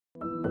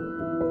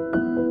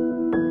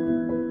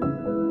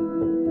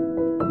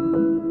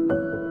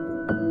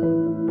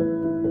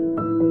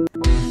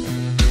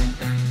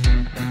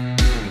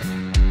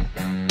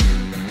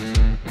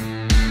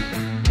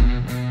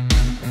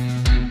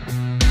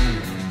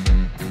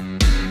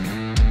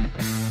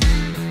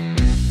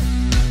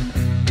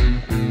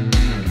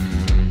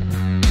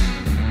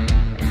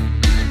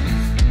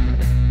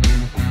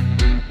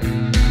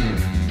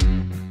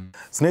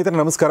ಸ್ನೇಹಿತರೆ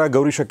ನಮಸ್ಕಾರ.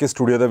 GaurishAkki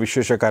ಸ್ಟುಡಿಯೋದ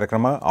ವಿಶೇಷ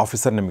ಕಾರ್ಯಕ್ರಮ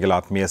ಆಫೀಸರ್ ನಿಮಗೆಲ್ಲ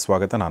ಆತ್ಮೀಯ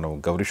ಸ್ವಾಗತ. ನಾನು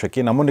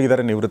GaurishAkki.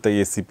 ನಮ್ಮೊಂದಿಗಿದ್ದಾರೆ ನಿವೃತ್ತ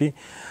ACP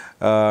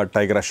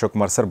tiger Ashok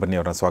Kumar sir. ಬನ್ನಿ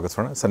ಅವರನ್ನು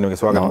ಸ್ವಾಗತಿಸೋಣ. ಸರ್ ನಿಮಗೆ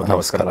ಸ್ವಾಗತ.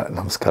 ನಮಸ್ಕಾರ.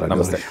 ನಮಸ್ಕಾರ.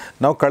 ನಮಸ್ತೆ.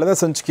 ನಾವು ಕಳೆದ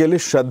ಸಂಚಿಕೆಯಲ್ಲಿ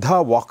ಶ್ರದ್ಧಾ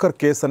ವಾಕರ್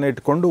ಕೇಸನ್ನು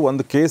ಇಟ್ಕೊಂಡು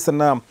ಒಂದು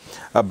ಕೇಸನ್ನು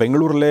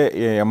ಬೆಂಗಳೂರಲ್ಲೇ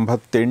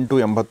 88,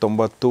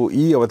 89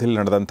 ಈ ಅವಧಿಯಲ್ಲಿ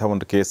ನಡೆದಂಥ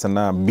ಒಂದು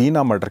ಕೇಸನ್ನು,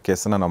 ಬೀನಾ ಮರ್ಡರ್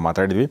ಕೇಸನ್ನು ನಾವು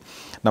ಮಾತಾಡಿದ್ವಿ.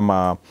 ನಮ್ಮ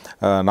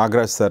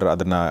ನಾಗರಾಜ್ ಸರ್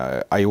ಅದನ್ನು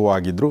IO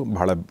ಆಗಿದ್ದರು.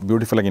 ಬಹಳ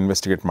ಬ್ಯೂಟಿಫುಲ್ಲಾಗಿ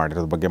ಇನ್ವೆಸ್ಟಿಗೇಟ್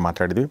ಮಾಡಿರೋದ್ರ ಬಗ್ಗೆ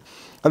ಮಾತಾಡಿದ್ವಿ.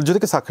 ಅದ್ರ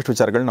ಜೊತೆಗೆ ಸಾಕಷ್ಟು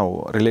ವಿಚಾರಗಳು ನಾವು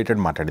ರಿಲೇಟೆಡ್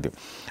ಮಾತಾಡಿದ್ವಿ.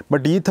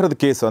 ಬಟ್ ಈ ಥರದ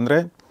ಕೇಸು ಅಂದರೆ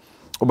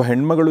ಒಬ್ಬ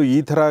ಹೆಣ್ಮಗಳು ಈ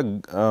ಥರ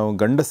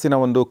ಗಂಡಸಿನ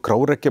ಒಂದು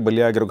ಕ್ರೌರ್ಯಕ್ಕೆ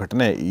ಬಲಿಯಾಗಿರೋ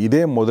ಘಟನೆ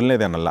ಇದೇ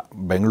ಮೊದಲನೇದೇನಲ್ಲ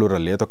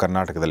ಬೆಂಗಳೂರಲ್ಲಿ ಅಥವಾ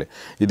ಕರ್ನಾಟಕದಲ್ಲಿ.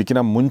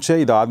 ಇದಕ್ಕಿಂತ ಮುಂಚೆ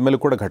ಇದಾದಮೇಲೂ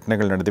ಕೂಡ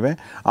ಘಟನೆಗಳು ನಡೆದಿವೆ.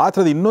 ಆ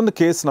ಥರದ ಇನ್ನೊಂದು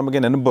ಕೇಸ್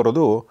ನಮಗೆ ನೆನಪು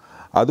ಬರೋದು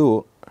ಅದು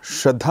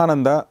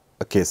ಶ್ರದ್ಧಾನಂದ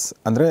ಕೇಸ್,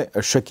 ಅಂದರೆ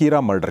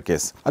ಶಕೀರಾ ಮರ್ಡರ್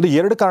ಕೇಸ್. ಅದು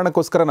ಎರಡು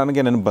ಕಾರಣಕ್ಕೋಸ್ಕರ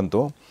ನನಗೆ ನೆನಪು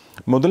ಬಂತು.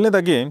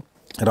 ಮೊದಲನೇದಾಗಿ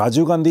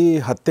ರಾಜೀವ್ ಗಾಂಧಿ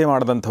ಹತ್ಯೆ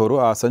ಮಾಡಿದಂಥವ್ರು,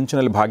 ಆ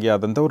ಸಂಚಿನಲ್ಲಿ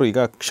ಭಾಗಿಯಾದಂಥವ್ರು ಈಗ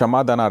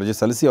ಕ್ಷಮಾದಾನ ಅರ್ಜಿ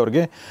ಸಲ್ಲಿಸಿ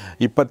ಅವ್ರಿಗೆ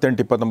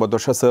 28-29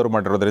 ವರ್ಷ ಸರ್ವ್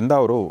ಮಾಡಿರೋದ್ರಿಂದ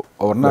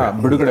ಅವ್ರನ್ನ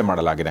ಬಿಡುಗಡೆ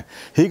ಮಾಡಲಾಗಿದೆ.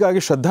 ಹೀಗಾಗಿ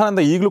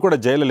ಶ್ರದ್ಧಾನಂದ ಈಗಲೂ ಕೂಡ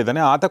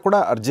ಜೈಲಲ್ಲಿದ್ದಾನೆ. ಆತ ಕೂಡ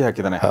ಅರ್ಜಿ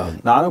ಹಾಕಿದ್ದಾನೆ,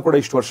 ನಾನು ಕೂಡ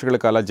ಇಷ್ಟು ವರ್ಷಗಳ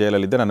ಕಾಲ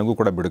ಜೈಲಲ್ಲಿದ್ದೆ, ನನಗೂ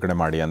ಕೂಡ ಬಿಡುಗಡೆ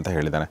ಮಾಡಿ ಅಂತ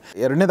ಹೇಳಿದ್ದಾನೆ.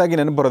 ಎರಡನೇದಾಗಿ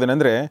ನೆನಪು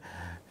ಬರೋದೇನೆಂದರೆ,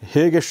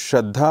 ಹೇಗೆ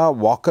ಶ್ರದ್ಧಾ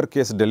ವಾಕರ್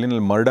ಕೇಸ್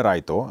ಡೆಲ್ಲಿನಲ್ಲಿ ಮರ್ಡರ್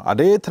ಆಯಿತು,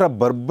 ಅದೇ ಥರ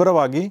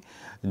ಬರ್ಬರವಾಗಿ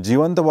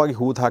ಜೀವಂತವಾಗಿ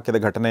ಹೂತು ಹಾಕಿದ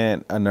ಘಟನೆ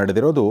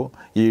ನಡೆದಿರೋದು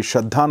ಈ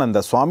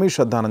ಸ್ವಾಮಿ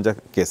ಶ್ರದ್ಧಾನಂದ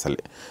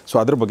ಕೇಸಲ್ಲಿ. ಸೊ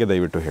ಅದ್ರ ಬಗ್ಗೆ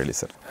ದಯವಿಟ್ಟು ಹೇಳಿ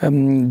ಸರ್.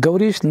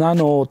 ಗೌರೀಶ್,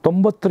 ನಾನು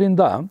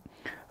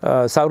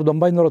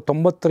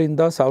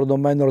 1990ರಿಂದ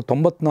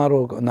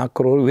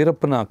 1994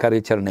 ವೀರಪ್ಪನ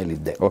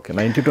ಕಾರ್ಯಾಚರಣೆಯಲ್ಲಿದ್ದೆ. Okay,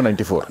 90 to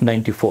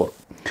 94.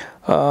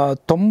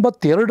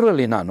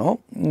 92ರಲ್ಲಿ ನಾನು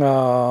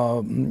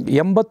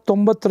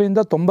 89ರಿಂದ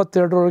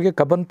 92ರವರೆಗೆ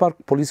ಕಬ್ಬನ್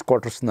ಪಾರ್ಕ್ ಪೊಲೀಸ್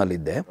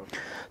ಕ್ವಾರ್ಟರ್ಸ್ನಲ್ಲಿದ್ದೆ.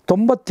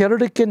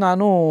 92ಕ್ಕೆ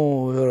ನಾನು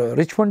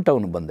ರಿಚ್ಮಂಡ್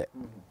ಟೌನ್ ಬಂದೆ.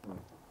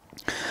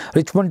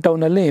 ರಿಚ್ಮಂಡ್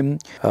ಟೌನಲ್ಲಿ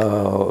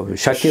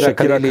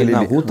ಶಾಕಿರಾ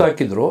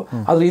ಹೂತಾಕಿದ್ರು,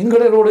 ಅದ್ರ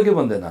ಹಿಂದ್ಗಡೆ ರೋಡಿಗೆ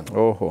ಬಂದೆ ನಾನು.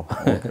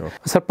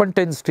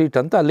 ಸರ್ಪಂಟೈನ್ ಸ್ಟ್ರೀಟ್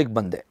ಅಂತ ಅಲ್ಲಿಗೆ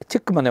ಬಂದೆ.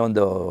 ಚಿಕ್ಕ ಮನೆ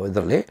ಒಂದು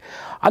ಇದರಲ್ಲಿ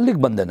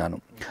ಅಲ್ಲಿಗೆ ಬಂದೆ ನಾನು.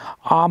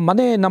 ಆ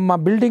ಮನೆ, ನಮ್ಮ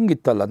ಬಿಲ್ಡಿಂಗ್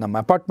ಇತ್ತಲ್ಲ, ನಮ್ಮ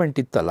ಅಪಾರ್ಟ್ಮೆಂಟ್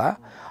ಇತ್ತಲ್ಲ,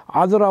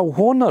 ಅದರ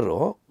ಓನರು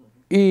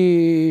ಈ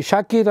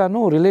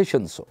ಶಾಕಿರಾನು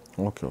ರಿಲೇಷನ್ಸು.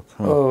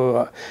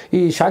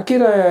 ಈ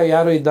ಶಾಕಿರಾ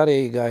ಯಾರು ಇದ್ದಾರೆ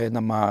ಈಗ,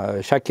 ನಮ್ಮ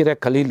ಶಾಕಿರಾ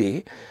ಖಲೀಲಿ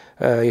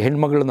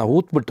ಹೆಣ್ಮಗಳನ್ನ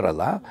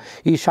ಹೂತ್ಬಿಟ್ರಲ್ಲ,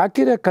 ಈ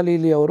ಶಾಕಿರಾ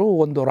ಖಲೀಲಿ ಅವರು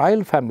ಒಂದು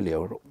ರಾಯಲ್ ಫ್ಯಾಮಿಲಿ.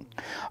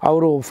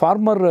 ಅವರು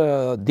farmer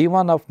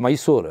Diwan of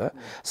Mysuru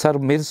sir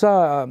Mirza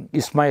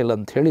Ismail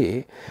ಅಂಥೇಳಿ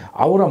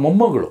ಅವರ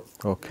ಮೊಮ್ಮಗಳು.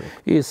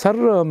 ಈ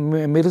ಸರ್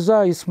ಮಿರ್ಜಾ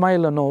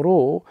ಇಸ್ಮಾಯಿಲ್ ಅನ್ನೋರು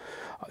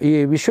ಈ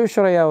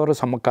ವಿಶ್ವೇಶ್ವರಯ್ಯ ಅವರ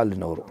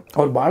ಸಮಕಾಲೀನವರು.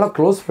 ಅವ್ರು ಭಾಳ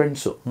close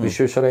friends.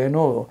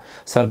 ವಿಶ್ವೇಶ್ವರಯ್ಯನೂ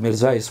sir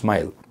Mirza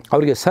Ismail.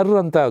 ಅವರಿಗೆ ಸರ್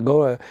ಅಂತ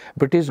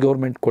ಬ್ರಿಟಿಷ್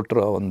ಗೌರ್ಮೆಂಟ್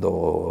ಕೊಟ್ಟಿರೋ ಒಂದು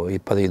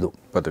ಪದವಿ.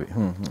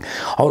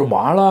 ಅವರು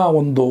ಭಾಳ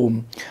ಒಂದು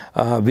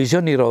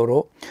ವಿಷನ್ ಇರೋರು.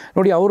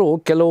 ನೋಡಿ, ಅವರು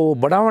ಕೆಲವು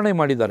ಬಡಾವಣೆ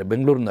ಮಾಡಿದ್ದಾರೆ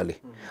ಬೆಂಗಳೂರಿನಲ್ಲಿ.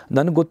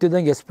 ನನಗೆ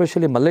ಗೊತ್ತಿದ್ದಂಗೆ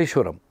ಎಸ್ಪೆಷಲಿ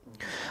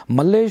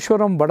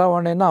ಮಲ್ಲೇಶ್ವರಂ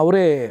ಬಡಾವಣೆನ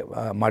ಅವರೇ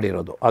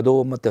ಮಾಡಿರೋದು. ಅದು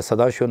ಮತ್ತು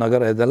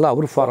ಸದಾಶಿವನಗರ ಇದೆಲ್ಲ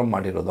ಅವ್ರ ಫಾರಮ್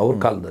ಮಾಡಿರೋದು ಅವ್ರ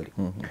ಕಾಲದಲ್ಲಿ,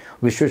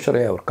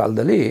 ವಿಶ್ವೇಶ್ವರಯ್ಯ ಅವ್ರ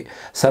ಕಾಲದಲ್ಲಿ.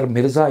 ಸರ್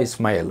ಮಿರ್ಜಾ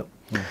ಇಸ್ಮಾಯಿಲ್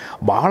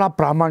ಭಾಳ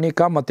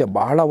ಪ್ರಾಮಾಣಿಕ ಮತ್ತು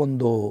ಭಾಳ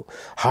ಒಂದು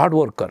ಹಾರ್ಡ್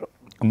ವರ್ಕರ್.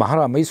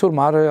 ಮೈಸೂರು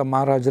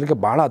ಮಹಾರಾಜರಿಗೆ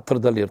ಭಾಳ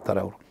ಹತ್ತಿರದಲ್ಲಿ ಇರ್ತಾರೆ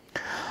ಅವ್ರು.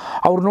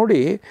 ನೋಡಿ,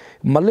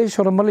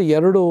 ಮಲ್ಲೇಶ್ವರಮಲ್ಲಿ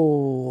 2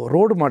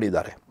 ರೋಡ್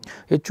ಮಾಡಿದ್ದಾರೆ.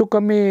 ಹೆಚ್ಚು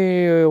ಕಮ್ಮಿ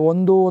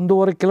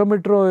 1-1.5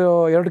 ಕಿಲೋಮೀಟ್ರು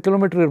 2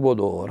 ಕಿಲೋಮೀಟ್ರ್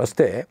ಇರ್ಬೋದು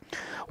ರಸ್ತೆ.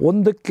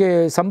 ಒಂದಕ್ಕೆ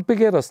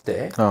ಸಂಪಿಗೆ ರಸ್ತೆ,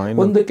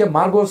 ಒಂದಕ್ಕೆ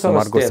ಮಾರ್ಗೋಸ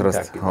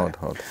ರಸ್ತೆ.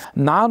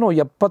 ನಾನು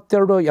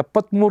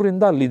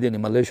 73ರಿಂದ ಅಲ್ಲಿದ್ದೀನಿ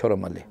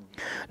ಮಲ್ಲೇಶ್ವರಮಲ್ಲಿ.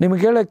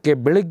 ನಿಮಗೆ ಹೇಳೋಕ್ಕೆ,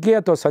 ಬೆಳಗ್ಗೆ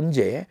ಅಥವಾ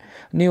ಸಂಜೆ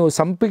ನೀವು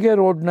ಸಂಪಿಗೆ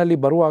ರೋಡ್ನಲ್ಲಿ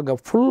ಬರುವಾಗ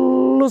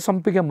ಫುಲ್ಲು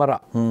ಸಂಪಿಗೆ ಮರ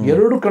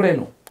 2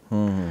 ಕಡೆನೂ.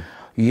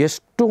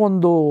 ಎಷ್ಟು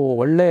ಒಂದು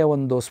ಒಳ್ಳೆಯ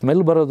ಒಂದು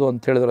ಸ್ಮೆಲ್ ಬರೋದು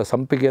ಅಂತ ಹೇಳಿದ್ರೆ,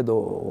 ಸಂಪಿಗೆದು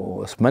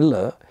ಸ್ಮೆಲ್.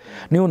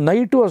 ನೀವು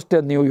ನೈಟು ಅಷ್ಟೇ,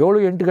 ನೀವು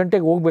 7-8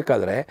 ಗಂಟೆಗೆ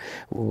ಹೋಗ್ಬೇಕಾದ್ರೆ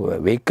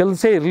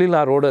ವೆಹಿಕಲ್ಸೇ ಇರಲಿಲ್ಲ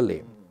ಆ ರೋಡಲ್ಲಿ.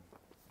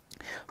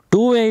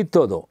 2 ವೇ ಇತ್ತು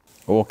ಅದು.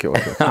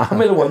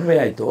 ಆಮೇಲೆ 1 ವೇ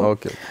ಆಯಿತು.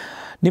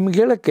 ನಿಮ್ಗೆ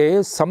ಹೇಳೋಕ್ಕೆ,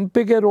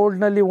 ಸಂಪಿಗೆ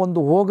ರೋಡ್ನಲ್ಲಿ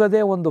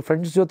ಹೋಗೋದೇ ಒಂದು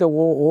ಫ್ರೆಂಡ್ಸ್ ಜೊತೆ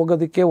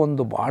ಹೋಗೋದಕ್ಕೆ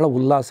ಒಂದು ಭಾಳ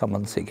ಉಲ್ಲಾಸ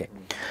ಮನಸ್ಸಿಗೆ.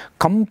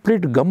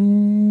 ಕಂಪ್ಲೀಟ್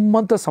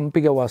ಗಮ್ಮಂತ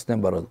ಸಂಪಿಗೆ ವಾಸನೆ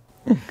ಬರೋದು.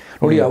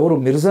 ನೋಡಿ, ಅವರು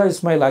ಮಿರ್ಜಾ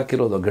ಇಸ್ಮಾಯಿಲ್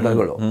ಹಾಕಿರೋದು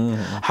ಗಿಡಗಳು.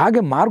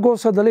 ಹಾಗೆ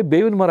ಮಾರ್ಗೋಸದಲ್ಲಿ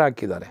ಬೇವಿನ ಮರ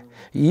ಹಾಕಿದ್ದಾರೆ.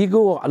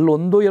 ಈಗೂ ಅಲ್ಲಿ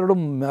 1-2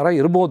 ಮರ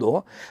ಇರ್ಬೋದು.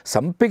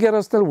 ಸಂಪಿಗೆ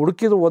ರಸ್ತೆಯಲ್ಲಿ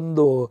ಹುಡುಕಿದ್ರು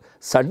ಒಂದು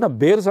ಸಣ್ಣ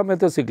ಬೇರು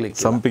ಸಮೇತ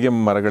ಸಿಗ್ಲಿಕ್ಕೆ ಸಂಪಿಗೆ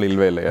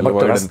ಮರಗಳಿಲ್ವೇ ಇಲ್ಲ,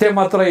 ರಸ್ತೆ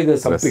ಮಾತ್ರ ಇದೆ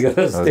ಸಂಪಿಗೆ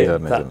ರಸ್ತೆ.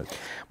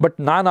 ಬಟ್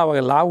ನಾನು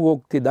ಅವಾಗ ಲಾವ್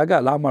ಹೋಗ್ತಿದ್ದಾಗ,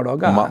 ಲಾವ್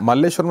ಮಾಡುವಾಗ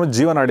ಮಲ್ಲೇಶ್ವರಂ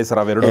ಜೀವನಾಡಿ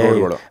ಸರ್ ಅವೆರಡು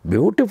ರೋಡ್ಗಳು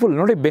ಬ್ಯೂಟಿಫುಲ್.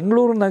 ನೋಡಿ,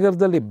 ಬೆಂಗಳೂರು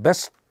ನಗರದಲ್ಲಿ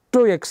ಬೆಸ್ಟ್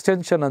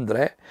ಎಕ್ಸ್ಟೆನ್ಷನ್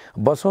ಅಂದರೆ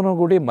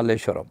ಬಸವನಗುಡಿ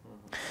ಮಲ್ಲೇಶ್ವರಂ.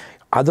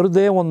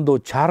 ಅದರದ್ದೇ ಒಂದು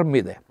ಚಾರ್ಮ್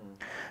ಇದೆ.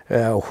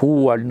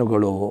 ಹೂವು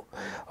ಹಣ್ಣುಗಳು,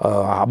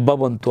 ಹಬ್ಬ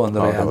ಬಂತು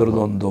ಅಂದರೆ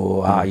ಅದರದ್ದೊಂದು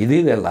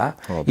ಇದಿದೆಲ್ಲ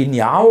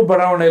ಇನ್ಯಾವ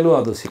ಬಡಾವಣೆಯಲ್ಲೂ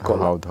ಅದು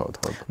ಸಿಕ್ಕೋಲ್ಲ.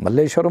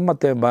 ಮಲ್ಲೇಶ್ವರಂ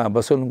ಮತ್ತು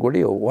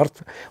Basavanagudi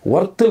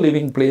worth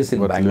living place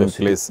in Bangalore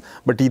place.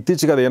 But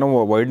ಇತ್ತೀಚೆಗೆ ಅದೇನೋ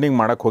ವೈಡ್ನಿಂಗ್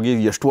ಮಾಡೋಕ್ಕೆ ಹೋಗಿ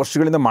ಎಷ್ಟು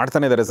ವರ್ಷಗಳಿಂದ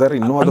ಮಾಡ್ತಾನೆ ಇದ್ದಾರೆ ಸರ್.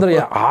 ಇನ್ನೂ ಅಂದರೆ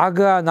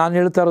ಆಗ ನಾನು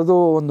ಹೇಳ್ತಾ ಇರೋದು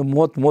ಒಂದು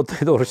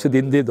 30-35 ವರ್ಷದ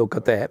ಹಿಂದಿದ್ದು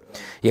ಕತೆ.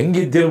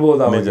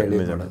 ಹೆಂಗಿದ್ದಿರ್ಬೋದು ಅವಾಗ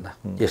ಹೇಳಿ ನೋಡೋಣ.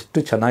 ಎಷ್ಟು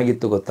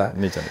ಚೆನ್ನಾಗಿತ್ತು ಗೊತ್ತಾ.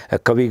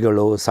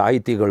 ಕವಿಗಳು,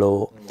 ಸಾಹಿತಿಗಳು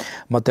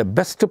ಮತ್ತು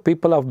best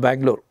people of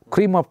Bangalore,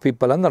 cream of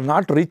people, and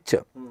not rich,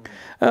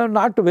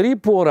 not very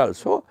poor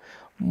also.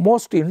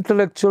 Most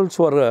intellectuals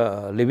were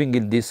living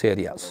in these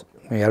areas.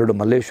 2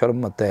 Malleshwaram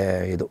ಮತ್ತು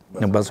ಇದು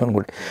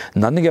ಬಸವನಗುಡಿ.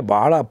 ನನಗೆ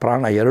ಭಾಳ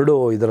ಪ್ರಾಣ 2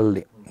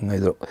 ಇದರಲ್ಲಿ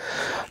ಇದು.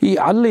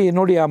 ಅಲ್ಲಿ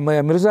ನೋಡಿ ಆ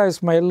ಮಿರ್ಜಾ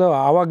ಇಸ್ಮಾಯಿಲ್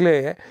ಆವಾಗಲೇ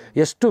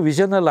ಎಷ್ಟು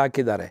ವಿಷನಲ್ಲಿ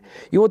ಹಾಕಿದ್ದಾರೆ.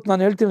 ಇವತ್ತು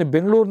ನಾನು ಹೇಳ್ತೀನಿ,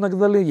 ಬೆಂಗಳೂರು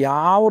ನಗರದಲ್ಲಿ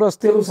ಯಾವ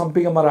ರಸ್ತೆಯಲ್ಲೂ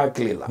ಸಂಪಿಗೆ ಮರ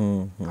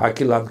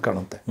ಹಾಕಿಲ್ಲ ಅಂತ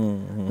ಕಾಣುತ್ತೆ,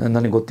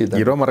 ನನಗೆ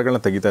ಗೊತ್ತಿದ್ದ. ಇರೋ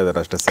ಮರಗಳನ್ನ ತೆಗಿತಾ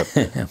ಇದ್ದಾರೆ ಅಷ್ಟೇ ಸರ್.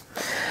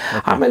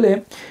 ಆಮೇಲೆ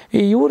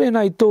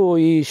ಇವರೇನಾಯಿತು,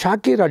 ಈ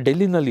ಶಾಕೀರ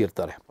ಡೆಲ್ಲಿನಲ್ಲಿ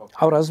ಇರ್ತಾರೆ.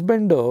 ಅವ್ರ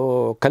ಹಸ್ಬೆಂಡು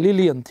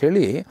ಖಲೀಲಿ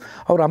ಅಂಥೇಳಿ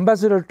ಅವ್ರ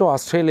ಅಂಬಾಸಿಡರ್ ಟು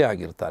ಆಸ್ಟ್ರೇಲಿಯಾ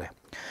ಆಗಿರ್ತಾರೆ.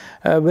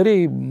 ವೆರಿ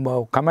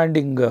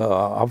ಕಮಾಂಡಿಂಗ್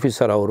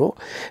ಆಫೀಸರ್ ಅವರು.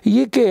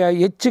 ಈಕೆ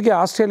ಹೆಚ್ಚಿಗೆ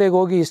ಆಸ್ಟ್ರೇಲಿಯಾಗೆ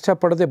ಹೋಗಿ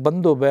ಇಷ್ಟಪಡದೆ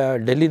ಬಂದು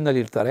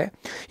ಡೆಲ್ಲಿನಲ್ಲಿ ಇರ್ತಾರೆ.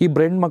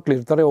 ಇಬ್ಬರು ಹೆಣ್ಮಕ್ಳು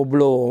ಇರ್ತಾರೆ,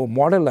 ಒಬ್ಬಳು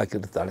ಮಾಡೆಲ್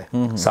ಹಾಕಿರ್ತಾಳೆ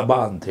ಸಭಾ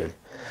ಅಂಥೇಳಿ.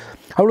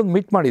 ಅವಳನ್ನು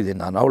ಮೀಟ್ ಮಾಡಿದ್ದೀನಿ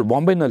ನಾನು. ಅವಳು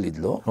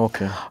ಬಾಂಬೆನಲ್ಲಿದ್ಲು.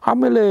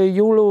 ಆಮೇಲೆ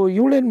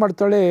ಇವಳೇನು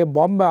ಮಾಡ್ತಾಳೆ,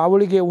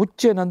 ಅವಳಿಗೆ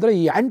ಹುಚ್ಚು ಏನಂದರೆ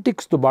ಈ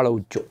ಆ್ಯಂಟಿಕ್ಸ್ದು ಭಾಳ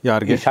ಹುಚ್ಚು.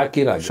 ಯಾರಿಗೆ?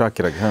 ಶಾಕಿರಾಗಿ.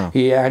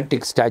 ಈ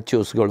ಆ್ಯಂಟಿಕ್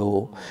ಸ್ಟ್ಯಾಚ್ಯೂಸ್ಗಳು,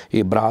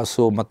 ಈ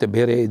ಬ್ರಾಸು ಮತ್ತು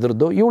ಬೇರೆ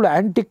ಇದ್ರದ್ದು. ಇವಳು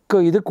ಆ್ಯಂಟಿಕ್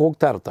ಇದಕ್ಕೆ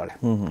ಹೋಗ್ತಾ ಇರ್ತಾಳೆ,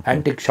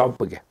 ಆ್ಯಂಟಿಕ್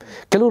ಶಾಪ್ಗೆ.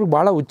 ಕೆಲವ್ರಿಗೆ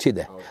ಭಾಳ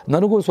ಹುಚ್ಚಿದೆ,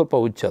 ನನಗೂ ಸ್ವಲ್ಪ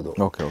ಹುಚ್ಚದು.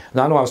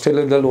 ನಾನು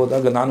ಆಸ್ಟ್ರೇಲಿಯಾದಲ್ಲಿ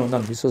ಹೋದಾಗ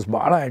ನನ್ನ ಮಿಸಸ್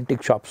ಭಾಳ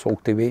ಆ್ಯಂಟಿಕ್ ಶಾಪ್ಸ್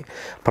ಹೋಗ್ತೀವಿ,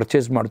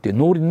 ಪರ್ಚೇಸ್ ಮಾಡ್ತೀವಿ,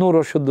 100-200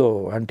 ವರ್ಷದ್ದು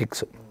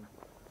ಆ್ಯಂಟಿಕ್ಸು.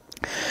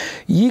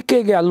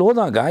 ಈಕೆಗೆ ಅಲ್ಲಿ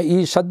ಹೋದಾಗ ಈ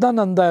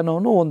ಶ್ರದ್ಧಾನಂದ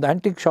ಅನ್ನೋನು ಒಂದು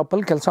ಆ್ಯಂಟಿಕ್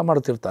ಶಾಪಲ್ಲಿ ಕೆಲಸ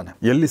ಮಾಡ್ತಿರ್ತಾನೆ.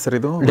 ಎಲ್ಲಿ ಸರ್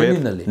ಇದು?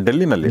 ಡೆಲ್ಲಿನಲ್ಲಿ.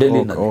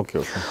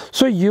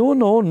 ಸೊ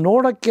ಇವನು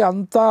ನೋಡೋಕ್ಕೆ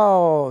ಅಂಥ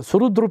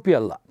ಸುರುದ್ರೂಪಿ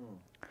ಅಲ್ಲ.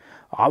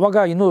 ಆವಾಗ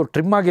ಇನ್ನೂ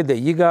ಟ್ರಿಮ್ ಆಗಿದೆ,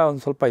 ಈಗ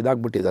ಒಂದು ಸ್ವಲ್ಪ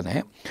ಇದಾಗ್ಬಿಟ್ಟಿದ್ದಾನೆ.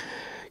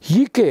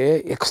 ಈಕೆ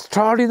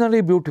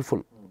ಎಕ್ಸ್ಟ್ರಾಡಿನರಿ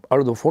ಬ್ಯೂಟಿಫುಲ್.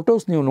 ಅವಳದು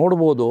ಫೋಟೋಸ್ ನೀವು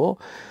ನೋಡ್ಬೋದು.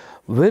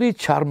 Very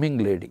charming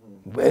lady,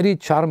 very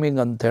charming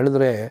ಅಂತ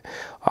ಹೇಳಿದ್ರೆ.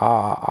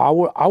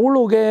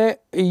 ಅವಳಿಗೆ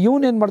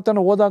ಇವನೇನು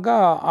ಮಾಡ್ತಾನೆ, ಹೋದಾಗ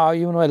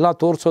ಇವನು ಎಲ್ಲ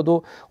ತೋರಿಸೋದು,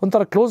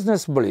 ಒಂಥರ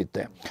ಕ್ಲೋಸ್ನೆಸ್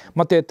ಬೆಳೆಯುತ್ತೆ.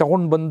 ಮತ್ತು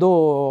ತೊಗೊಂಡು ಬಂದು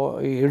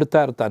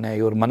ಇಡ್ತಾ ಇರ್ತಾನೆ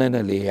ಇವ್ರ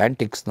ಮನೆಯಲ್ಲಿ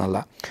ಆ್ಯಂಟಿಕ್ಸ್ನೆಲ್ಲ.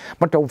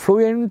 ಬಟ್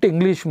ಫ್ಲೂಯೆಂಟ್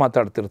ಇಂಗ್ಲೀಷ್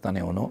ಮಾತಾಡ್ತಿರ್ತಾನೆ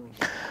ಇವನು.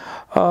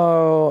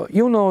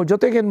 ಇವನು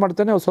ಜೊತೆಗೆ ಏನು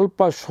ಮಾಡ್ತಾನೆ,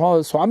 ಸ್ವಲ್ಪ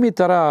ಸ್ವಾಮಿ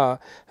ಥರ,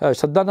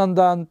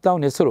 ಶ್ರದ್ಧಾನಂದ ಅಂತ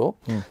ಅವನ ಹೆಸರು,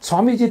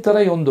 ಸ್ವಾಮೀಜಿ ಥರ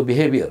ಒಂದು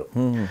ಬಿಹೇವಿಯರು.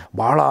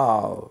 ಭಾಳ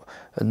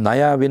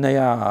ನಯ ವಿನಯ,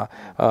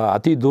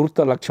 ಅತಿ ಧೂರ್ತ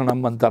ಲಕ್ಷಣಂ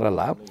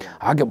ಅಂತಾರಲ್ಲ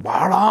ಹಾಗೆ,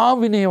 ಭಾಳ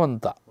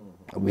ವಿನಯವಂತ.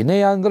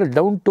 ವಿನಯ ಅಂದರೆ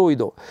ಡೌನ್ ಟು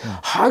ಇದು.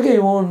 ಹಾಗೆ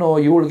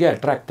ಇವಳಿಗೆ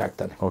ಅಟ್ರಾಕ್ಟ್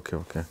ಆಗ್ತಾನೆ.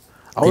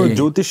 ಅವಳು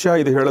ಜ್ಯೋತಿಷ್ಯ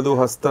ಇದು ಹೇಳೋದು,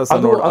 ಹಸ್ತ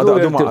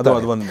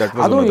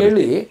ಅದು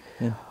ಹೇಳಿ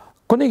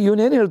ಕೊನೆಗೆ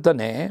ಇವನೇನು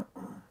ಹೇಳ್ತಾನೆ,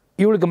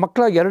 ಇವಳಿಗೆ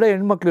ಮಕ್ಕಳಾಗಿ 2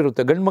 ಹೆಣ್ಮಕ್ಳು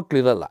ಇರುತ್ತೆ, ಗಂಡು ಮಕ್ಳು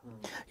ಇರಲ್ಲ.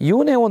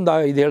 ಇವನೇ ಒಂದು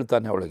ಇದು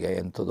ಹೇಳ್ತಾನೆ ಅವಳಿಗೆ,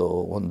 ಎಂಥದ್ದು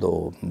ಒಂದು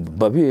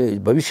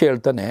ಭವಿಷ್ಯ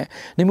ಹೇಳ್ತಾನೆ,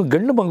 ನಿಮಗೆ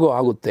ಗಂಡು ಮಗು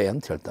ಆಗುತ್ತೆ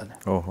ಅಂತ ಹೇಳ್ತಾನೆ.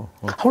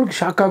 ಅವಳಿಗೆ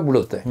ಶಾಕ್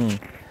ಆಗಿಬಿಡುತ್ತೆ.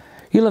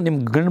 ಇಲ್ಲ,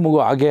 ನಿಮ್ಗೆ ಗಂಡು ಮಗು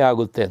ಹಾಗೇ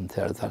ಆಗುತ್ತೆ ಅಂತ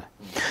ಹೇಳ್ತಾನೆ.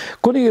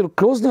 ಕೊನೆಗೆ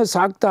ಕ್ಲೋಸ್ನೆಸ್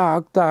ಆಗ್ತಾ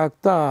ಆಗ್ತಾ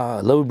ಆಗ್ತಾ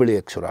ಲವ್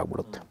ಬೆಳೆಯೋಕ್ಕೆ ಶುರು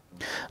ಆಗ್ಬಿಡುತ್ತೆ.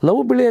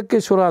 ಲವ್ ಬೆಳೆಯೋಕ್ಕೆ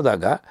ಶುರು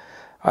ಆದಾಗ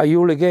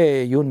ಇವಳಿಗೆ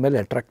ಇವನ ಮೇಲೆ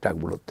ಅಟ್ರಾಕ್ಟ್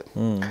ಆಗಿಬಿಡುತ್ತೆ.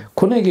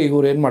 ಕೊನೆಗೆ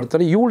ಇವ್ರು ಏನು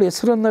ಮಾಡ್ತಾರೆ, ಇವಳ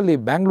ಹೆಸರಿನಲ್ಲಿ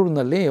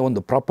ಬ್ಯಾಂಗ್ಳೂರಿನಲ್ಲಿ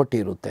ಒಂದು ಪ್ರಾಪರ್ಟಿ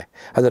ಇರುತ್ತೆ,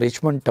 ಅದು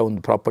ರಿಚ್ಮಂಡ್ ಟೌನ್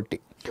ಪ್ರಾಪರ್ಟಿ.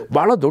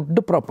 ಭಾಳ ದೊಡ್ಡ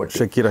ಪ್ರಾಪರ್ಟಿ,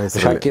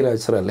 ಶಾಕಿರ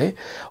ಹೆಸರಲ್ಲಿ.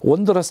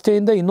 ಒಂದು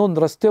ರಸ್ತೆಯಿಂದ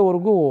ಇನ್ನೊಂದು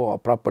ರಸ್ತೆವರೆಗೂ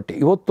ಪ್ರಾಪರ್ಟಿ.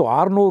 ಇವತ್ತು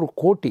 600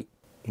 ಕೋಟಿ,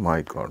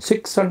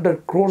 600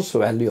 crores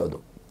ವ್ಯಾಲ್ಯೂ ಅದು.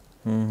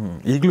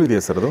 ಈಗಲೂ ಇದೆ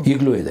ಸರ್?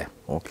 ಈಗಲೂ ಇದೆ.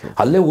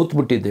 ಅಲ್ಲೇ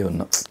ಊತ್ಬಿಟ್ಟಿದ್ದೆ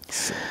ಇವನು.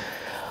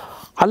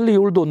 ಅಲ್ಲಿ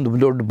ಇವಳ್ದು ಒಂದು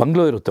ದೊಡ್ಡ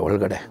ಬಂಗ್ಲೋ ಇರುತ್ತೆ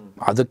ಒಳಗಡೆ.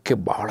 ಅದಕ್ಕೆ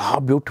ಭಾಳ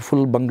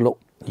ಬ್ಯೂಟಿಫುಲ್ ಬಂಗ್ಲೋ.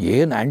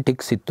 ಏನು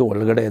ಆ್ಯಂಟಿಕ್ಸ್ ಇತ್ತು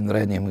ಒಳಗಡೆ ಅಂದರೆ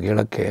ನಿಮ್ಗೆ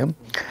ಹೇಳೋಕ್ಕೆ.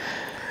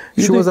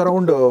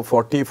 Around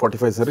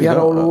 40-45 sir.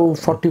 ಅವಳು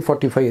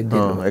 40-45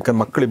 ಇದ್ದಿದ್ದು, ಯಾಕಂದ್ರೆ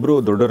ಮಕ್ಕಳಿಬ್ರು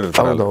ದೊಡ್ಡವರು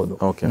ಇರ್ತಾರೆ. ಹೌದು.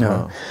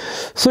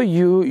 ಸೊ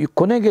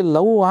ಕೊನೆಗೆ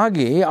ಲವ್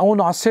ಆಗಿ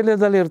ಅವನು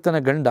ಆಸ್ಟ್ರೇಲಿಯಾದಲ್ಲಿ ಇರ್ತಾನೆ,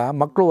 ಗಂಡ.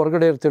 ಮಕ್ಕಳು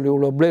ಹೊರಗಡೆ ಇರ್ತಾಳೆ,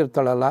 ಇವಳು ಒಬ್ಬಳೇ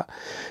ಇರ್ತಾಳಲ್ಲ.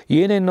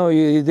 ಏನೇನೋ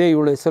ಇದೆ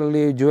ಇವಳ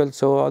ಹೆಸರಲ್ಲಿ,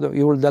 ಜ್ಯುವೆಲ್ಸು, ಅದು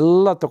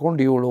ಇವಳದೆಲ್ಲ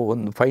ತೊಗೊಂಡು ಇವಳು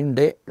ಒಂದು ಫೈನ್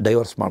ಡೇ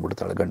ಡೈವರ್ಸ್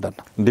ಮಾಡಿಬಿಡ್ತಾಳೆ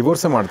ಗಂಡನ.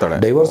 ಡಿವೋರ್ಸೇ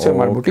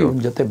ಮಾಡಿಬಿಟ್ಟು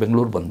ಇವನ ಜೊತೆ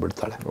ಬೆಂಗಳೂರು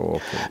ಬಂದುಬಿಡ್ತಾಳೆ.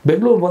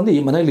 ಬೆಂಗಳೂರು ಬಂದು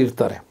ಈ ಮನೇಲಿ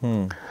ಇರ್ತಾರೆ.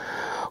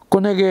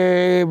 ಕೊನೆಗೆ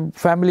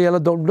ಫ್ಯಾಮಿಲಿ ಎಲ್ಲ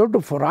ದೊಡ್ಡ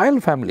ರಾಯಲ್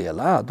ಫ್ಯಾಮಿಲಿ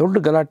ಅಲ್ಲ, ದೊಡ್ಡ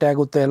ಗಲಾಟೆ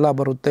ಆಗುತ್ತೆ, ಎಲ್ಲ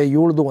ಬರುತ್ತೆ.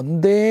 ಇವಳದು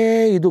ಒಂದೇ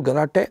ಇದು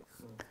ಗಲಾಟೆ.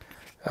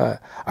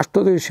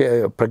 ಅಷ್ಟೊಂದು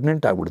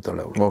ಪ್ರೆಗ್ನೆಂಟ್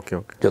ಆಗಿಬಿಡ್ತಾಳೆ ಅವಳು.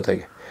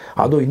 ಜೊತೆಗೆ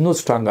ಅದು ಇನ್ನೂ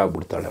ಸ್ಟ್ರಾಂಗ್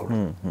ಆಗಿಬಿಡ್ತಾಳೆ ಅವಳು.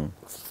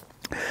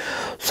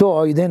 ಸೊ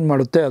ಇದೇನು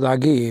ಮಾಡುತ್ತೆ,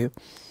 ಅದಾಗಿ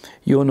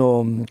ಇವನು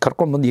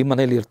ಕರ್ಕೊಂಡ್ಬಂದು ಈ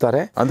ಮನೇಲಿ ಇರ್ತಾರೆ.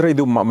 ಅಂದರೆ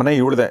ಇದು ಮನೆ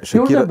ಇವಳದೇ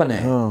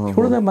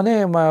ಮನೆ.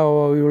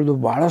 ಇವಳದು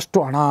ಭಾಳಷ್ಟು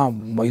ಹಣ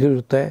ಇದು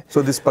ಇರುತ್ತೆ.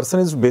 So this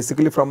person is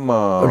basically from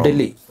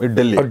Delhi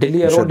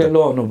around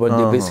ಎಲ್ಲೋ ಅವನು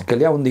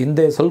ಬೇಸಿಕಲಿ. ಅವನು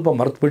ಹಿಂದೆ ಸ್ವಲ್ಪ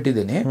ಮರೆತು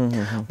ಬಿಟ್ಟಿದ್ದೀನಿ,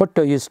 ಬಟ್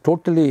ಈಸ್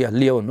ಟೋಟಲಿ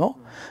ಅಲ್ಲಿ. ಅವನು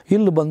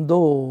ಇಲ್ಲಿ ಬಂದು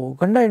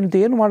ಗಂಡ ಹೆಂಡತಿ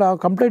ಏನು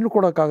ಕಂಪ್ಲೇಂಟ್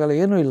ಕೊಡೋಕ್ಕಾಗಲ್ಲ,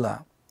 ಏನೂ ಇಲ್ಲ.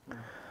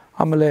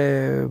 ಆಮೇಲೆ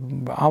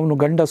ಅವನು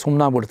ಗಂಡ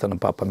ಸುಮ್ಮನಾಗ್ಬಿಡ್ತಾನೆ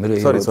ಪಾಪ.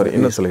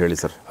 ಇನ್ನೊಂದ್ಸಲ ಹೇಳಿ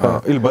ಸರ್.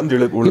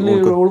 ಇಲ್ಲಿ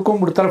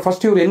ಉಳ್ಕೊಂಡ್ಬಿಡ್ತಾರೆ.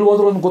 ಫಸ್ಟ್ ಇವ್ರು ಎಲ್ಲಿ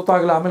ಹೋದ್ರು ಅಂತ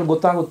ಗೊತ್ತಾಗಲ್ಲ, ಆಮೇಲೆ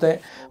ಗೊತ್ತಾಗುತ್ತೆ.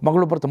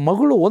 ಮಗಳು ಬರ್ತಾರೆ.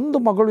 ಒಂದು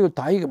ಮಗಳು ಇವ್ರ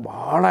ತಾಯಿಗೆ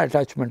ಭಾಳ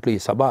ಅಟ್ಯಾಚ್ಮೆಂಟ್ಲು. ಈ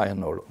ಸಭಾ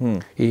ಅನ್ನೋಳು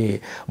ಈ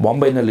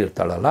ಬಾಂಬೆನಲ್ಲಿ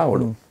ಇರ್ತಾಳಲ್ಲ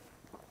ಅವಳು.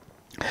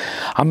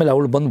 ಆಮೇಲೆ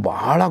ಅವಳು ಬಂದು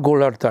ಭಾಳ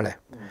ಗೋಳಾಡ್ತಾಳೆ.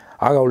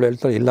 ಆಗ ಅವಳು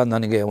ಹೇಳ್ತಾಳೆ, ಇಲ್ಲ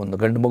ನನಗೆ ಒಂದು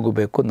ಗಂಡು ಮಗು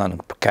ಬೇಕು, ನಾನು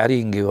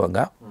ಕ್ಯಾರಿಯಿಂಗ್ ಇವಾಗ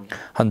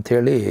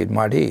ಅಂಥೇಳಿ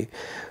ಮಾಡಿ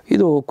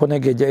ಇದು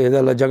ಕೊನೆಗೆ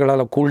ಇದೆಲ್ಲ ಜಗಳ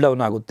ಎಲ್ಲ ಕೂಲ್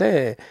ಡೌನ್ ಆಗುತ್ತೆ.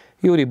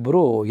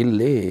 ಇವರಿಬ್ಬರು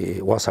ಇಲ್ಲಿ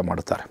ವಾಸ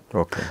ಮಾಡ್ತಾರೆ.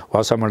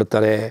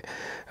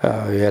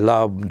 ಎಲ್ಲ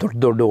ದೊಡ್ಡ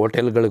ದೊಡ್ಡ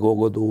ಹೋಟೆಲ್ಗಳಿಗೆ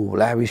ಹೋಗೋದು,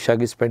 ಲ್ಯಾವಿಶ್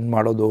ಆಗಿ ಸ್ಪೆಂಡ್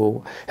ಮಾಡೋದು.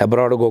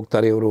 ಅಬ್ರಾಡ್ಗೆ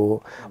ಹೋಗ್ತಾರೆ ಇವರು.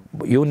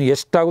 ಇವನು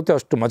ಎಷ್ಟಾಗುತ್ತೆ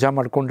ಅಷ್ಟು ಮಜಾ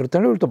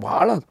ಮಾಡ್ಕೊಂಡಿರ್ತಾನೆ. ಇವತ್ತು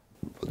ಭಾಳ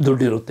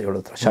ದುಡ್ಡಿರುತ್ತೆ ಇವಳ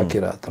ಹತ್ರ,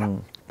 ಶಾಕಿರ ಹತ್ರ.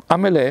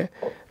 ಆಮೇಲೆ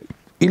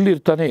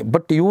ಇಲ್ಲಿರ್ತಾನೆ.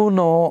 ಬಟ್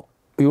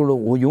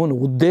ಇವನು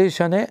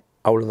ಉದ್ದೇಶನೇ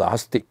ಅವಳದ್ದು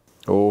ಆಸ್ತಿ.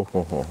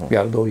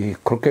 ಯಾವುದೋ ಈ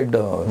ಕ್ರಿಕೆಟ್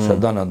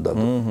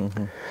ಶ್ರದ್ಧಾನಂದದ್ದು.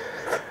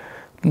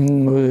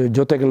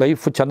 ಜೊತೆಗೆ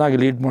ಲೈಫ್ ಚೆನ್ನಾಗಿ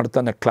ಲೀಡ್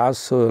ಮಾಡ್ತಾನೆ,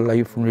 ಕ್ಲಾಸ್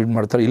ಲೈಫ್ ಲೀಡ್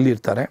ಮಾಡ್ತಾರೆ.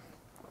 ಇಲ್ಲಿರ್ತಾರೆ.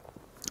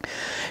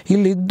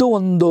 ಇಲ್ಲಿದ್ದು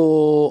ಒಂದು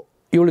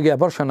ಇವಳಿಗೆ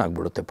ಅಬಾರ್ಷನ್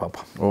ಆಗಿಬಿಡುತ್ತೆ ಪಾಪ.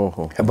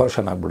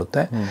 ಅಬಾರ್ಷನ್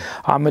ಆಗಿಬಿಡುತ್ತೆ.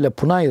 ಆಮೇಲೆ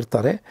ಪುನಃ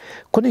ಇರ್ತಾರೆ.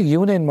 ಕೊನೆಗೆ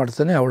ಇವನೇನು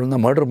ಮಾಡ್ತಾನೆ, ಅವಳನ್ನ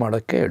ಮರ್ಡರ್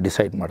ಮಾಡೋಕ್ಕೆ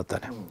ಡಿಸೈಡ್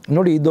ಮಾಡ್ತಾನೆ.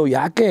 ನೋಡಿ, ಇದು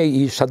ಯಾಕೆ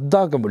ಈ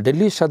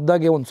ಡೆಲ್ಲಿ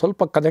ಶ್ರದ್ಧಾಗೆ ಒಂದು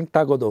ಸ್ವಲ್ಪ ಕನೆಕ್ಟ್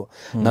ಆಗೋದು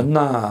ನನ್ನ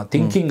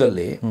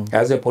ಥಿಂಕಿಂಗಲ್ಲಿ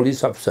ಆ್ಯಸ್ ಎ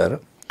ಪೊಲೀಸ್ ಆಫೀಸರ್.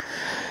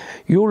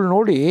 ಇವಳು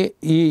ನೋಡಿ,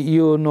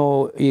 ಇವನು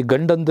ಈ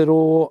ಗಂಡಂದಿರು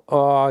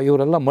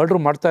ಇವರೆಲ್ಲ ಮರ್ಡ್ರ್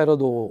ಮಾಡ್ತಾ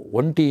ಇರೋದು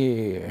ಒಂಟಿ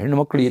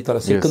ಹೆಣ್ಮಕ್ಳು ಈ ಥರ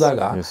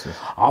ಸಿಕ್ಕಿದಾಗ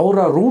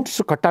ಅವರ ರೂಟ್ಸ್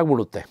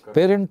ಕಟ್ಟಾಗ್ಬಿಡುತ್ತೆ,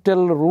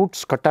 ಪೇರೆಂಟಲ್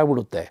ರೂಟ್ಸ್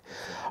ಕಟ್ಟಾಗ್ಬಿಡುತ್ತೆ.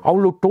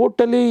 ಅವಳು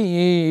ಟೋಟಲಿ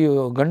ಈ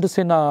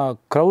ಗಂಡಸಿನ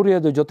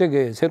ಕ್ರೌರ್ಯದ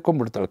ಜೊತೆಗೆ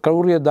ಸೇರ್ಕೊಂಡ್ಬಿಡ್ತಾಳೆ,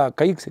 ಕ್ರೌರ್ಯದ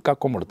ಕೈಗೆ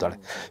ಸಿಕ್ಕಾಕೊಂಡ್ಬಿಡ್ತಾಳೆ.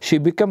 ಶಿ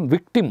ಬಿಕಮ್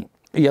ವಿಕ್ಟಿಮ್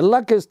ಎಲ್ಲ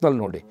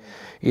ಕೇಸ್ನಲ್ಲಿ. ನೋಡಿ,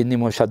 ಈ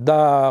ನಿಮ್ಮ ಶ್ರದ್ಧಾ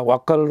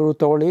ವಾಕಲ್ರು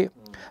ತಗೊಳ್ಳಿ,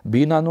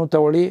 ಬೀನಾನು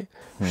ತಗೊಳ್ಳಿ,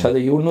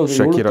 ಇವನು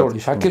ತಗೊಳ್ಳಿ,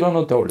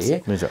 ಶಾಕಿರನು ತಗೊಳ್ಳಿ,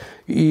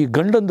 ಈ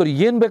ಗಂಡಂದ್ರು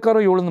ಏನು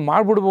ಬೇಕಾದ್ರೂ ಇವಳನ್ನು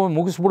ಮಾಡಿಬಿಡ್ಬೋದು,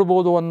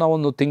 ಮುಗಿಸ್ಬಿಡ್ಬೋದು ಅನ್ನೋ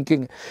ಒಂದು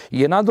ಥಿಂಕಿಂಗ್.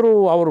 ಏನಾದರೂ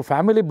ಅವ್ರ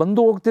ಫ್ಯಾಮಿಲಿ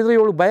ಬಂದು ಹೋಗ್ತಿದ್ರೆ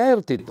ಇವಳು ಭಯ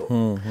ಇರ್ತಿತ್ತು.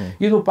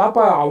 ಇದು ಪಾಪ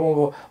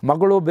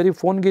ಮಗಳು ಬರೀ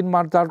ಫೋನ್ ಗೀನ್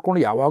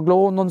ಮಾತಾಡ್ಕೊಂಡು ಯಾವಾಗಲೂ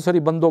ಒಂದೊಂದು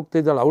ಸರಿ ಬಂದು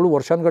ಹೋಗ್ತಿದ್ದಾಳೆ. ಅವಳು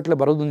ವರ್ಷಾನುಗಟ್ಟಲೆ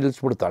ಬರೋದು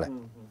ನಿಲ್ಲಿಸ್ಬಿಡ್ತಾಳೆ.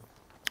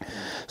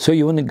 ಸೊ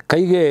ಇವನಿಗೆ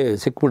ಕೈಗೆ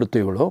ಸಿಕ್ಬಿಡುತ್ತೆ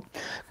ಇವಳು.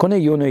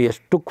 ಕೊನೆಗೆ ಇವನು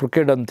ಎಷ್ಟು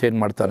ಕ್ರಿಕೆಟ್ ಅಂತ ಏನು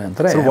ಮಾಡ್ತಾನೆ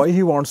ಅಂದರೆ, why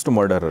he wants to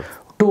murder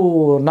to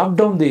ನಾಕ್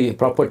ಡೌನ್ ದಿ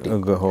ಪ್ರಾಪರ್ಟಿ.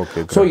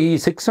 ಸೊ ಈ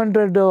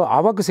 600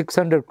 ಆವಾಗ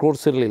 600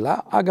 crores ಇರಲಿಲ್ಲ,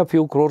 ಆಗ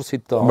ಫ್ಯೂ ಕ್ರೋರ್ಸ್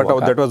ಇತ್ತು.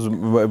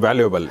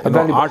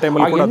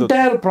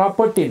 ಎಂಟೈರ್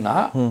ಪ್ರಾಪರ್ಟಿನ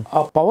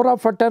ಪವರ್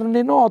ಆಫ್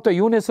ಅಟರ್ನಿನೋ ಅಥವಾ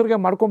ಇವನ ಹೆಸರಿಗೆ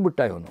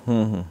ಮಾಡ್ಕೊಂಡ್ಬಿಡ್ತಾನೆ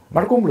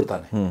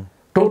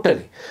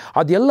ಟೋಟಲಿ.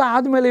 ಅದೆಲ್ಲ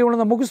ಆದಮೇಲೆ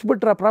ಇವಳನ್ನ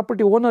ಮುಗಿಸ್ಬಿಟ್ರೆ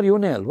ಪ್ರಾಪರ್ಟಿ ಓನರ್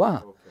ಇವನೇ ಅಲ್ವಾ,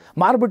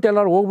 ಮಾರ್ಬಿಟ್ಟು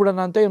ಎಲ್ಲರೂ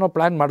ಹೋಗ್ಬಿಡೋಣ ಅಂತ ಏನೋ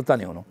ಪ್ಲ್ಯಾನ್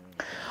ಮಾಡ್ತಾನೆ ಇವನು.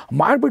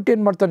 ಮಾಡಿಬಿಟ್ಟು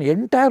ಏನು ಮಾಡ್ತಾನೆ,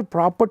 ಎಂಟೈರ್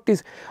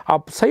ಪ್ರಾಪರ್ಟೀಸ್ ಆ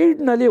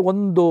ಸೈಡ್ನಲ್ಲಿ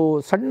ಒಂದು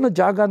ಸಣ್ಣ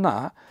ಜಾಗನ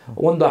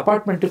ಒಂದು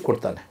ಅಪಾರ್ಟ್ಮೆಂಟಿಗೆ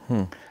ಕೊಡ್ತಾನೆ.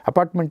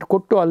 ಅಪಾರ್ಟ್ಮೆಂಟ್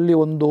ಕೊಟ್ಟು ಅಲ್ಲಿ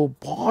ಒಂದು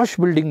ಪಾಶ್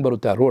ಬಿಲ್ಡಿಂಗ್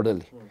ಬರುತ್ತೆ ಆ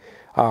ರೋಡಲ್ಲಿ,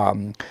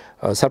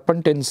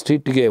 ಸರ್ಪಂಟೈನ್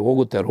ಸ್ಟ್ರೀಟ್ಗೆ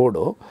ಹೋಗುತ್ತೆ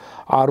ರೋಡು.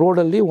 ಆ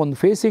ರೋಡಲ್ಲಿ ಒಂದು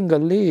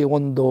ಫೇಸಿಂಗಲ್ಲಿ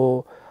ಒಂದು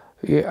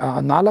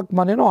 4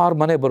 ಮನೆನೋ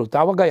 6 ಮನೆ ಬರುತ್ತೆ.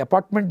 ಆವಾಗ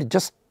ಅಪಾರ್ಟ್ಮೆಂಟ್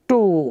ಜಸ್ಟು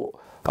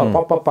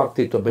ಪಾಪಪ್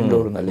ಆಗ್ತಿತ್ತು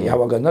ಬೆಂಗಳೂರಿನಲ್ಲಿ.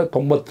 ಯಾವಾಗ ಅಂದರೆ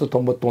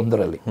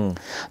 90-91ರಲ್ಲಿ.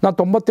 ನಾನು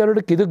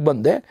 92ಕ್ಕೆ ಇದಕ್ಕೆ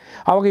ಬಂದೆ.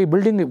 ಆವಾಗ ಈ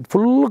ಬಿಲ್ಡಿಂಗ್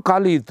ಫುಲ್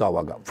ಖಾಲಿ ಇತ್ತು.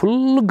 ಆವಾಗ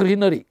ಫುಲ್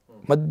ಗ್ರೀನರಿ,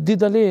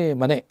 ಮಧ್ಯದಲ್ಲಿ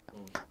ಮನೆ,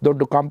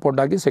 ದೊಡ್ಡ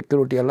ಕಾಂಪೌಂಡ್ ಆಗಿ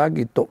ಸೆಕ್ಯೂರಿಟಿ ಎಲ್ಲ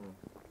ಆಗಿತ್ತು.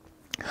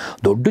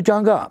 ದೊಡ್ಡ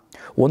ಜಾಗ,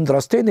 ಒಂದು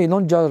ರಸ್ತೆಯಿಂದ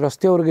ಇನ್ನೊಂದು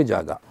ರಸ್ತೆವರೆಗೆ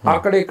ಜಾಗ, ಆ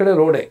ಕಡೆ ಈ ಕಡೆ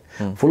ರೋಡೇ,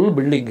 ಫುಲ್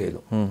ಬಿಲ್ಡಿಂಗ್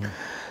ಇದು.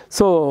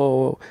 ಸೊ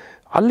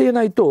ಅಲ್ಲಿ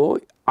ಏನಾಯಿತು,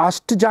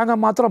 ಅಷ್ಟು ಜಾಗ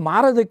ಮಾತ್ರ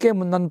ಮಾರೋದಕ್ಕೆ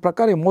ನನ್ನ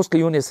ಪ್ರಕಾರ ಮೋಸ್ಟ್ಲಿ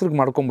ಇವನ ಹೆಸ್ರಿಗೆ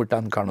ಮಾಡ್ಕೊಂಡ್ಬಿಟ್ಟ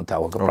ಅಂತ ಕಾಣುತ್ತೆ.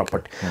 ಆವಾಗ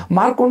ಪ್ರಾಪರ್ಟಿ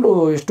ಮಾರ್ಕೊಂಡು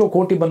ಎಷ್ಟೋ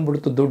ಕೋಟಿ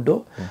ಬಂದ್ಬಿಡ್ತು ದುಡ್ಡು,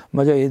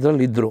 ಮಜಾ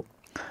ಇದರಲ್ಲಿ ಇದ್ದರು.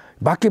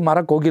 ಬಾಕಿ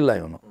ಮಾರಕ್ಕೆ ಹೋಗಿಲ್ಲ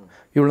ಇವನು.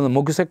 ಇವಳನ್ನ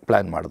ಮುಗಿಸೋಕ್ಕೆ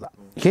ಪ್ಲ್ಯಾನ್ ಮಾಡ್ದ.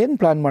 ಏನು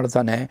ಪ್ಲ್ಯಾನ್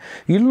ಮಾಡ್ತಾನೆ,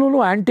 ಇಲ್ಲೂ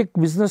ಆ್ಯಂಟಿಕ್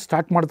ಬಿಸ್ನೆಸ್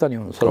ಸ್ಟಾರ್ಟ್ ಮಾಡ್ತಾನೆ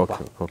ಇವನು. ಸ್ವಲ್ಪ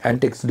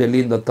ಆ್ಯಂಟಿಕ್ಸ್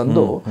ಡೆಲ್ಲಿಯಿಂದ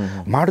ತಂದು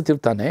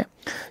ಮಾಡ್ತಿರ್ತಾನೆ.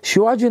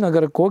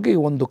 ಶಿವಾಜಿನಗರಕ್ಕೆ ಹೋಗಿ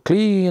ಒಂದು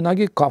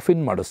ಕ್ಲೀನಾಗಿ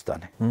ಕಾಫಿನ್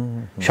ಮಾಡಿಸ್ತಾನೆ,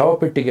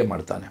 ಶವಪೆಟ್ಟಿಗೆ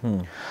ಮಾಡ್ತಾನೆ.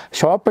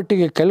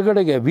 ಶವಪೆಟ್ಟಿಗೆ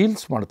ಕೆಳಗಡೆಗೆ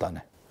ವೀಲ್ಸ್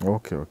ಮಾಡ್ತಾನೆ.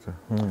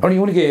 ಅವನು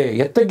ಇವನಿಗೆ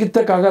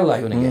ಎತ್ತಕ್ಕಾಗಲ್ಲ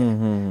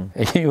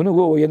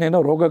ಇವನಿಗೂ ಏನೇನೋ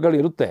ರೋಗಗಳು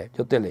ಇರುತ್ತೆ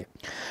ಜೊತೆಲಿ.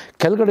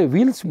 ಕೆಳಗಡೆ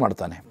ವೀಲ್ಸ್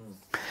ಮಾಡ್ತಾನೆ.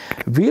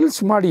 ವೀಲ್ಸ್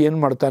ಮಾಡಿ ಏನು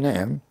ಮಾಡ್ತಾನೆ,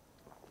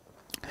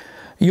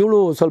 ಇವಳು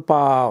ಸ್ವಲ್ಪ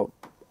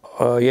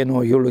ಏನು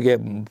ಇವಳಿಗೆ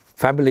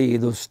ಫ್ಯಾಮಿಲಿ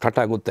ಇದು ಸ್ಟಾರ್ಟ್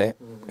ಆಗುತ್ತೆ,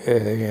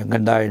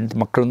 ಗಂಡ ಹೆಂಡತಿ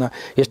ಮಕ್ಕಳನ್ನ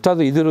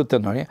ಎಷ್ಟಾದರೂ ಇದಿರುತ್ತೆ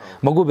ನೋಡಿ,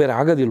 ಮಗು ಬೇರೆ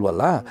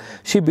ಆಗೋದಿಲ್ವಲ್ಲ.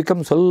 ಶಿ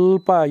ಬಿಕಮ್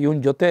ಸ್ವಲ್ಪ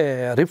ಇವನ ಜೊತೆ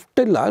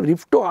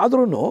ರಿಫ್ಟು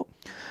ಆದ್ರೂ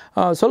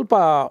ಸ್ವಲ್ಪ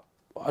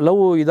ಲವ್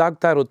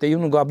ಇದಾಗ್ತಾ ಇರುತ್ತೆ.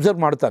 ಇವನಿಗೆ ಅಬ್ಸರ್ವ್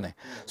ಮಾಡ್ತಾನೆ.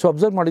 ಸೊ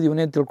ಅಬ್ಸರ್ವ್ ಮಾಡಿದ್ದು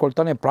ಇವನೇನು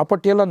ತಿಳ್ಕೊಳ್ತಾನೆ,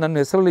 ಪ್ರಾಪರ್ಟಿ ಎಲ್ಲ ನನ್ನ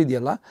ಹೆಸರಲ್ಲಿ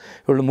ಇದೆಯಲ್ಲ,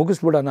 ಇವಳು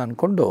ಮುಗಿಸ್ಬಿಡೋಣ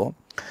ಅಂದ್ಕೊಂಡು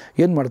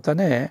ಏನು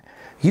ಮಾಡ್ತಾನೆ,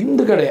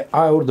 ಹಿಂದ್ಗಡೆ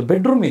ಅವ್ರದ್ದು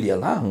ಬೆಡ್ರೂಮ್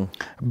ಇದೆಯಲ್ಲ,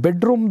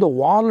 ಬೆಡ್ರೂಮ್ದು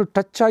ವಾಲ್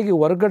ಟಚ್ ಆಗಿ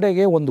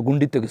ಹೊರಗಡೆಗೆ ಒಂದು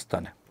ಗುಂಡಿ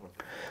ತೆಗೆಸ್ತಾನೆ.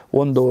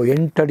 ಒಂದು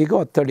 8 ಅಡಿಗೋ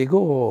 10 ಅಡಿಗೋ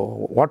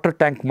ವಾಟರ್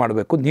ಟ್ಯಾಂಕ್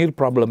ಮಾಡಬೇಕು, ನೀರು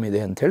ಪ್ರಾಬ್ಲಮ್ ಇದೆ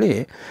ಅಂಥೇಳಿ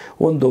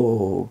ಒಂದು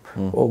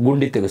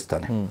ಗುಂಡಿ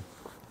ತೆಗೆಸ್ತಾನೆ.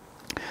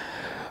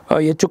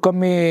 ಹೆಚ್ಚು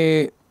ಕಮ್ಮಿ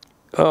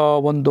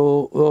ಒಂದು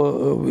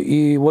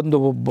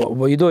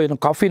ಇದು ಏನು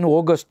ಕಾಫಿನ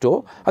ಹೋಗೋಷ್ಟು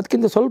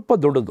ಅದಕ್ಕಿಂತ ಸ್ವಲ್ಪ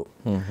ದೊಡ್ಡದು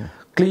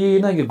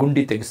ಕ್ಲೀನಾಗಿ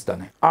ಗುಂಡಿ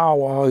ತೆಗೆಸ್ತಾನೆ. ಆ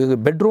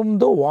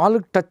ಬೆಡ್ರೂಮ್ದು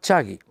ವಾಲ್ಗೆ ಟಚ್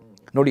ಆಗಿ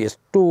ನೋಡಿ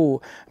ಎಷ್ಟು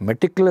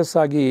ಮೆಟಿಕ್ಯುಲಸ್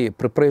ಆಗಿ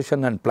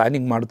ಪ್ರಿಪ್ರೇಷನ್ ಆ್ಯಂಡ್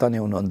ಪ್ಲ್ಯಾನಿಂಗ್ ಮಾಡ್ತಾನೆ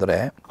ಅವನು ಅಂದರೆ.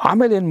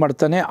 ಆಮೇಲೆ ಏನು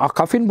ಮಾಡ್ತಾನೆ, ಆ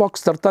ಕಾಫಿನ್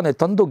ಬಾಕ್ಸ್ ತರ್ತಾನೆ,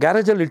 ತಂದು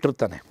ಗ್ಯಾರೇಜಲ್ಲಿ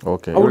ಇಟ್ಟಿರ್ತಾನೆ.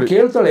 ಅವ್ರು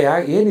ಕೇಳ್ತಾಳೆ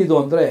ಏನಿದು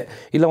ಅಂದರೆ,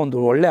 ಇಲ್ಲ ಒಂದು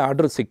ಒಳ್ಳೆ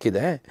ಆರ್ಡ್ರ್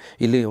ಸಿಕ್ಕಿದೆ,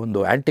 ಇಲ್ಲಿ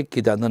ಒಂದು ಆ್ಯಂಟಿಕ್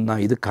ಇದೆ, ಅದನ್ನು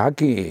ಇದಕ್ಕೆ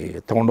ಹಾಕಿ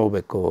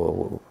ತೊಗೊಂಡೋಗ್ಬೇಕು,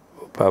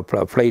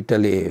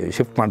 ಫ್ಲೈಟಲ್ಲಿ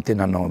ಶಿಫ್ಟ್ ಮಾಡ್ತೀನಿ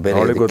ನಾನು, ಬೇರೆ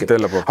ಅವ್ರಿಗೆ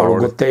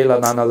ಗೊತ್ತೇ ಇಲ್ಲ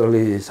ನಾನು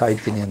ಅದರಲ್ಲಿ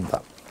ಸಾಯ್ತೀನಿ ಅಂತ.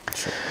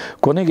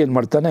 ಕೊನೆಗೆ ಏನು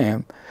ಮಾಡ್ತಾನೆ,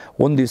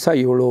 ಒಂದು ದಿವಸ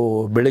ಇವಳು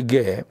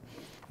ಬೆಳಗ್ಗೆ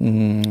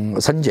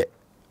ಸಂಜೆ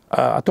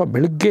ಅಥವಾ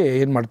ಬೆಳಗ್ಗೆ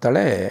ಏನು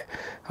ಮಾಡ್ತಾಳೆ,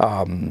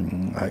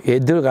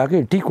 ಎದುರಿಗಾಗಿ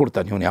ಟೀ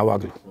ಕೊಡ್ತಾನೆ ಇವನು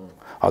ಯಾವಾಗಲೂ.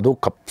 ಅದು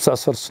ಕಪ್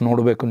ಸಾಸರ್ಸ್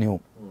ನೋಡಬೇಕು ನೀವು,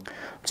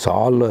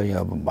 ಸಾಲ್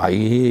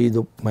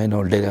ಇದು ಏನು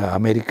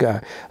ಅಮೇರಿಕಾ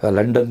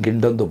ಲಂಡನ್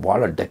ಗಿಂಡನ್ದು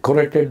ಭಾಳ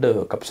ಡೆಕೋರೇಟೆಡ್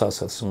ಕಪ್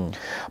ಸಾಸರ್ಸ್,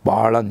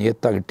 ಭಾಳ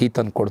ನಿಯತ್ತಾಗಿ ಟೀ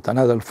ತಂದು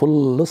ಕೊಡ್ತಾನೆ. ಅದ್ರಲ್ಲಿ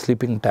ಫುಲ್ಲು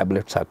ಸ್ಲೀಪಿಂಗ್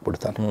ಟ್ಯಾಬ್ಲೆಟ್ಸ್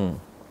ಹಾಕ್ಬಿಡ್ತಾನೆ,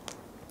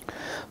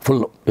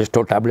 ಫುಲ್ಲು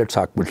ಎಷ್ಟೋ ಟ್ಯಾಬ್ಲೆಟ್ಸ್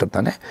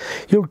ಹಾಕ್ಬಿಟ್ಟಿರ್ತಾನೆ.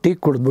 ಇವ್ಳು ಟೀ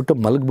ಕುಡಿದ್ಬಿಟ್ಟು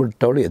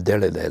ಮಲಗಿಬಿಟ್ಟವಳು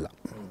ಎದ್ದೇಳೋದೇ ಇಲ್ಲ.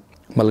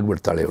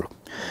 ಮಲಗಿಬಿಡ್ತಾಳೆ ಇವಳು.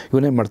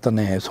 ಇವನೇನು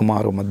ಮಾಡ್ತಾನೆ,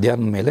 ಸುಮಾರು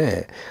ಮಧ್ಯಾಹ್ನದ ಮೇಲೆ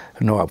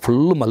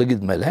ಫುಲ್ಲು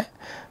ಮಲಗಿದ ಮೇಲೆ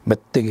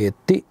ಮೆತ್ತಗೆ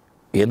ಎತ್ತಿ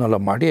ಏನೆಲ್ಲ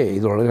ಮಾಡಿ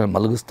ಇದರೊಳಗಡೆ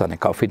ಮಲಗಿಸ್ತಾನೆ,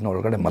 ಕಾಫಿನ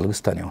ಒಳಗಡೆ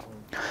ಮಲಗಿಸ್ತಾನೆ. ಅವನು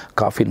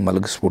ಕಾಫಿನ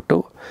ಮಲಗಿಸ್ಬಿಟ್ಟು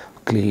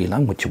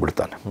ಕ್ಲೀನಾಗಿ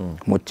ಮುಚ್ಚಿಬಿಡ್ತಾನೆ.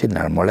 ಮುಚ್ಚಿ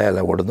ಮೊಳೆ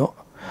ಎಲ್ಲ ಹೊಡೆದು,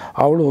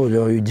 ಅವಳು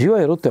ಜೀವ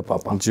ಇರುತ್ತೆ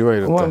ಪಾಪ,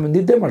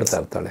 ನಿದ್ದೆ ಮಾಡ್ತಾ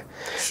ಇರ್ತಾಳೆ.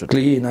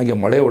 ಕ್ಲೀನಾಗಿ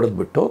ಮೊಳೆ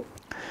ಹೊಡೆದ್ಬಿಟ್ಟು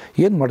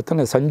ಏನು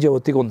ಮಾಡ್ತಾನೆ, ಸಂಜೆ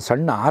ಹೊತ್ತಿಗೆ ಒಂದು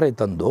ಸಣ್ಣ ಆರೆ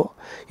ತಂದು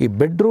ಈ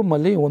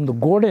ಬೆಡ್ರೂಮಲ್ಲಿ ಒಂದು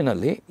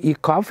ಗೋಡೆನಲ್ಲಿ ಈ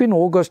ಕಾಫಿನ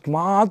ಹೋಗೋಷ್ಟು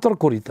ಮಾತ್ರ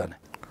ಕುರಿತಾನೆ.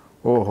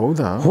 ಓ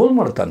ಹೌದಾ? ಹೋಲ್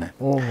ಮಾಡ್ತಾನೆ.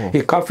 ಈ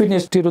ಕಾಫಿನ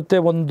ಎಷ್ಟಿರುತ್ತೆ,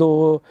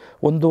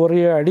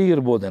 1.5 ಅಡಿ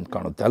ಇರ್ಬೋದು ಅಂತ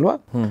ಕಾಣುತ್ತೆ ಅಲ್ವಾ,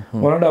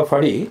 1.5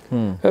 ಅಡಿ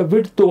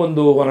ಬಿಡ್ತು,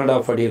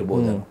 1.5 ಅಡಿ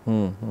ಇರ್ಬೋದು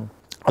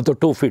ಅಥವಾ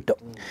 2 ಫೀಟ್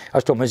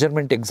ಅಷ್ಟು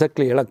ಮೆಜರ್ಮೆಂಟ್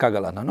ಎಕ್ಸಾಕ್ಟ್ಲಿ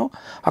ಹೇಳೋಕ್ಕಾಗಲ್ಲ ನಾನು.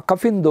 ಆ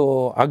ಕಫಿಂದು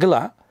ಅಗಲ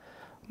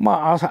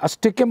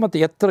ಅಷ್ಟಕ್ಕೆ ಮತ್ತು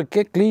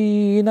ಎತ್ತರಕ್ಕೆ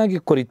ಕ್ಲೀನಾಗಿ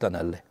ಕೊರಿತಾನೆ.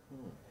 ಅಲ್ಲೇ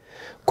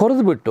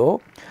ಕೊರೆದ್ಬಿಟ್ಟು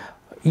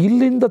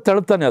ಇಲ್ಲಿಂದ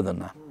ತಳ್ತಾನೆ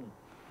ಅದನ್ನು,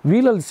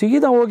 ವೀಲಲ್ಲಿ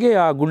ಸೀದಾ ಹೋಗಿ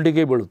ಆ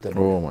ಗುಂಡಿಗೆ ಬೀಳುತ್ತೆ.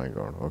 ಓ ಮೈ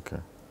ಗಾಡ್. ಓಕೆ,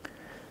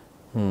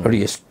 ನೋಡಿ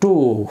ಎಷ್ಟು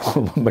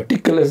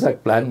ಮೆಟಿಕ್ಯುಲಸ್ ಆಗಿ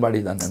ಪ್ಲ್ಯಾನ್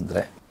ಮಾಡಿದ್ದಾನೆ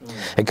ಅಂದರೆ.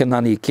 ಯಾಕೆಂದ್ರೆ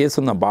ನಾನು ಈ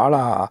ಕೇಸನ್ನು ಭಾಳ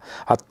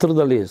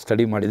ಹತ್ತಿರದಲ್ಲಿ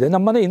ಸ್ಟಡಿ ಮಾಡಿದೆ,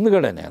 ನಮ್ಮನೆ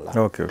ಹಿಂದ್ಗಡೆನೇ ಅಲ್ಲ.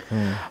 ಓಕೆ.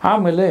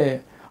 ಆಮೇಲೆ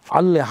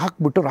ಅಲ್ಲಿ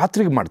ಹಾಕ್ಬಿಟ್ಟು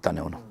ರಾತ್ರಿಗೆ ಮಾಡ್ತಾನೆ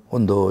ಅವನು.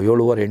 ಒಂದು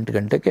 7:30-8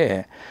 ಗಂಟೆಗೆ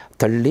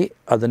ತಳ್ಳಿ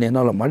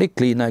ಅದನ್ನೇನೆಲ್ಲ ಮಾಡಿ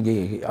ಕ್ಲೀನಾಗಿ,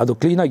 ಅದು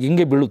ಕ್ಲೀನಾಗಿ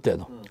ಹಿಂಗೆ ಬೀಳುತ್ತೆ,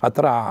 ಅದು ಆ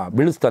ಥರ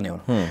ಬೀಳಿಸ್ತಾನೆ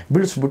ಅವನು.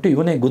 ಬೀಳಿಸ್ಬಿಟ್ಟು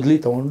ಇವನೇ ಗುದ್ಲಿ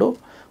ತೊಗೊಂಡು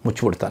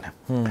ಮುಚ್ಚಿಬಿಡ್ತಾನೆ.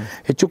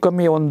 ಹೆಚ್ಚು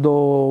ಕಮ್ಮಿ ಒಂದು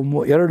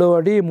 2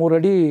 ಅಡಿ 3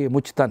 ಅಡಿ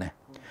ಮುಚ್ತಾನೆ.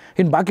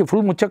 ಇನ್ನು ಬಾಕಿ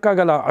ಫುಲ್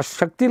ಮುಚ್ಚಕ್ಕಾಗಲ್ಲ, ಅಷ್ಟು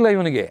ಶಕ್ತಿ ಇಲ್ಲ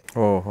ಇವನಿಗೆ.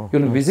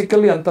 ಇವನು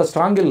ಫಿಸಿಕಲಿ ಅಂಥ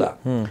ಸ್ಟ್ರಾಂಗ್ ಇಲ್ಲ.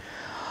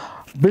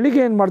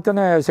 ಬೆಳಿಗ್ಗೆ ಏನು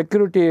ಮಾಡ್ತಾನೆ,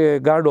 ಸೆಕ್ಯೂರಿಟಿ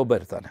ಗಾರ್ಡ್ ಒಬ್ಬ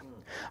ಇರ್ತಾನೆ,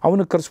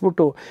 ಅವನು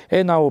ಕರೆಸ್ಬಿಟ್ಟು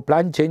ನಾವು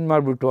ಪ್ಲ್ಯಾನ್ ಚೇಂಜ್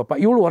ಮಾಡಿಬಿಟ್ಟು ಅಪ್ಪ,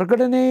 ಇವಳು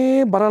ಹೊರಗಡೆನೇ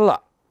ಬರಲ್ಲ.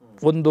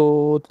 1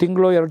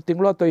 ತಿಂಗಳು 2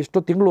 ತಿಂಗಳು ಅಥವಾ ಎಷ್ಟೋ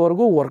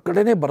ತಿಂಗಳವರೆಗೂ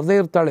ಹೊರಗಡೆನೇ ಬರದೇ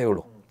ಇರ್ತಾಳೆ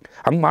ಇವಳು.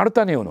 ಹಂಗೆ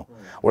ಮಾಡ್ತಾನೆ ಇವನು,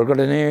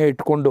 ಒಳಗಡೆನೇ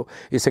ಇಟ್ಕೊಂಡು.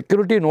 ಈ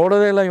ಸೆಕ್ಯೂರಿಟಿ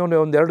ನೋಡೋದೇ ಇಲ್ಲ ಇವನು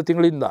 1-2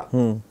 ತಿಂಗಳಿಂದ.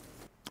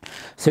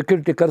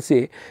 ಸೆಕ್ಯೂರಿಟಿ ಕರೆಸಿ,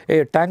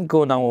 ಟ್ಯಾಂಕು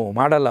ನಾವು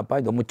ಮಾಡಲ್ಲಪ್ಪ,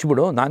 ಇದು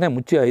ಮುಚ್ಚಿಬಿಡು, ನಾನೇ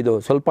ಮುಚ್ಚಿ, ಇದು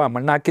ಸ್ವಲ್ಪ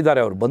ಮಣ್ಣು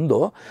ಹಾಕಿದ್ದಾರೆ ಅವ್ರು ಬಂದು,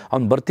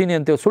 ಅವ್ನು ಬರ್ತೀನಿ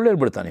ಅಂತ ಸುಳ್ಳು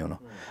ಹೇಳ್ಬಿಡ್ತಾನೆ ಇವನು.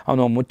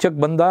 ಅವನು ಮುಚ್ಚಕ್ಕೆ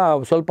ಬಂದ,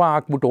 ಸ್ವಲ್ಪ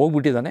ಹಾಕ್ಬಿಟ್ಟು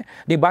ಹೋಗ್ಬಿಟ್ಟಿದ್ದಾನೆ,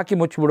 ನೀ ಬಾಕಿ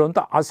ಮುಚ್ಚಿಬಿಡು ಅಂತ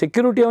ಆ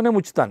ಸೆಕ್ಯೂರಿಟಿ ಅವನೇ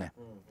ಮುಚ್ತಾನೆ.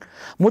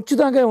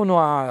 ಮುಚ್ಚಿದಾಗ ಅವನು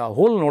ಆ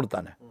ಹೋಲ್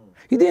ನೋಡ್ತಾನೆ,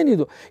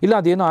 ಇದೇನಿದು, ಇಲ್ಲ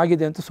ಅದೇನೋ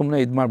ಆಗಿದೆ ಅಂತ ಸುಮ್ಮನೆ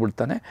ಇದು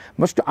ಮಾಡಿಬಿಡ್ತಾನೆ.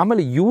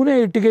 ಆಮೇಲೆ ಇವನೇ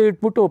ಇಟ್ಟಿಗೆ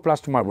ಇಟ್ಬಿಟ್ಟು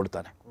ಪ್ಲಾಸ್ಟರ್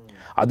ಮಾಡಿಬಿಡ್ತಾನೆ.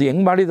 ಅದು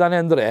ಹೆಂಗೆ ಮಾಡಿದ್ದಾನೆ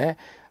ಅಂದರೆ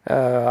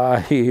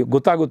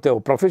ಗೊತ್ತಾಗುತ್ತೆ,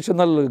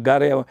 ಪ್ರೊಫೆಷನಲ್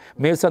ಗಾರೆ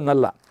ಮೇಸನ್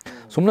ಅಲ್ಲ,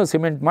 ಸುಮ್ಮನೆ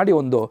ಸಿಮೆಂಟ್ ಮಾಡಿ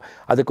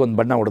ಅದಕ್ಕೊಂದು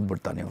ಬಣ್ಣ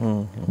ಹೊಡೆದ್ಬಿಡ್ತಾನೆ.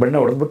 ಬಣ್ಣ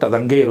ಹೊಡೆದ್ಬಿಟ್ಟು ಅದು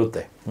ಹಂಗೆ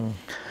ಇರುತ್ತೆ.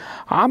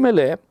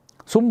 ಆಮೇಲೆ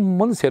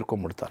ಸುಮ್ಮನೆ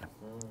ಸೇರ್ಕೊಂಡ್ಬಿಡ್ತಾನೆ.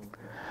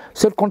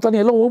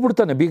 ಎಲ್ಲೋ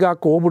ಹೋಗ್ಬಿಡ್ತಾನೆ, ಬೀಗ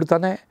ಹಾಕಿ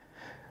ಹೋಗ್ಬಿಡ್ತಾನೆ.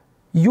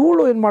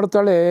 ಇವಳು ಏನು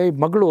ಮಾಡ್ತಾಳೆ,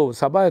 ಮಗಳು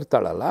ಸಭಾ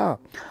ಇರ್ತಾಳಲ್ಲ,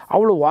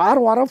 ಅವಳು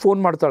ವಾರ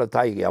ಫೋನ್ ಮಾಡ್ತಾಳೆ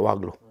ತಾಯಿಗೆ.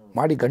 ಯಾವಾಗಲೂ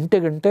ಮಾಡಿ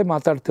ಗಂಟೆ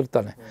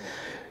ಮಾತಾಡ್ತಿರ್ತಾನೆ.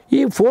 ಈ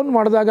ಫೋನ್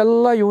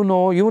ಮಾಡಿದಾಗೆಲ್ಲ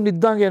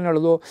ಇವನಿದ್ದಾಗ ಏನು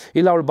ಹೇಳೋದು,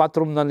 ಇಲ್ಲ ಅವಳು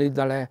ಬಾತ್ರೂಮ್ನಲ್ಲಿ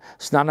ಇದ್ದಾಳೆ,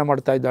 ಸ್ನಾನ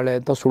ಮಾಡ್ತಾ ಇದ್ದಾಳೆ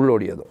ಅಂತ ಸುಳ್ಳು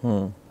ಹೊಡಿಯೋದು.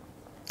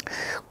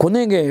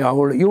 ಕೊನೆಗೆ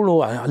ಇವಳು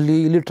ಅಲ್ಲಿ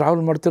ಇಲ್ಲಿ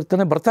ಟ್ರಾವೆಲ್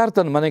ಮಾಡ್ತಿರ್ತಾನೆ, ಬರ್ತಾ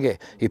ಇರ್ತಾನೆ ಮನೆಗೆ.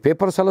 ಈ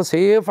ಪೇಪರ್ಸ್ ಎಲ್ಲ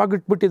ಸೇಫಾಗಿ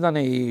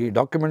ಇಟ್ಬಿಟ್ಟಿದ್ದಾನೆ, ಈ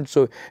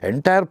ಡಾಕ್ಯುಮೆಂಟ್ಸು,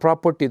 ಎಂಟೈರ್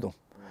ಪ್ರಾಪರ್ಟಿದು.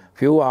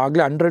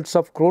 ಆಗಲೇ 100s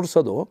of crores,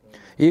 ಅದು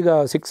ಈಗ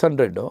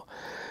 600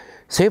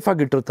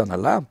 ಸೇಫಾಗಿ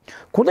ಇಟ್ಟಿರ್ತಾನಲ್ಲ.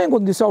 ಕೊನೆಗೆ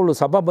ಒಂದು ದಿವಸ ಅವಳು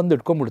ಸಭಾ ಬಂದು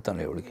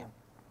ಇಟ್ಕೊಂಡ್ಬಿಡ್ತಾನೆ ಇವಳಿಗೆ.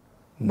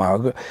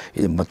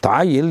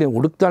 ತಾಯಿ ಎಲ್ಲಿ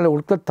ಹುಡುಕ್ತಾಳೆ,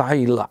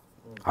 ತಾಯಿ ಇಲ್ಲ.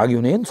 ಆಗ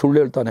ಇವನೇನು ಸುಳ್ಳು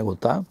ಹೇಳ್ತಾನೆ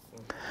ಗೊತ್ತಾ,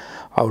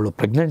 ಅವಳು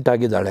ಪ್ರೆಗ್ನೆಂಟ್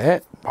ಆಗಿದ್ದಾಳೆ,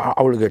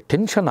 ಅವಳಿಗೆ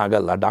ಟೆನ್ಷನ್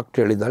ಆಗಲ್ಲ, ಡಾಕ್ಟ್ರ್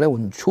ಹೇಳಿದ್ದಾಳೆ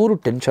ಒಂಚೂರು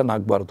ಟೆನ್ಷನ್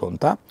ಆಗಬಾರ್ದು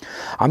ಅಂತ.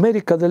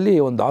 ಅಮೇರಿಕಾದಲ್ಲಿ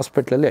ಒಂದು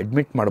ಹಾಸ್ಪಿಟ್ಲಲ್ಲಿ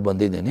ಅಡ್ಮಿಟ್ ಮಾಡಿ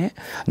ಬಂದಿದ್ದೀನಿ,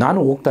 ನಾನು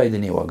ಹೋಗ್ತಾ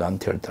ಇದ್ದೀನಿ ಇವಾಗ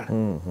ಅಂತ ಹೇಳ್ತಾಳೆ.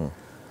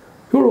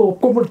 ಇವಳು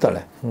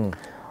ಒಪ್ಕೊಂಡ್ಬಿಡ್ತಾಳೆ.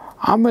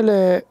 ಆಮೇಲೆ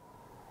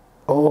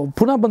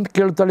ಪುನಃ ಬಂದು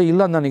ಕೇಳ್ತಾಳೆ,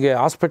 ಇಲ್ಲ ನನಗೆ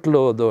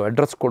ಹಾಸ್ಪಿಟ್ಲದು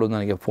ಅಡ್ರೆಸ್ ಕೊಡು,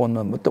 ನನಗೆ ಫೋನ್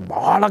ಮತ್ತು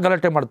ಭಾಳ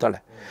ಗಲಾಟೆ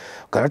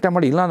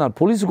ಮಾಡಿ, ಇಲ್ಲ ನಾನು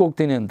ಪೊಲೀಸ್ಗೆ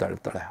ಹೋಗ್ತೀನಿ ಅಂತ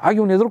ಹೇಳ್ತಾಳೆ. ಆಗ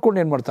ಇವನು ಎದುರ್ಕೊಂಡು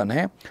ಏನು ಮಾಡ್ತಾನೆ,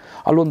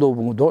 ಅಲ್ಲೊಂದು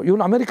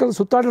ಇವನು ಅಮೇರಿಕಲ್ಲಿ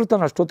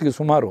ಸುತ್ತಾಡಿರ್ತಾನೆ ಅಷ್ಟೊತ್ತಿಗೆ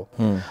ಸುಮಾರು.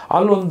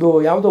 ಅಲ್ಲೊಂದು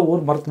ಯಾವುದೋ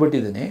ಊರು ಮರ್ತು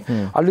ಬಿಟ್ಟಿದ್ದೀನಿ,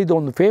 ಅಲ್ಲಿದು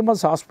ಒಂದು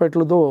ಫೇಮಸ್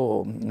ಹಾಸ್ಪಿಟ್ಲದು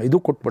ಇದು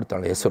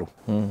ಕೊಟ್ಬಿಡ್ತಾಳೆ ಹೆಸರು.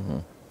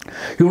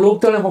 ಇವಳು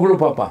ಹೋಗ್ತಾಳೆ ಮಗಳು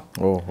ಪಾಪ,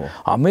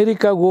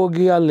 ಅಮೇರಿಕಾಗೆ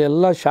ಹೋಗಿ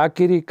ಅಲ್ಲೆಲ್ಲ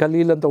ಶಾಕಿರಿ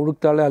ಖಲೀಲ್ ಅಂತ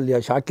ಹುಡುಕ್ತಾಳೆ. ಅಲ್ಲಿ ಆ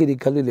ಶಾಕಿರಿ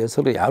ಖಲೀಲ್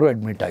ಹೆಸರು ಯಾರೂ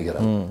ಅಡ್ಮಿಟ್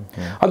ಆಗಿರೋದು.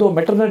 ಅದು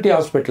ಮೆಟರ್ನಿಟಿ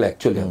ಹಾಸ್ಪಿಟ್ಲ್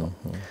ಆ್ಯಕ್ಚುಲಿ, ಅದು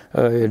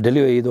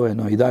ಡೆಲಿವರಿ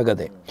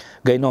ಇದಾಗದೆ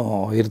ಗೈನೋ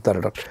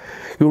ಇರ್ತಾರೆ ಡಾಕ್ಟರ್.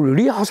 ಇವಳು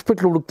ಇಡೀ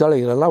ಹಾಸ್ಪಿಟ್ಲ್ ಹುಡುಕ್ತಾಳೆ,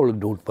 ಇರಲ್ಲ. ಅವಳಿಗೆ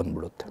ಡೌಟ್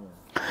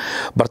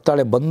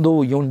ಬರ್ತಾಳೆ, ಬಂದು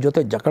ಇವನ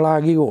ಜೊತೆ ಜಗಳ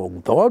ಆಗಿ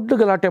ದೊಡ್ಡ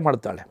ಗಲಾಟೆ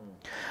ಮಾಡ್ತಾಳೆ.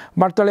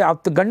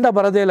 ಗಂಡ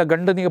ಬರೋದೇ ಇಲ್ಲ.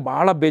 ಗಂಡನಿಗೆ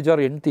ಭಾಳ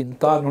ಬೇಜಾರು, ಹೆಂಡ್ತಿ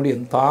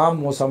ಎಂಥ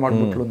ಮೋಸ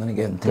ಮಾಡಿಬಿಟ್ಲು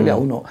ನನಗೆ ಅಂಥೇಳಿ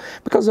ಅವನು.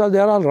 Because they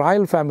are all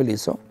royal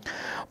families.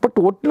 But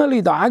ಒಟ್ಟಿನಲ್ಲಿ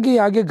ಇದಾಗಿ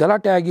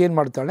ಗಲಾಟೆ ಆಗಿ ಏನು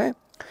ಮಾಡ್ತಾಳೆ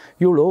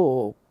ಇವಳು,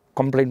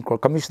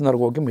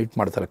 ಕಮಿಷನರ್ಗೆ ಹೋಗಿ ಮೀಟ್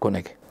ಮಾಡ್ತಾರೆ.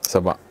 ಕೊನೆಗೆ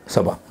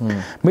ಸಭಾ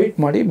ಮೀಟ್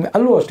ಮಾಡಿ,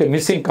 ಅಲ್ಲೂ ಅಷ್ಟೇ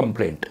ಮಿಸ್ಸಿಂಗ್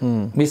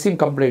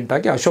ಕಂಪ್ಲೇಂಟ್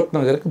ಆಗಿ ಅಶೋಕ್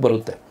ನಗರಕ್ಕೆ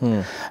ಬರುತ್ತೆ.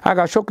 ಆಗ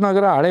ಅಶೋಕ್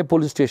ನಗರ ಹಳೆ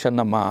ಪೊಲೀಸ್ ಸ್ಟೇಷನ್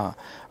ನಮ್ಮ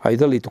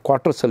ಇದರಲ್ಲಿತ್ತು,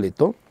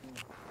 ಕ್ವಾರ್ಟರ್ಸಲ್ಲಿತ್ತು.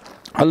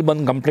 ಅಲ್ಲಿ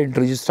ಬಂದು ಕಂಪ್ಲೇಂಟ್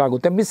ರಿಜಿಸ್ಟರ್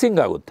ಆಗುತ್ತೆ,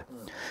 ಮಿಸ್ಸಿಂಗ್ ಆಗುತ್ತೆ.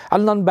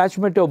 ಅಲ್ಲಿ ನನ್ನ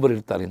ಬ್ಯಾಚ್ಮೇಟೇ ಒಬ್ಬರು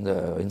ಇರ್ತಾರೆ,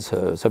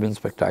 ಸಬ್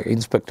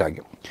ಇನ್ಸ್ಪೆಕ್ಟರ್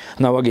ಆಗಿ.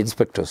 ನಾವಾಗ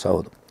ಇನ್ಸ್ಪೆಕ್ಟರ್ಸ್,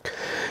 ಹೌದು.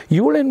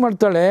 ಇವಳೇನು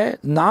ಮಾಡ್ತಾಳೆ,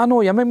 ನಾನು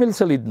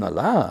MMLಸಲ್ಲಿ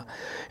ಇದ್ನಲ್ಲ,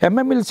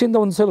 MMLಸಿಂದ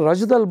ಒಂದು ಸಲ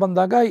ರಜದಲ್ಲಿ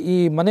ಬಂದಾಗ ಈ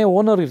ಮನೆ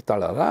ಓನರ್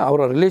ಇರ್ತಾಳಲ್ಲ, ಅವರ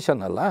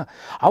ರಿಲೇಷನ್ ಅಲ್ಲ,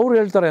 ಅವ್ರು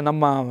ಹೇಳ್ತಾರೆ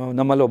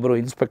ನಮ್ಮಲ್ಲಿ ಒಬ್ಬರು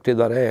ಇನ್ಸ್ಪೆಕ್ಟರ್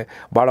ಇದ್ದಾರೆ,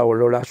 ಭಾಳ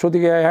ಒಳ್ಳೊಳ್ಳೆ.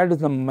 ಅಷ್ಟೊತ್ತಿಗೆ had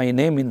my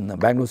name in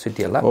Bangalore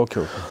city ಅಲ್ಲ.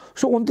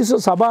 ಸೊ ಒಂದು ದಿವಸ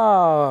ಸಭಾ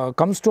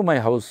ಕಮ್ಸ್ ಟು ಮೈ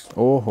ಹೌಸ್.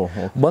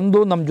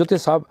 ಬಂದು ನಮ್ಮ ಜೊತೆ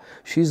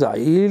ಶೀ ಈಸ್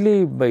ಹೈಲಿ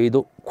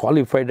ಇದು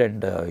ಕ್ವಾಲಿಫೈಡ್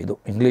ಆ್ಯಂಡ್ ಇದು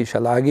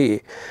ಇಂಗ್ಲೀಷೆಲ್ಲ ಆಗಿ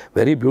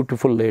ವೆರಿ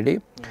ಬ್ಯೂಟಿಫುಲ್ ಲೇಡಿ.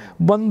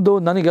 ಬಂದು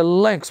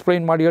ನನಗೆಲ್ಲ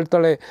ಎಕ್ಸ್ಪ್ಲೈನ್ ಮಾಡಿ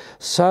ಹೇಳ್ತಾಳೆ,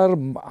 sir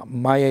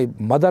my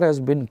mother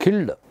has been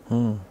killed.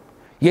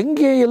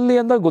 ಹೆಂಗೆ ಎಲ್ಲಿ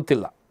ಅಂತ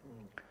ಗೊತ್ತಿಲ್ಲ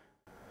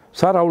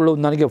ಸರ್. ಅವಳು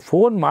ನನಗೆ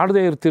ಫೋನ್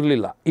ಮಾಡದೇ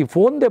ಇರ್ತಿರ್ಲಿಲ್ಲ. ಈ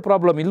ಫೋನ್ದೇ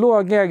ಪ್ರಾಬ್ಲಮ್ ಇಲ್ಲೂ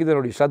ಹಾಗೆ ಆಗಿದೆ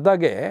ನೋಡಿ.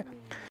 ಶ್ರದ್ಧಾಗೆ,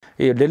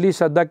 ಈ ಡೆಲ್ಲಿ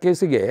ಶ್ರದ್ಧಾ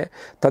ಕೇಸಿಗೆ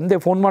ತಂದೆ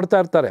ಫೋನ್ ಮಾಡ್ತಾ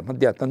ಇರ್ತಾರೆ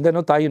ಮಧ್ಯ,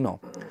 ತಂದೆನೋ ತಾಯಿನೋ,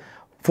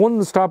 ಫೋನ್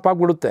ಸ್ಟಾಪ್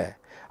ಆಗಿಬಿಡುತ್ತೆ.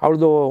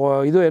 ಅವ್ರದ್ದು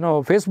ಇದು ಏನೋ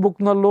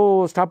ಫೇಸ್ಬುಕ್ನಲ್ಲೂ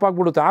ಸ್ಟಾಪ್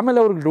ಆಗಿಬಿಡುತ್ತೆ. ಆಮೇಲೆ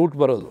ಅವ್ರಿಗೆ ಡೌಟ್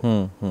ಬರೋದು.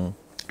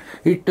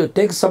 It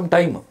takes some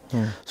time.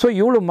 So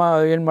ಇವಳು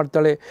ಏನು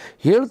ಮಾಡ್ತಾಳೆ,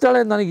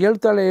 ನನಗೆ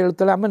ಹೇಳ್ತಾಳೆ.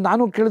 ಆಮೇಲೆ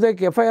ನಾನು ಕೇಳಿದೆ,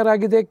 FIR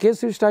ಆಗಿದೆ, ಕೇಸ್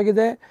ರಿಜಿಸ್ಟರ್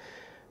ಆಗಿದೆ.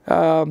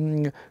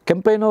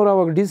 ಕೆಂಪಯ್ಯನವರು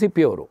ಅವಾಗ DCP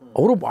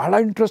ಅವರು ಭಾಳ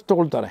ಇಂಟ್ರೆಸ್ಟ್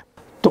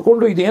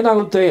ತೊಗೊಂಡು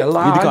ಇದೇನಾಗುತ್ತೆ ಎಲ್ಲ.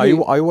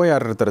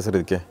 ಯಾರು ಇರ್ತಾರೆ ಸರ್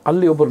ಇದಕ್ಕೆ?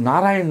 ಅಲ್ಲಿ ಒಬ್ಬರು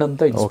ನಾರಾಯಣ್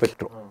ಅಂತ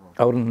ಇನ್ಸ್ಪೆಕ್ಟ್ರು,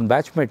 ಅವ್ರ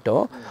ಬ್ಯಾಚ್ಮೇಟು.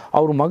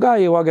 ಅವ್ರ ಮಗ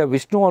ಇವಾಗ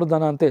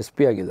ವಿಷ್ಣುವರ್ಧನ ಅಂತ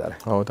SP ಆಗಿದ್ದಾರೆ.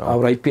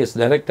 ಅವ್ರು IPS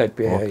direct IP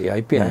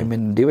I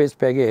mean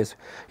DYSP ಆಗಿ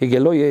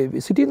ಈಗೆಲ್ಲೋ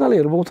ಸಿಟಿನಲ್ಲೇ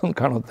ಇರ್ಬೋದು ಅಂತ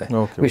ಕಾಣುತ್ತೆ,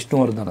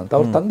 ವಿಷ್ಣುವರ್ಧನ್ ಅಂತ.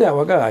 ಅವ್ರ ತಂದೆ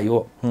ಅವಾಗ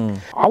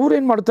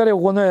ಅವ್ರೇನು ಮಾಡ್ತಾರೆ,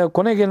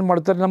 ಕೊನೆಗೆ ಏನು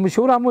ಮಾಡ್ತಾರೆ, ನಮ್ಮ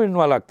ಶಿವರಾಮು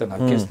ಇನ್ವಾಲ್ವ್ ಆಗ್ತಾನೆ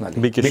ಆ ಕೇಸ್ನಲ್ಲಿ,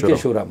 BK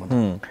ಶಿವರಾಮನ್.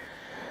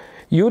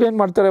 ಇವ್ರೇನು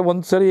ಮಾಡ್ತಾರೆ,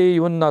 ಒಂದು ಸರಿ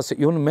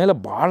ಇವನ ಮೇಲೆ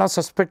ಭಾಳ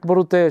ಸಸ್ಪೆಕ್ಟ್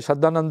ಬರುತ್ತೆ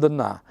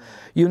ಶ್ರದ್ಧಾನಂದನ್ನ.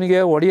 ಇವನಿಗೆ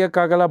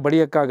ಹೊಡಿಯೋಕ್ಕಾಗಲ್ಲ,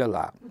 ಬಡಿಯೋಕ್ಕಾಗಲ್ಲ,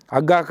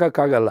 ಹಗ್ಗ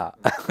ಹಾಕೋಕ್ಕಾಗಲ್ಲ.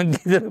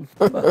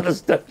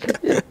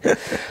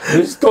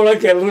 ರಿಸ್ಕ್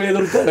ತೊಗೊಳಕ್ಕೆ ಎಲ್ಲರೂ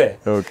ಎದುರ್ತಾರೆ.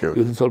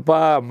 ಇವನು ಸ್ವಲ್ಪ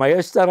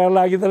ಮಹೇಶ್ ಥರ ಎಲ್ಲ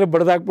ಆಗಿದ್ದಾರೆ,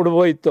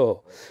 ಬಡ್ದಾಕ್ಬಿಡ್ಬೋಯಿತ್ತು.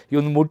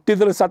 ಇವನು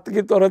ಮುಟ್ಟಿದ್ರೆ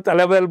ಸತ್ಗಿತ್ತವರ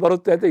ತಲೆ ಮೇಲೆ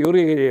ಬರುತ್ತೆ ಅಂತ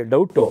ಇವ್ರಿಗೆ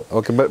ಡೌಟು.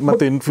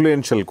 ಮತ್ತು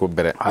ಇನ್ಫ್ಲೂಯೆನ್ಷಿಯಲ್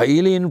ಬೇರೆ,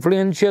 ಹೈಲಿ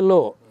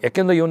ಇನ್ಫ್ಲೂಯೆನ್ಷಿಯಲ್ಲು.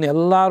 ಯಾಕೆಂದರೆ ಇವನು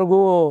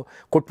ಎಲ್ಲರಿಗೂ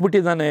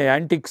ಕೊಟ್ಬಿಟ್ಟಿದ್ದಾನೆ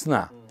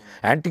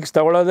ಆ್ಯಂಟಿಕ್ಸ್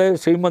ತಗೊಳ್ಳೋದೇ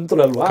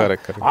ಶ್ರೀಮಂತರಲ್ವಾ,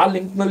 ಆ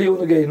ಲಿಂಕ್ನಲ್ಲಿ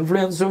ಇವನಿಗೆ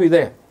ಇನ್ಫ್ಲೂಯೆನ್ಸು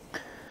ಇದೆ.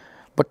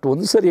 ಬಟ್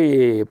ಒಂದು ಸರಿ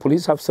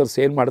ಪೊಲೀಸ್ ಆಫೀಸರ್ಸ್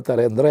ಏನು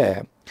ಮಾಡ್ತಾರೆ ಅಂದರೆ,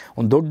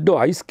 ಒಂದು ದೊಡ್ಡ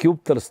ಐಸ್ ಕ್ಯೂಬ್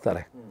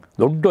ತರಿಸ್ತಾರೆ,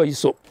 ದೊಡ್ಡ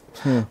ಐಸು,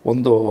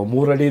 ಒಂದು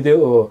 3 ಅಡಿದು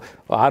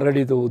 6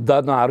 ಅಡಿದು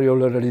ಉದ್ದಾನ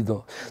 6-7 ಅಡಿದು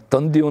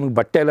ತಂದು ಇವನಿಗೆ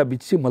ಬಟ್ಟೆ ಎಲ್ಲ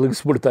ಬಿಚ್ಚಿ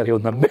ಮಲಗಿಸ್ಬಿಡ್ತಾರೆ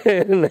ಇವನ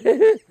ಮೇಲೆ.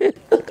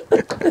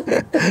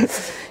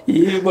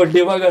 ಈ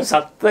ಬಡ್ಡಿವಾಗ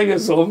ಸತ್ತಾಗೆ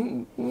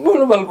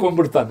ಸುಮ್ಮನೆ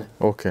ಮಲ್ಕೊಂಡ್ಬಿಡ್ತಾನೆ.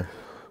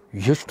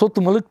 ಎಷ್ಟೊತ್ತು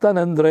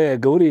ಮಲಗ್ತಾನೆ ಅಂದರೆ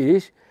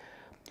ಗೌರೀಶ್,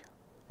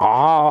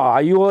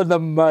 ಅಯ್ಯೋ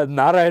ನಮ್ಮ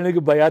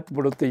ನಾರಾಯಣಿಗೆ ಭಯ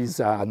ಹತ್ಬಿಡುತ್ತೆ. ಈ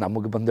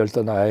ನಮಗೆ ಬಂದು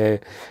ಹೇಳ್ತಾನೆ,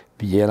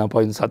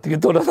 ಏನಪ್ಪ ಇನ್ನು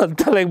ಸತ್ಗಿತ್ತೋಣ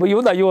ಅಂತಲೇ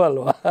ಇವನು ಅಯ್ಯೋ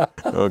ಅಲ್ವಾ.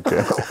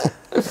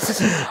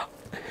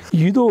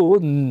 ಇದು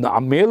ಆ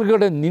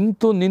ಮೇಲ್ಗಡೆ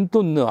ನಿಂತು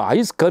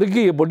ಐಸ್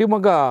ಕರಗಿ ಬಡ್ಡಿ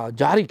ಮಗ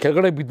ಜಾರಿ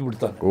ಕೆಳಗಡೆ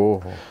ಬಿದ್ದುಬಿಡ್ತಾನೆ.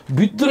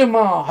 ಬಿದ್ದರೆ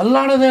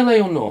ಅಲ್ಲಾಡೋದೇ ಇಲ್ಲ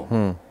ಇವನು.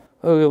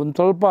 ಒಂದು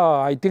ಸ್ವಲ್ಪ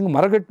ಐ ಥಿಂಕ್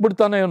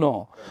ಮರಗಟ್ಬಿಡ್ತಾನೆ ಇವನು.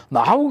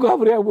 ನಾವು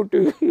ಗಾಬರಿ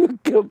ಆಗ್ಬಿಟ್ಟಿವಿ,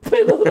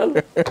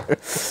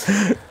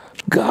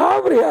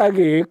 ಗಾಬರಿ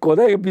ಆಗಿ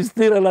ಕೊನೆಗೆ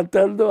ಬಿಸ್ತಿರಲ್ಲ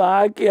ತಂದು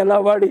ಹಾಕಿ ಎಲ್ಲ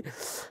ಮಾಡಿ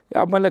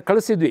ಆಮೇಲೆ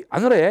ಕಳಿಸಿದ್ವಿ.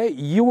 ಅಂದರೆ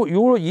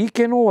ಇವಳು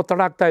ಈಕೇನೂ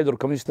ಒತ್ತಡ ಆಗ್ತಾಯಿದ್ರು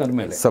ಕಮಿಷನರ್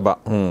ಮೇಲೆ, ಸಭಾ.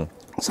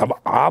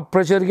 ಆ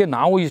ಪ್ರೆಷರ್ಗೆ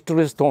ನಾವು ಇಷ್ಟು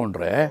ರಿಸ್ಕ್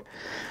ತೊಗೊಂಡ್ರೆ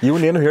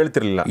ಇವನೇನು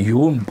ಹೇಳ್ತಿರ್ಲಿಲ್ಲ.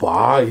 ಇವನು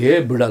ಬಾಯೇ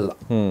ಬಿಡಲ್ಲ.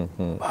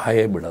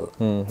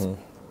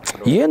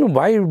 ಏನು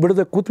ಬಾಯಿ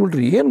ಬಿಡದೆ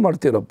ಕೂತ್ಬಿಟ್ರಿ ಏನು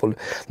ಮಾಡ್ತೀರಪ್ಪ.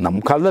 ನಮ್ಮ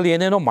ಕಾಲದಲ್ಲಿ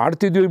ಏನೇನೋ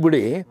ಮಾಡ್ತಿದ್ವಿ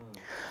ಬಿಡಿ.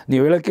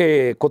 ನೀವು ಹೇಳೋಕ್ಕೆ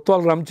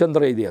ಕೊತ್ವಾಲ್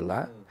ರಾಮಚಂದ್ರ ಇದೆಯಲ್ಲ,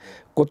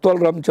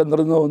 ಕೊತ್ವಾಲ್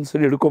ರಾಮಚಂದ್ರನ ಒಂದು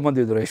ಸರಿ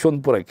ಹಿಡ್ಕೊಂಬಂದಿದ್ರು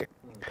ಯಶವಂತಪುರಕ್ಕೆ.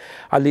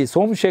 ಅಲ್ಲಿ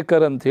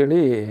ಸೋಮಶೇಖರ್ ಅಂಥೇಳಿ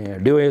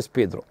DYSP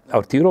ಇದ್ದರು.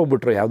 ಅವ್ರು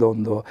ತೀರೋಗ್ಬಿಟ್ರು,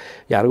 ಯಾವುದೋ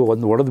ಯಾರಿಗೋ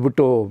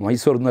ಹೊಡೆದ್ಬಿಟ್ಟು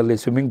ಮೈಸೂರಿನಲ್ಲಿ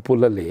ಸ್ವಿಮ್ಮಿಂಗ್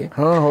ಪೂಲಲ್ಲಿ.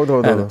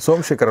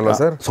 ಸೋಮಶೇಖರ್ ಅಲ್ಲ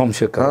ಸರ್?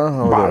 ಸೋಮಶೇಖರ್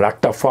ಭಾಳ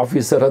ಟಫ್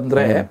ಆಫೀಸರ್.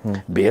 ಅಂದರೆ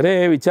ಬೇರೆ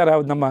ವಿಚಾರ,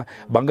 ನಮ್ಮ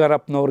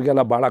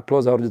ಬಂಗಾರಪ್ಪನವ್ರಿಗೆಲ್ಲ ಭಾಳ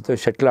ಕ್ಲೋಸ್, ಅವ್ರ ಜೊತೆ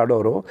ಶಟ್ಲ್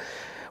ಆಡೋರು.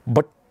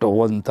 ಬಟ್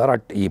ಒಂಥರ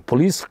ಈ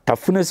ಪೊಲೀಸ್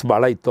ಟಫ್ನೆಸ್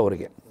ಭಾಳ ಇತ್ತು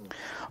ಅವರಿಗೆ.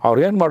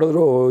 ಅವ್ರೇನು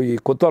ಮಾಡಿದ್ರು, ಈ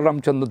ಕೊತ್ವಾಲ್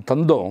ರಾಮಚಂದ್ರ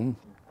ತಂದು,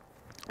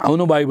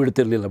 ಅವನು ಬಾಯಿ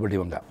ಬಿಡ್ತಿರ್ಲಿಲ್ಲ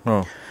ಬಡಿವಂಗ.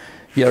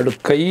 2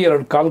 ಕೈ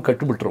 2 ಕಾಲು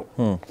ಕಟ್ಟಿಬಿಟ್ಟು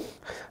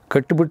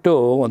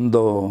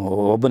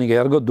ಒಬ್ಬನಿಗೆ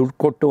ಯಾರಿಗೋ ದುಡ್ಡು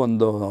ಕೊಟ್ಟು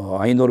ಒಂದು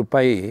 500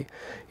 ರೂಪಾಯಿ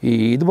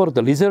ಇದು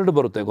ಬರುತ್ತೆ, ಲಿಸರ್ಡ್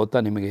ಬರುತ್ತೆ ಗೊತ್ತಾ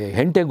ನಿಮಗೆ,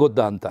 ಹೆಂಟೆ ಗೊದ್ದ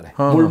ಅಂತಾರೆ,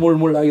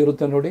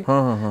 ಮುಳ್ಳಾಗಿರುತ್ತೆ ನೋಡಿ,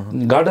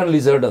 ಗಾರ್ಡನ್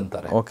ಲಿಸರ್ಡ್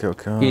ಅಂತಾರೆ.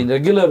 ಈ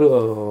ರೆಗ್ಯುಲರ್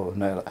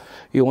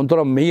ಈ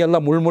ಒಂಥರ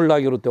ಮೈಯೆಲ್ಲ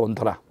ಮುಳ್ಳಾಗಿರುತ್ತೆ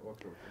ಒಂಥರ,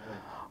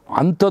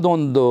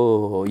 ಅಂಥದ್ದೊಂದು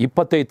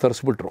 25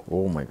 ತರಿಸ್ಬಿಟ್ರು.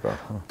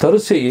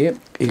 ತರಿಸಿ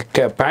ಈ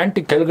ಪ್ಯಾಂಟ್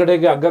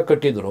ಕೆಳಗಡೆಗೆ ಹಗ್ಗ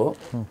ಕಟ್ಟಿದ್ರು,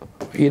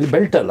 ಇದು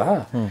ಬೆಲ್ಟ್ ಅಲ್ಲ,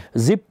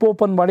 ಜಿಪ್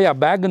ಓಪನ್ ಮಾಡಿ ಆ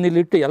ಬ್ಯಾಗ್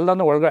ನಿಲ್ಲಿಟ್ಟು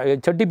ಎಲ್ಲನೂ ಒಳಗಡೆ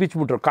ಚಡ್ಡಿ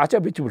ಬಿಚ್ಚಿಬಿಟ್ರು, ಕಾಚ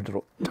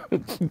ಬಿಚ್ಚಿಬಿಟ್ರು.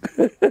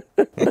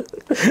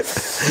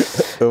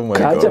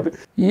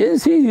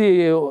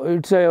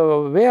 It's A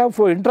way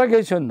of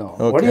interrogation.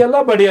 ಹೊಡಿಯಲ್ಲ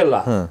ಬಡಿಯಲ್ಲ.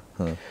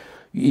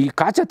 ಈ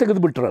ಕಾಚ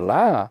ತೆಗೆದುಬಿಟ್ರಲ್ಲ,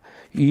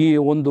 ಈ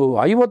ಒಂದು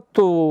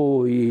 50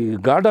 ಈ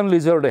ಗಾರ್ಡನ್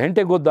ಲಿಸರ್ಡ್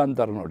ಹೆಂಟೆ ಗೊದ್ದ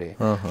ಅಂತಾರೆ ನೋಡಿ,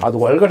 ಅದು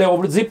ಒಳಗಡೆ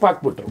ಹೋಗ್ಬಿಟ್ಟು ಜಿಪ್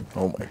ಹಾಕ್ಬಿಟ್ರು.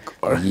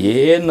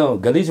 ಏನು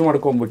ಗಲೀಜು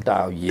ಮಾಡ್ಕೊಂಡ್ಬಿಟ್ಟ,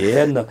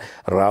 ಏನು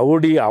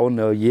ರೌಡಿ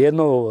ಅವನು,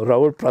 ಏನು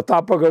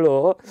ಪ್ರತಾಪಗಳು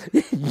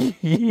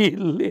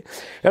ಇಲ್ಲಿ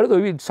ಹೇಳೋದು.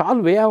 It's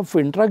all way of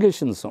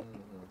ಇಂಟ್ರಾಗೇಷನ್ಸು.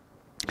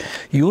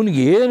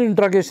 ಇವನಿಗೆ ಏನು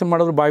ಇಂಟ್ರಾಗೇಷನ್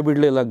ಮಾಡಿದ್ರು ಬಾಯಿ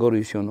ಬಿಡಲಿಲ್ಲ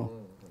ಗೌರೀಶ್. ಇವನು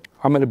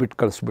ಆಮೇಲೆ ಬಿಟ್ಟು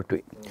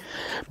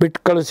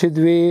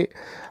ಕಳಿಸಿದ್ವಿ.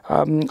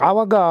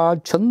 ಆವಾಗ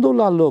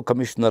ಚಂದುಲಾಲ್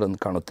ಕಮಿಷನರ್ ಅಂತ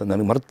ಕಾಣುತ್ತೆ,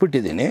 ನನಗೆ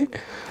ಮರೆತುಬಿಟ್ಟಿದ್ದೀನಿ.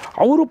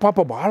 ಅವರು ಪಾಪ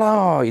ಭಾಳ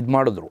ಇದು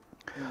ಮಾಡಿದ್ರು.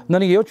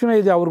 ನನಗೆ ಯೋಚನೆ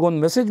ಇದೆ, ಅವ್ರಿಗೊಂದು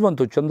ಮೆಸೇಜ್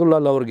ಬಂತು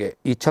ಚಂದುಲಾಲ್ ಅವ್ರಿಗೆ.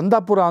 ಈ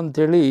ಚಂದಾಪುರ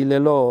ಅಂಥೇಳಿ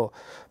ಇಲ್ಲೆಲ್ಲೋ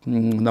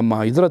ನಮ್ಮ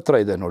ಇದ್ರ ಹತ್ರ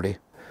ಇದೆ ನೋಡಿ,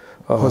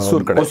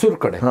 ಹೊಸೂರು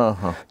ಕಡೆ.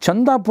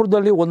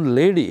 ಚಂದಾಪುರದಲ್ಲಿ ಒಂದು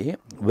lady,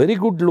 very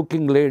good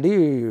looking lady,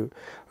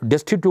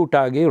 destitute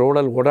ಆಗಿ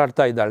ರೋಡಲ್ಲಿ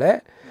ಓಡಾಡ್ತಾ ಇದ್ದಾಳೆ.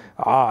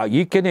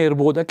 ಈಕೆನೇ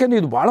ಇರ್ಬೋದು. ಯಾಕೆಂದರೆ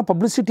ಇದು ಭಾಳ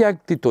ಪಬ್ಲಿಸಿಟಿ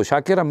ಆಗ್ತಿತ್ತು.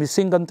 ಶಾಕೇರ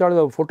ಮಿಸ್ಸಿಂಗ್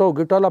ಅಂತೇಳಿ ಫೋಟೋ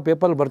ಗಿಟೋ ಎಲ್ಲ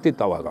ಪೇಪರ್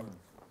ಬರ್ತಿತ್ತು ಆವಾಗ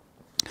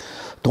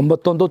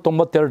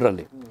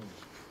 91-92ರಲ್ಲಿ.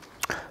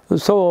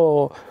 ಸೊ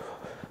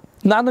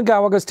ನನಗೆ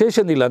ಆವಾಗ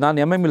ಸ್ಟೇಷನ್ ಇಲ್ಲ, ನಾನು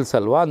MMLs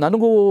ಅಲ್ವಾ,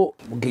 ನನಗೂ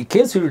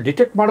ಕೇಸ್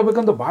ಡಿಟೆಕ್ಟ್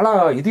ಮಾಡಬೇಕಂತ ಭಾಳ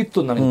ಇದಿತ್ತು,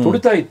 ನನಗೆ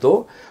ತುಡಿತಾ ಇತ್ತು.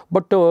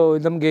 ಬಟ್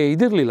ನಮಗೆ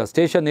ಇದಿರಲಿಲ್ಲ,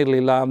 ಸ್ಟೇಷನ್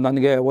ಇರಲಿಲ್ಲ.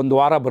 ನನಗೆ ಒಂದು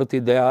ವಾರ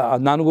ಬರ್ತಿದ್ದೆ,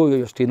 ನನಗೂ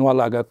ಎಷ್ಟು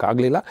involve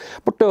ಆಗೋಕ್ಕಾಗಲಿಲ್ಲ.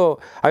 But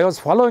I was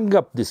following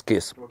up this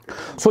case.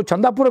 So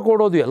ಚಂದಾಪುರಕ್ಕೆ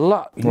ಓಡೋದ್ವಿ ಎಲ್ಲ,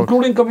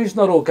 ಇನ್ಕ್ಲೂಡಿಂಗ್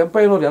ಕಮಿಷನರು,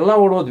 ಕೆಂಪಯ್ಯನವ್ರು ಎಲ್ಲ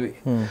ಓಡೋದ್ವಿ.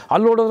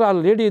 ಅಲ್ಲಿ ಓಡಿದ್ರೆ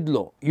ಅಲ್ಲಿ ಲೇಡಿ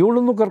ಇದ್ಲು,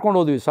 ಇವಳನ್ನು ಕರ್ಕೊಂಡು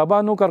ಹೋದ್ವಿ,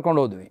 ಸಭಾನೂ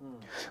ಕರ್ಕೊಂಡು ಹೋದ್ವಿ.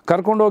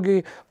 ಕರ್ಕೊಂಡೋಗಿ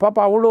ಪಾಪ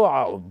ಅವಳು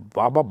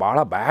ಭಾಳ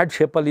ಬ್ಯಾಡ್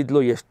ಶೇಪಲ್ಲಿದ್ಲು,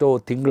 ಎಷ್ಟೋ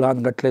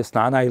ತಿಂಗಳಾನ್ಗಟ್ಲೆ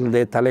ಸ್ನಾನ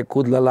ಇಲ್ಲದೆ, ತಲೆ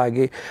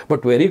ಕೂದಲಲ್ಲಾಗಿ,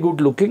 but very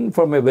good looking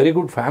from A very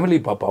good family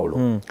ಪಾಪ ಅವಳು.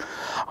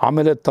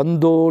 ಆಮೇಲೆ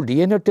ತಂದು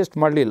DNA ಟೆಸ್ಟ್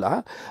ಮಾಡಲಿಲ್ಲ,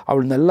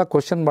 ಅವಳನ್ನೆಲ್ಲ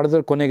ಕ್ವಶನ್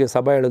ಮಾಡಿದ್ರೆ ಕೊನೆಗೆ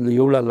ಸಭಾ ಹೇಳಿದ್ಲು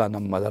ಇವಳಲ್ಲ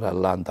ನಮ್ಮ ಮದರ್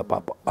ಅಲ್ಲ ಅಂತ.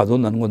 ಪಾಪ ಅದು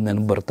ನನಗೊಂದು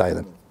ನೆನಪು ಬರ್ತಾ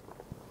ಇದೆ.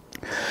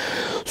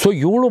 ಸೊ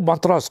ಇವಳು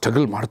ಮಾತ್ರ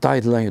ಸ್ಟ್ರಗಲ್ ಮಾಡ್ತಾ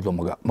ಇದ್ಲ, ಇದು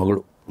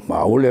ಮಗಳು.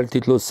 ಅವಳು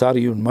ಹೇಳ್ತಿದ್ಲು, ಸರ್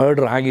ಇವ್ನು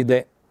ಮರ್ಡ್ರ್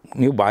ಆಗಿದೆ,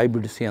 ನೀವು ಬಾಯಿ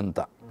ಬಿಡಿಸಿ ಅಂತ.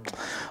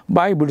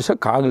 ಬಾಯಿ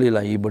ಬಿಡಿಸೋಕ್ಕಾಗಲಿಲ್ಲ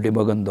ಈ ಬಡ್ಡಿ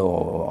ಮಗಂದು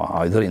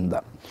ಇದರಿಂದ.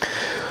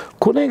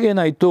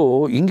 ಕೊನೆಗೇನಾಯಿತು,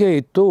 ಹಿಂಗೆ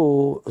ಇತ್ತು,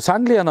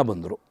 ಸಾಂಗ್ಲಿಯಾನ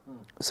ಬಂದರು.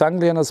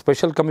 ಸಾಂಗ್ಲಿಯಾನ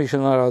ಸ್ಪೆಷಲ್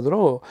ಕಮಿಷನರ್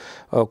ಆದರು,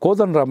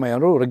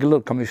 ಕೋದಂಡರಾಮಯ್ಯರು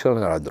ರೆಗ್ಯುಲರ್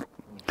ಕಮಿಷನರ್ ಆದರು.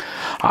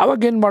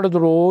 ಆವಾಗೇನು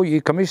ಮಾಡಿದ್ರು ಈ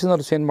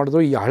ಕಮಿಷನರ್ಸ್, ಏನು ಮಾಡಿದ್ರು,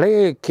 ಈ ಹಳೇ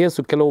ಕೇಸು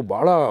ಕೆಲವು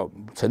ಭಾಳ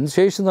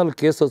ಸೆನ್ಸೇಷನಲ್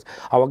ಕೇಸಸ್,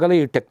 ಆವಾಗೆಲ್ಲ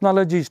ಈ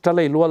ಟೆಕ್ನಾಲಜಿ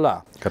ಇಷ್ಟೆಲ್ಲ ಇಲ್ವಲ್ಲ,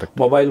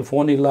 ಮೊಬೈಲ್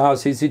ಫೋನ್ ಇಲ್ಲ,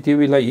 CCTV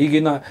ಇಲ್ಲ.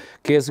 ಈಗಿನ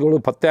ಕೇಸ್ಗಳು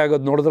ಪತ್ತೆ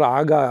ಆಗೋದು ನೋಡಿದ್ರೆ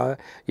ಆಗ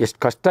ಎಷ್ಟು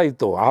ಕಷ್ಟ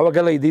ಇತ್ತು.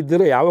 ಆವಾಗೆಲ್ಲ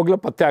ಇದ್ದಿದ್ದರೆ ಯಾವಾಗಲೂ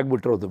ಪತ್ತೆ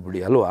ಆಗಿಬಿಟ್ಟಿರೋದು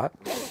ಬಿಡಿ ಅಲ್ವಾ.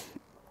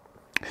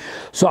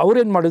 ಸೊ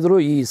ಅವ್ರೇನು ಮಾಡಿದರು,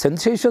 ಈ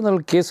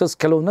ಸೆನ್ಸೇಷನಲ್ ಕೇಸಸ್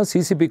ಕೆಲವನ್ನ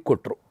CCBಗೆ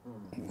ಕೊಟ್ಟರು,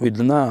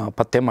 ಇದನ್ನ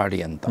ಪತ್ತೆ ಮಾಡಿ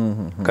ಅಂತ,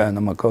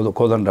 ನಮ್ಮ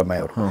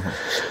ಕೋದಂಡರಾಮಯ್ಯ ಅವರು.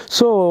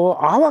 ಸೊ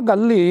ಆವಾಗ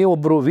ಅಲ್ಲಿ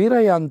ಒಬ್ಬರು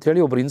ವೀರಯ್ಯ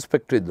ಅಂಥೇಳಿ ಒಬ್ಬರು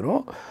ಇನ್ಸ್ಪೆಕ್ಟ್ರ್ ಇದ್ದರು,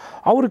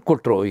 ಅವ್ರಿಗೆ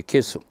ಕೊಟ್ಟರು ಈ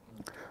ಕೇಸು.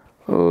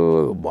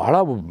 ಭಾಳ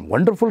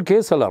ವಂಡರ್ಫುಲ್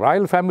ಕೇಸ್ ಅಲ್ಲ,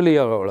 ರಾಯಲ್ ಫ್ಯಾಮಿಲಿ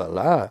ಅವಳಲ್ಲ.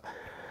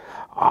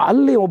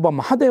 ಅಲ್ಲಿ ಒಬ್ಬ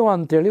ಮಹಾದೇವ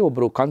ಅಂಥೇಳಿ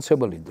ಒಬ್ಬರು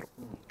ಕಾನ್ಸ್ಟೇಬಲ್ ಇದ್ದರು,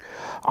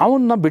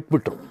 ಅವನ್ನ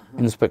ಬಿಟ್ಬಿಟ್ರು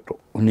ಇನ್ಸ್ಪೆಕ್ಟ್ರು,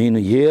 ನೀನು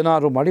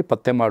ಏನಾದ್ರು ಮಾಡಿ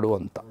ಪತ್ತೆ ಮಾಡು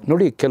ಅಂತ.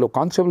 ನೋಡಿ ಕೆಲವು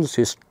ಕಾನ್ಸ್ಟೇಬಲ್ಸ್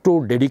ಎಷ್ಟು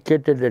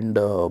ಡೆಡಿಕೇಟೆಡ್ ಆ್ಯಂಡ್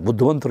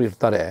ಬುದ್ಧಿವಂತರು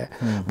ಇರ್ತಾರೆ.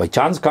 ಬೈ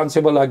ಚಾನ್ಸ್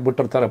ಕಾನ್ಸ್ಟೇಬಲ್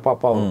ಆಗಿಬಿಟ್ಟಿರ್ತಾರೆ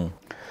ಪಾಪ ಅವರು.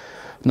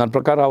 ನನ್ನ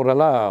ಪ್ರಕಾರ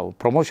ಅವರೆಲ್ಲ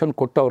ಪ್ರಮೋಷನ್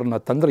ಕೊಟ್ಟು ಅವ್ರನ್ನ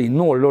ತಂದರೆ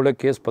ಇನ್ನೂ ಒಳ್ಳೊಳ್ಳೆ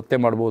ಕೇಸ್ ಪತ್ತೆ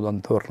ಮಾಡ್ಬೋದು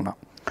ಅಂಥವ್ರನ್ನ.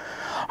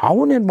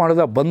 ಅವನೇನು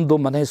ಮಾಡ್ದ, ಬಂದು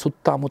ಮನೆ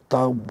ಸುತ್ತಮುತ್ತ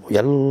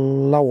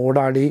ಎಲ್ಲ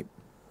ಓಡಾಡಿ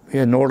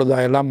ನೋಡ್ದ,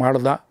 ಎಲ್ಲ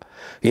ಮಾಡ್ದ.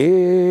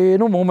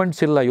 ಏನೂ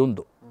ಮೂಮೆಂಟ್ಸ್ ಇಲ್ಲ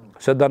ಇವಂದು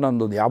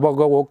ಶ್ರದ್ಧಾನಂದು.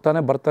 ಯಾವಾಗ ಹೋಗ್ತಾನೆ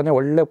ಬರ್ತಾನೆ,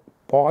 ಒಳ್ಳೆ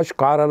ಪಾಶ್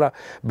ಕಾರೆಲ್ಲ,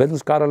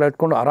 ಬೆನ್ಸ್ ಕಾರೆಲ್ಲ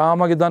ಇಟ್ಕೊಂಡು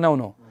ಆರಾಮಾಗಿದ್ದಾನೆ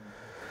ಅವನು.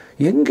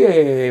 ಹೆಂಗೆ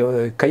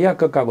ಕೈ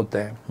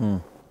ಹಾಕೋಕ್ಕಾಗುತ್ತೆ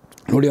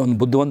ನೋಡಿ ಅವನು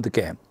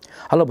ಬುದ್ಧಿವಂತಿಕೆ.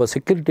 ಅಲ್ಲೊಬ್ಬ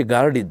ಸೆಕ್ಯೂರಿಟಿ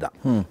ಗಾರ್ಡ್ ಇದ್ದ,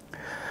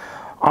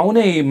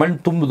 ಅವನೇ ಈ ಮಣ್ಣು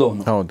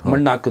ತುಂಬಿದವನು,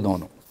 ಮಣ್ಣು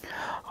ಹಾಕಿದವನು.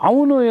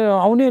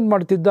 ಅವನೇನು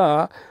ಮಾಡ್ತಿದ್ದ,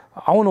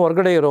 ಅವನು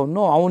ಹೊರಗಡೆ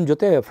ಇರೋನು ಅವನ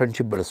ಜೊತೆ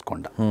ಫ್ರೆಂಡ್ಶಿಪ್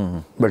ಬೆಳೆಸ್ಕೊಂಡ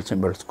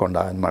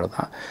ಏನು ಮಾಡ್ದ.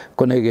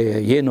 ಕೊನೆಗೆ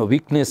ಏನು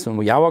ವೀಕ್ನೆಸ್,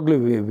 ಯಾವಾಗಲೂ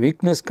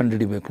ವೀಕ್ನೆಸ್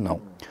ಕಂಡುಹಿಡಿಬೇಕು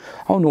ನಾವು.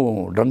 ಅವನು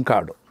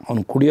ಡ್ರಂಕಾರ್ಡು,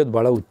 ಅವನು ಕುಡಿಯೋದು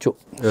ಭಾಳ ಹುಚ್ಚು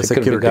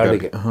ಸೆಕ್ಯೂರಿಟಿ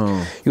ಗಾರ್ಡಿಗೆ.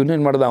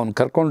 ಇವನೇನು ಮಾಡ್ದ, ಅವ್ನು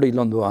ಕರ್ಕೊಂಡು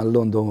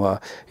ಅಲ್ಲೊಂದು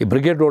ಈ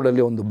ಬ್ರಿಗೇಡ್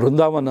ರೋಡಲ್ಲಿ ಒಂದು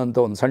ಬೃಂದಾವನ್ ಅಂತ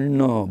ಒಂದು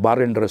ಸಣ್ಣ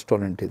ಬಾರ್ ಆ್ಯಂಡ್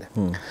ರೆಸ್ಟೋರೆಂಟ್ ಇದೆ,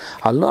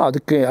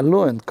 ಅಲ್ಲೂ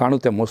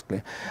ಕಾಣುತ್ತೆ ಮೋಸ್ಟ್ಲಿ.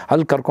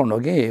 ಅಲ್ಲಿ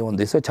ಕರ್ಕೊಂಡೋಗಿ ಒಂದು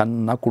ದಿವಸ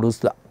ಚೆನ್ನಾಗಿ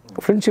ಕುಡಿಸ್ದ.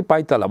 ಫ್ರೆಂಡ್ಶಿಪ್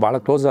ಆಯ್ತಲ್ಲ, ಭಾಳ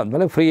ಕ್ಲೋಸ್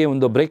ಆದಮೇಲೆ ಫ್ರೀ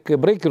ಒಂದು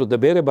ಬ್ರೇಕ್ ಇರುತ್ತೆ,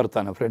 ಬೇರೆ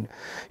ಬರ್ತಾನೆ ಫ್ರೆಂಡ್.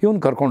 ಇವನು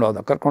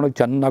ಕರ್ಕೊಂಡೋಗಿ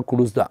ಚೆನ್ನಾಗಿ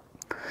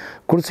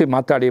ಕುಡಿಸಿ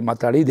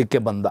ಮಾತಾಡಿ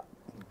ಇದಕ್ಕೆ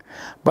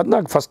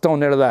ಬಂದಾಗ ಫಸ್ಟ್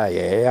ಅವ್ನು ಹೇಳ್ದ,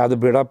 ಅದು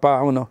ಬಿಡಪ್ಪ,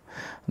 ಅವನು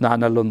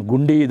ನಾನಲ್ಲೊಂದು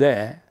ಗುಂಡಿ ಇದೆ,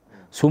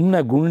 ಸುಮ್ಮನೆ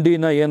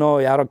ಗುಂಡಿನ ಏನೋ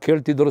ಯಾರೋ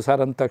ಕೇಳ್ತಿದ್ರು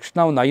ಸರ್ ಅಂದ ತಕ್ಷಣ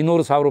ಅವ್ನು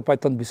 500,000 ರೂಪಾಯಿ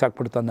ತಂದು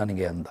ಬಿಸಾಕ್ಬಿಡ್ತಾನೆ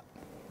ನನಗೆ ಅಂದ.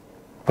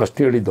 ಫಸ್ಟ್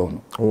ಹೇಳಿದ್ದವನು.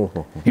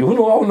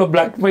 ಅವನು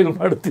ಬ್ಲ್ಯಾಕ್ ಮೇಲ್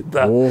ಮಾಡ್ತಿದ್ದ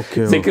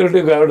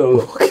ಸೆಕ್ಯೂರಿಟಿ ಗಾರ್ಡ್.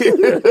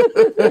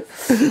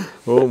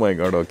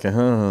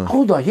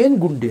 ಹೌದಾ, ಏನು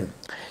ಗುಂಡಿ ಅಂತ?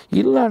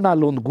 ಇಲ್ಲ ಅಣ್ಣ,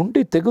 ಅಲ್ಲೊಂದು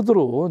ಗುಂಡಿ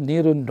ತೆಗೆದ್ರು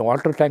ನೀರಿನ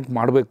ವಾಟರ್ ಟ್ಯಾಂಕ್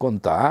ಮಾಡಬೇಕು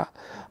ಅಂತ,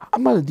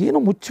 ಆಮೇಲೆ ಏನೋ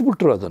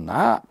ಮುಚ್ಚಿಬಿಟ್ರು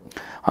ಅದನ್ನು.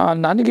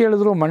 ನನಗೆ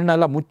ಹೇಳಿದ್ರು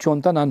ಮಣ್ಣೆಲ್ಲ ಮುಚ್ಚು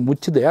ಅಂತ, ನಾನು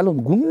ಮುಚ್ಚಿದೆ.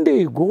 ಅಲ್ಲೊಂದು ಗುಂಡಿ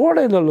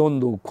ಗೋಡೆಯಲ್ಲಿ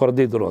ಒಂದು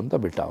ಕೊರೆದಿದ್ರು ಅಂತ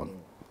ಬಿಟ್ಟ ಅವನು.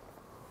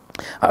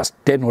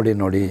 ಅಷ್ಟೇ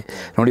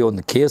ನೋಡಿ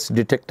ಒಂದು ಕೇಸ್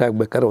ಡಿಟೆಕ್ಟ್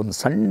ಆಗಬೇಕಾದ್ರೆ ಒಂದು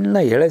ಸಣ್ಣ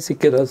ಎಳೆ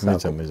ಸಿಕ್ಕಿರೋ.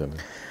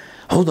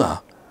 ಹೌದಾ,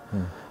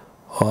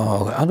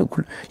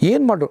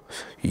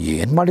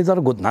 ಏನು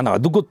ಮಾಡಿದಾರೋ ನಾನು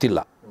ಅದು ಗೊತ್ತಿಲ್ಲ.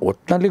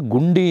 ಒಟ್ಟಿನಲ್ಲಿ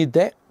ಗುಂಡಿ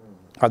ಇದೆ,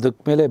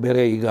 ಅದಕ್ಕೆ ಮೇಲೆ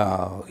ಬೇರೆ ಈಗ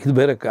ಇದು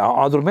ಬೇರೆ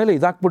ಅದ್ರ ಮೇಲೆ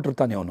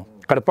ಇದಾಕ್ಬಿಟ್ಟಿರ್ತಾನೆ ಅವನು,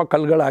 ಕಡಪ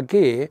ಕಲ್ಗಳು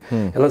ಹಾಕಿ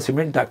ಎಲ್ಲ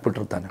ಸಿಮೆಂಟ್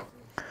ಹಾಕ್ಬಿಟ್ಟಿರ್ತಾನೆ.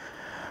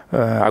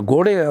 ಆ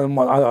ಗೋಡೆ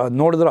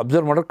ನೋಡಿದ್ರೆ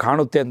ಅಬ್ಸರ್ವ್ ಮಾಡೋದು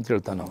ಕಾಣುತ್ತೆ ಅಂತ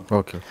ಹೇಳ್ತಾನೆ ಅವನು.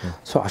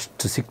 ಸೊ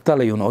ಅಷ್ಟು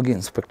ಸಿಕ್ತಲ್ಲ, ಇವನು ಹೋಗಿ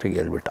ಇನ್ಸ್ಪೆಕ್ಟ್ರಿಗೆ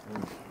ಹೇಳ್ಬಿಟ್ಟ,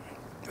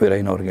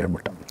 ವೀರಯ್ಯನವ್ರಿಗೆ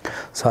ಹೇಳ್ಬಿಟ್ಟ,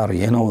 ಸರ್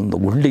ಏನೋ ಒಂದು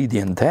ಗುಂಡಿ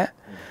ಇದೆಯಂತೆ,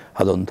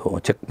 ಅದೊಂದು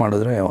ಚೆಕ್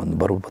ಮಾಡಿದ್ರೆ ಒಂದು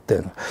ಬರುತ್ತೆ.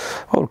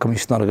 ಅವ್ರು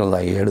ಕಮಿಷನರ್ಗೆಲ್ಲ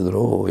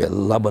ಹೇಳಿದ್ರು,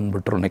 ಎಲ್ಲ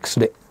ಬಂದುಬಿಟ್ರು ನೆಕ್ಸ್ಟ್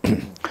ಡೇ.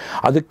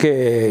 ಅದಕ್ಕೆ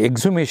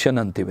ಎಕ್ಸುಮೇಷನ್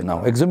ಅಂತೀವಿ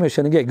ನಾವು.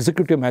 ಎಕ್ಸುಮೇಷನ್ಗೆ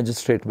ಎಕ್ಸಿಕ್ಯೂಟಿವ್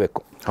ಮ್ಯಾಜಿಸ್ಟ್ರೇಟ್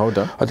ಬೇಕು.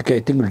 ಹೌದಾ? ಅದಕ್ಕೆ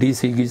ಐ ಥಿಂಕ್ ಡಿ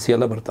ಸಿ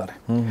ಎಲ್ಲ ಬರ್ತಾರೆ.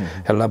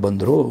 ಎಲ್ಲ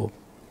ಬಂದರು.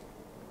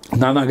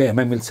 ನಾನಾಗ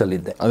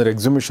MMLಸಲ್ಲಿದ್ದೆ. ಅಂದರೆ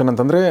ಎಕ್ಸಿಬಿಷನ್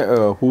ಅಂತಂದರೆ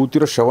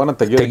ಹೂತಿರೋ ಶವನ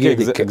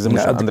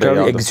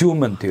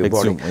ಎಕ್ಸ್ಯೂಮ್ ಅಂತೀವಿ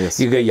ಬಾಡಿ.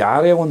 ಈಗ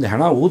ಯಾರೇ ಒಂದು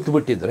ಹೆಣ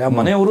ಊತ್ಬಿಟ್ಟಿದ್ರೆ ಆ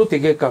ಮನೆಯವರು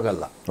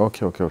ತೆಗಿಯೋಕ್ಕಾಗಲ್ಲ.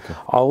 Okay okay okay.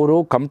 ಅವರು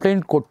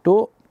ಕಂಪ್ಲೇಂಟ್ ಕೊಟ್ಟು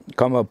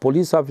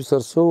ಪೊಲೀಸ್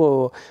ಆಫೀಸರ್ಸು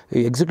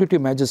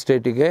ಎಕ್ಸಿಕ್ಯೂಟಿವ್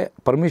ಮ್ಯಾಜಿಸ್ಟ್ರೇಟಿಗೆ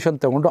ಪರ್ಮಿಷನ್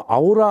ತಗೊಂಡು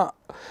ಅವರ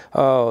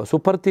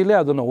ಸುಪರ್ತಿಲೇ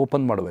ಅದನ್ನು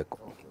ಓಪನ್ ಮಾಡಬೇಕು.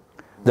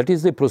 That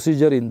is the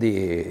procedure in the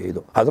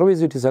ಇದು.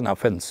 Otherwise it is an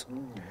offence.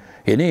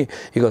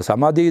 ಈಗ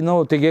ಸಮಾಧಿನೂ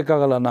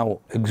ತೆಗಿಯೋಕ್ಕಾಗಲ್ಲ ನಾವು.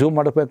 ಎಕ್ಸ್ಯೂಮ್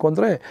ಮಾಡಬೇಕು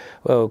ಅಂದರೆ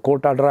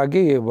ಕೋರ್ಟ್ ಆರ್ಡರ್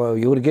ಆಗಿ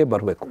ಇವ್ರಿಗೆ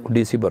ಬರಬೇಕು,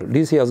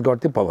 D C has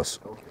got the powers.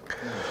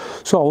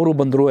 So ಅವರು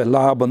ಬಂದರು, ಎಲ್ಲ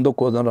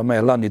ಬಂದಕ್ಕೆ ಹೋದಮ್ಮ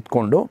ಎಲ್ಲ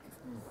ನಿಂತ್ಕೊಂಡು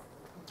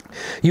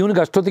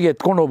ಇವನಿಗೆ ಅಷ್ಟೊತ್ತಿಗೆ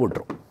ಎತ್ಕೊಂಡು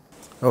ಹೋಗ್ಬಿಟ್ರು.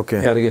 ಓಕೆ.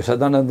 ಯಾರಿಗೆ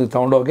ಸದಾನಂದ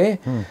ತೊಗೊಂಡೋಗಿ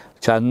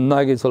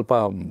ಚೆನ್ನಾಗಿ ಸ್ವಲ್ಪ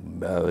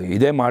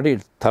ಇದೇ ಮಾಡಿ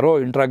ಥರೋ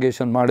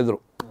ಇಂಟ್ರಾಗೇಷನ್ ಮಾಡಿದರು.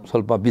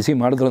 ಸ್ವಲ್ಪ ಬಿಸಿ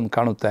ಮಾಡಿದ್ರು ಅಂತ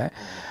ಕಾಣುತ್ತೆ.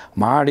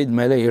 ಮಾಡಿದ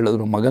ಮೇಲೆ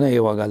ಹೇಳಿದ್ರು, ಮಗನೇ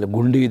ಇವಾಗ ಅಲ್ಲಿ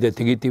ಗುಂಡಿ ಇದೆ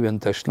ತೆಗಿತೀವಿ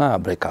ಅಂದ ತಕ್ಷಣ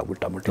ಬ್ರೇಕ್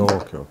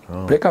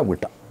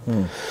ಆಗಿಬಿಟ್ಟ.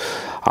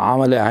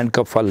 ಆಮೇಲೆ ಹ್ಯಾಂಡ್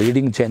ಕಫ್ ಅಲ್ಲಿ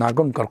ಲೀಡಿಂಗ್ ಚೈನ್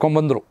ಹಾಕೊಂಡು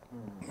ಕರ್ಕೊಂಬಂದರು.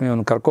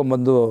 ಇವನು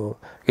ಕರ್ಕೊಂಬಂದು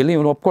ಇಲ್ಲಿ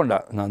ಇವನು ಒಪ್ಕೊಂಡ,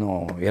 ನಾನು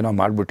ಏನೋ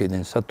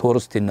ಮಾಡಿಬಿಟ್ಟಿದ್ದೀನಿ ಸರ್,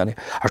 ತೋರಿಸ್ತೀನಿ ನನಗೆ.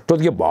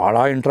 ಅಷ್ಟೊತ್ತಿಗೆ ಭಾಳ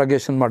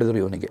ಇಂಟ್ರಾಗೇಷನ್ ಮಾಡಿದರು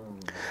ಇವನಿಗೆ.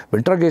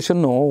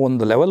 ಇಂಟ್ರಾಗೇಷನ್ನು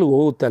ಒಂದು ಲೆವೆಲ್ಗೆ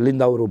ಹೋಗುತ್ತೆ,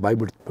 ಅಲ್ಲಿಂದ ಅವರು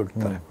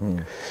ಬಿಡ್ತಾರೆ.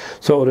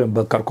 ಸೊ ಅವರು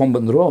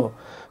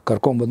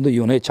ಕರ್ಕೊಂಬಂದು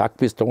ಇವನೇ ಚಾಕ್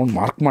ಪೀಸ್ ತೊಗೊಂಡು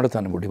ಮಾರ್ಕ್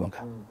ಮಾಡ್ತಾನೆ ಬಿಡಿ ಮಗ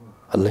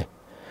ಅಲ್ಲೇ,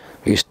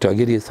 ಇಷ್ಟು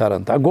ಅಗಿರಿ ಸರ್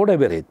ಅಂತ. ಗೋಡೆ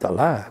ಬೇರೆ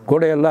ಇತ್ತಲ್ಲ,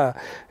 ಗೋಡೆ ಎಲ್ಲ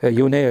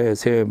ಇವನೇ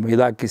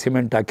ಇದಾಕಿ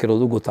ಸಿಮೆಂಟ್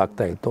ಹಾಕಿರೋದು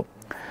ಗೊತ್ತಾಗ್ತಾಯಿತ್ತು.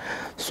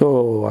 ಸೊ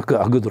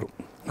ಅಗಿದ್ರು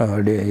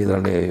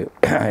ಇದರಲ್ಲಿ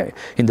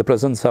in the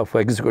presence of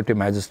executive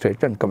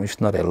magistrate and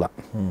commissioner ಎಲ್ಲ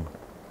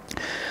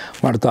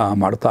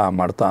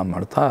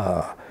ಮಾಡ್ತಾ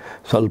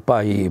ಸ್ವಲ್ಪ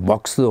ಈ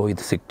ಬಾಕ್ಸ್ದು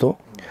ಇದು ಸಿಕ್ತು.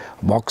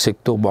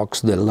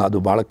 ಬಾಕ್ಸ್ದೆಲ್ಲ ಅದು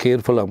ಭಾಳ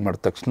ಕೇರ್ಫುಲ್ಲಾಗಿ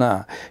ಮಾಡಿದ ತಕ್ಷಣ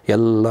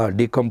ಎಲ್ಲ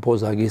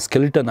ಡಿಕಂಪೋಸ್ ಆಗಿ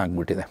ಸ್ಕೆಲಿಟನ್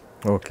ಆಗಿಬಿಟ್ಟಿದೆ.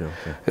 ಓಕೆ.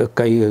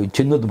 ಕೈ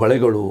ಚಿನ್ನದ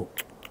ಬಳೆಗಳು,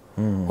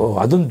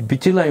 ಅದನ್ನು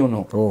ಬಿಚ್ಚಿಲ್ಲ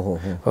ಇವನು,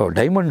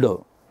 ಡೈಮಂಡು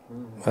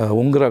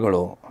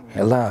ಉಂಗುರಗಳು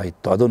ಎಲ್ಲ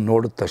ಇತ್ತು. ಅದನ್ನು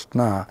ನೋಡಿದ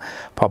ತಕ್ಷಣ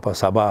ಪಾಪ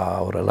ಸಭಾ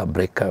ಅವರೆಲ್ಲ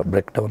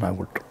ಬ್ರೇಕ್ ಡೌನ್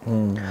ಆಗಿಬಿಟ್ರು.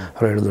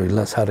 ಅವ್ರು ಹೇಳಿದ್ರು,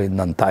 ಇಲ್ಲ ಸರ್, ಇದು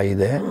ನನ್ನ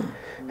ತಾಯಿದೆ,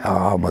 ಆ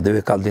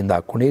ಮದುವೆ ಕಾಲದಿಂದ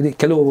ಹಾಕ್ಕೊಂಡಿದ್ದು.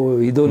 ಕೆಲವು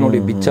ಇದು ನೋಡಿ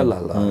ಬಿಚ್ಚಲ್ಲ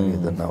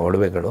ಇದನ್ನು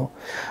ಒಡವೆಗಳು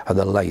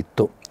ಅದೆಲ್ಲ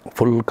ಇತ್ತು.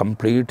 Full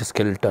complete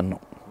ಸ್ಕೆಲಿಟನ್ನು.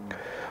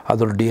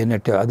 ಅದ್ರ DNA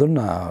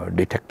ಅದನ್ನು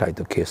ಡಿಟೆಕ್ಟ್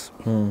ಆಯಿತು ಕೇಸ್.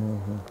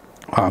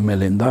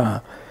 ಆಮೇಲಿಂದ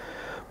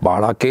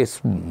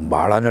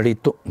ಭಾಳ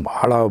ನಡೀತು.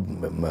 ಭಾಳ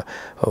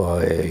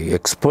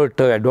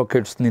ಎಕ್ಸ್ಪರ್ಟ್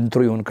ಅಡ್ವೊಕೇಟ್ಸ್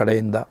ನಿಂತರು ಇವನ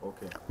ಕಡೆಯಿಂದ.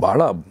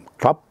 ಭಾಳ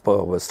ಟಾಪ್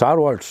ಸ್ಟಾರ್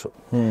ವಾರ್ಡ್ಸು.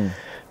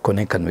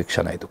 ಕೊನೆ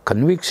ಕನ್ವಿಕ್ಷನ್ ಆಯಿತು.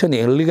 ಕನ್ವಿಕ್ಷನ್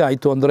ಎಲ್ಲಿಗೆ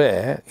ಆಯಿತು ಅಂದರೆ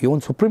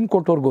ಇವನು ಸುಪ್ರೀಂ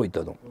ಕೋರ್ಟ್ವರೆಗೂ ಹೋಯ್ತು.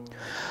 ಅದು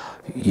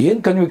ಏನು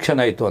ಕನ್ವಿಕ್ಷನ್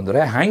ಆಯಿತು ಅಂದರೆ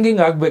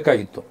ಹ್ಯಾಂಗಿಂಗ್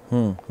ಆಗಬೇಕಾಗಿತ್ತು.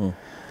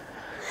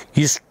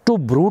 ಇಷ್ಟು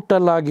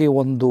ಬ್ರೂಟಲ್ಲಾಗಿ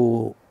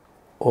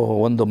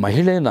ಒಂದು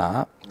ಮಹಿಳೆನ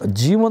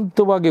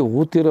ಜೀವಂತವಾಗಿ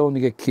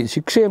ಊತಿರೋವನಿಗೆ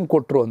ಶಿಕ್ಷೆ ಏನು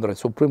ಕೊಟ್ಟರು ಅಂದರೆ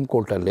ಸುಪ್ರೀಂ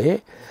ಕೋರ್ಟಲ್ಲಿ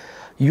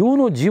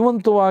ಇವನು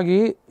ಜೀವಂತವಾಗಿ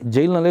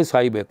ಜೈಲಿನಲ್ಲೇ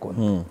ಸಾಯಬೇಕು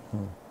ಅಂತ.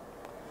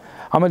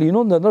 ಆಮೇಲೆ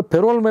ಇನ್ನೊಂದು ಅಂದರೆ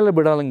ಪೆರೋಲ್ ಮೇಲೆ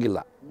ಬಿಡೋಂಗಿಲ್ಲ.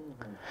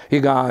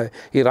 ಈಗ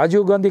ಈ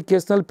ರಾಜೀವ್ ಗಾಂಧಿ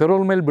ಕೇಸ್ನಲ್ಲಿ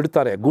ಪೆರೋಲ್ ಮೇಲೆ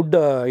ಬಿಡ್ತಾರೆ. ಗುಡ್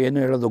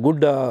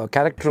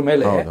ಕ್ಯಾರೆಕ್ಟರ್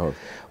ಮೇಲೆ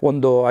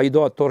ಒಂದು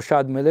 5-10 ವರ್ಷ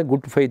ಆದಮೇಲೆ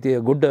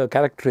ಗುಡ್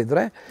ಕ್ಯಾರೆಕ್ಟರ್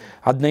ಇದ್ದರೆ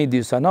 15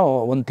 ದಿವಸನೋ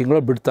 1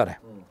 ತಿಂಗಳು ಬಿಡ್ತಾರೆ.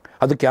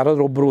 ಅದಕ್ಕೆ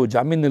ಯಾರಾದ್ರೂ ಒಬ್ಬರು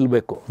ಜಾಮೀನು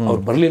ನಿಲ್ಲಬೇಕು.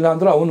 ಅವ್ರು ಬರಲಿಲ್ಲ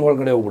ಅಂದ್ರೆ ಅವನು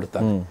ಒಳಗಡೆ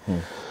ಹೋಗ್ಬಿಡ್ತಾರೆ.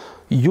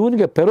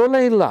 ಇವನಿಗೆ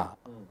ಪೆರೋಲೇ ಇಲ್ಲ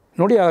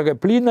ನೋಡಿ. ಆಗ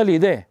ಪ್ಲೀನಲ್ಲಿ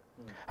ಇದೆ,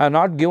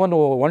 not given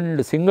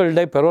 1 single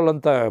day payroll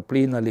ಅಂತ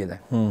ಪ್ಲೀನಲ್ಲಿ ಇದೆ.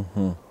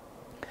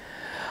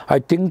 ಐ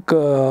ಥಿಂಕ್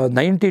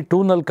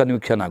 92ನಲ್ಲಿ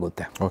ಕನ್ವಿಕ್ಷನ್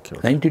ಆಗುತ್ತೆ.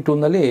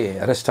 92ನಲ್ಲಿ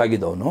ಅರೆಸ್ಟ್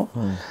ಆಗಿದ್ದವನು.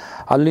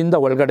 ಅಲ್ಲಿಂದ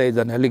ಒಳಗಡೆ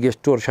ಇದ್ದಾನೆ. ಅಲ್ಲಿಗೆ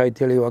ಎಷ್ಟು ವರ್ಷ ಆಯ್ತು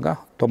ಹೇಳಿ? ಇವಾಗ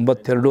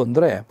 92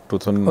 ಅಂದರೆ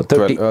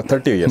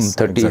 30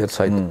 ಇಯರ್ಸ್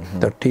ಆಯಿತು.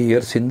 30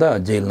 ಇಯರ್ಸಿಂದ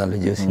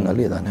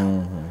ಜೈಲಿನಲ್ಲಿ ಇದ್ದಾನೆ.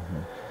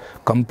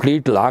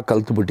 ಕಂಪ್ಲೀಟ್ ಲಾ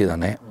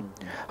ಕಲ್ತ್ಬಿಟ್ಟಿದ್ದಾನೆ.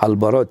 ಅಲ್ಲಿ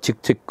ಬರೋ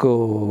ಚಿಕ್ಕ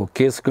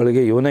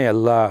ಕೇಸ್ಗಳಿಗೆ ಇವನೇ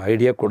ಎಲ್ಲ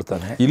ಐಡಿಯಾ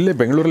ಕೊಡ್ತಾನೆ. ಇಲ್ಲೇ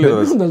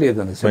ಬೆಂಗಳೂರಲ್ಲಿ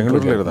ಇದ್ದಾನೆ.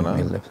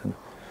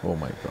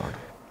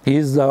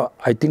 Is the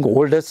I think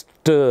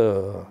oldest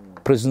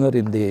prisoner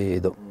in the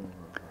ಇದು.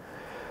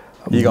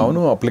 ಈಗ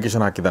ಅವನು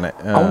ಅಪ್ಲಿಕೇಶನ್ ಹಾಕಿದ್ದಾನೆ.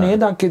 ಅವನು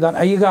ಏನು ಹಾಕಿದ್ದಾನೆ?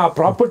 ಈಗ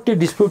ಪ್ರಾಪರ್ಟಿ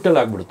ಡಿಸ್ಪ್ಯೂಟಲ್ಲಿ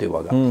ಆಗಿಬಿಡ್ತು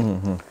ಇವಾಗ.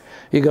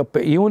 ಈಗ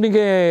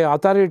ಇವನಿಗೆ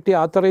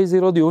ಆಥರೈಸ್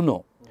ಇರೋದು ಇವನು.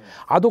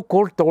 ಅದು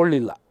ಕೋರ್ಟ್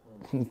ತಗೊಳ್ಳಿಲ್ಲ.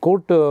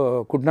 Court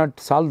could not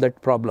solve that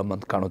problem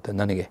ಅಂತ ಕಾಣುತ್ತೆ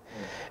ನನಗೆ.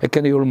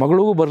 ಯಾಕೆಂದರೆ ಇವಳ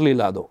ಮಗಳಿಗೂ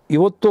ಬರಲಿಲ್ಲ ಅದು.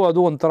 ಇವತ್ತು ಅದು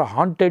ಒಂಥರ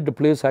ಹಾಂಟೆಡ್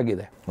ಪ್ಲೇಸ್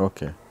ಆಗಿದೆ.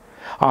 ಓಕೆ.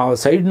 ಆ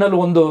ಸೈಡ್ನಲ್ಲಿ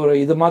ಒಂದು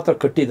ಇದು ಮಾತ್ರ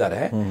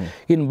ಕಟ್ಟಿದ್ದಾರೆ.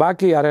 ಇನ್ನು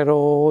ಬಾಕಿ ಯಾರ್ಯಾರೋ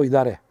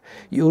ಇದ್ದಾರೆ.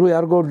 ಇವರು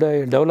ಯಾರಿಗೋ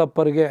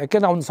ಡೆವಲಪರ್ಗೆ,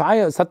 ಯಾಕೆಂದರೆ ಅವ್ನು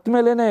ಸತ್ತ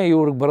ಮೇಲೇ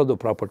ಇವ್ರಿಗೆ ಬರೋದು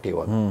ಪ್ರಾಪರ್ಟಿ.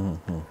 ಇವಾಗ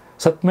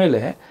ಸತ್ತ ಮೇಲೆ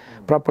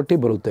ಪ್ರಾಪರ್ಟಿ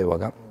ಬರುತ್ತೆ.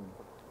 ಇವಾಗ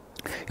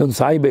ಇವನು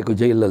ಸಾಯಬೇಕು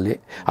ಜೈಲಲ್ಲಿ.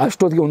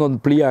 ಅಷ್ಟೊತ್ತಿಗೆ ಒಂದೊಂದು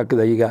ಪ್ಲೀ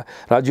ಹಾಕಿದ. ಈಗ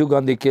ರಾಜೀವ್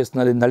ಗಾಂಧಿ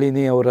ಕೇಸ್ನಲ್ಲಿ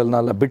ನಳಿನಿ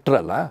ಅವರನ್ನೆಲ್ಲ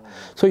ಬಿಟ್ಟರಲ್ಲ,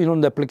 ಸೊ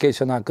ಇನ್ನೊಂದು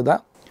ಅಪ್ಲಿಕೇಶನ್ ಹಾಕಿದ.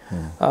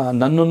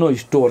 ನನ್ನನ್ನು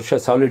ಇಷ್ಟು ವರ್ಷ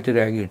ಸಾಲಿಟರಿ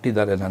ಆಗಿ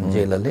ಇಟ್ಟಿದ್ದಾರೆ ನನ್ನ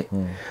ಜೈಲಲ್ಲಿ,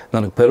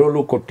 ನನಗೆ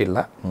ಪೆರೋಲು ಕೊಟ್ಟಿಲ್ಲ,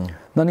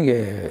 ನನಗೆ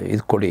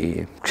ಇದು ಕೊಡಿ,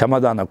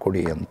 ಕ್ಷಮಾದಾನ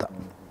ಕೊಡಿ ಅಂತ.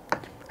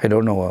 ಐ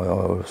ಡೋಂಟ್ ನೋ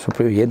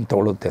ಸುಪ್ರೀಂ ಏನು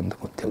ತೊಗೊಳುತ್ತೆ ಅಂತ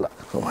ಗೊತ್ತಿಲ್ಲ.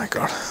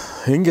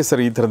 ಹೆಂಗೆ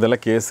ಸರ್ ಈ ಥರದ್ದೆಲ್ಲ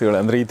ಕೇಸ್ಗಳು,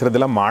 ಅಂದರೆ ಈ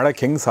ಥರದ್ದೆಲ್ಲ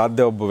ಮಾಡೋಕ್ಕೆ ಹೆಂಗೆ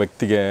ಸಾಧ್ಯ ಒಬ್ಬ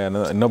ವ್ಯಕ್ತಿಗೆ,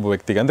 ಇನ್ನೊಬ್ಬ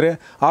ವ್ಯಕ್ತಿಗೆ? ಅಂದರೆ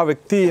ಆ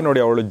ವ್ಯಕ್ತಿ ನೋಡಿ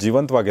ಅವಳು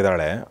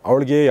ಜೀವಂತವಾಗಿದ್ದಾಳೆ,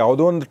 ಅವಳಿಗೆ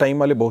ಯಾವುದೋ ಒಂದು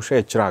ಟೈಮಲ್ಲಿ ಬಹುಶಃ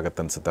ಎಚ್ಚರ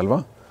ಆಗುತ್ತೆ ಅನ್ಸುತ್ತಲ್ವಾ?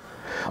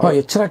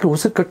 ಎಚ್ಚರಾಕಿ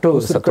ಉಸಿರುಕಟ್ಟು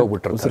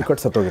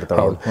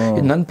ಸತ್ತೋಗಿರ್ತಾಳೆ.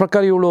 ನನ್ನ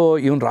ಪ್ರಕಾರ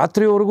ಇವನು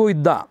ರಾತ್ರಿವರೆಗೂ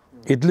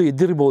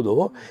ಇದ್ದಿರ್ಬೋದು,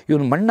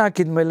 ಇವನು ಮಣ್ಣು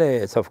ಹಾಕಿದ ಮೇಲೆ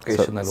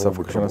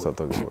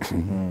ಸತ್ತೋಗಿರ್ಬೋದು,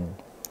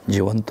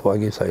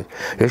 ಜೀವಂತವಾಗಿ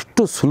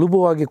ಎಷ್ಟು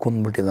ಸುಲಭವಾಗಿ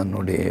ಕೊಂದ್ಬಿಟ್ಟಿದ್ದಾನೆ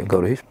ನೋಡಿ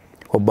ಗೌರೀಶ್.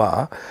 ಒಬ್ಬ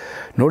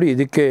ನೋಡಿ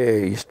ಇದಕ್ಕೆ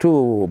ಎಷ್ಟು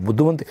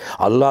ಬುದ್ಧಿವಂತ,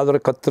 ಅಲ್ಲಾದರೆ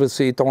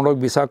ಕತ್ತರಿಸಿ ತೊಗೊಂಡೋಗಿ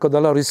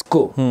ಬಿಸಾಕೋದಲ್ಲ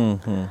ರಿಸ್ಕು.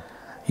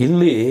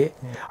 ಇಲ್ಲಿ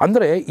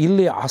ಅಂದರೆ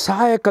ಇಲ್ಲಿ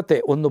ಅಸಹಾಯಕತೆ,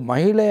 ಒಂದು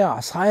ಮಹಿಳೆಯ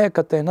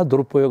ಅಸಹಾಯಕತೆಯನ್ನು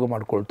ದುರುಪಯೋಗ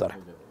ಮಾಡ್ಕೊಳ್ತಾರೆ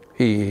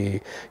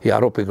ಈ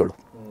ಆರೋಪಿಗಳು.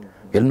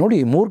 ಎಲ್ಲಿ ನೋಡಿ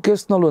 3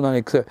 ಕೇಸ್ನಲ್ಲೂ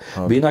ನಾನು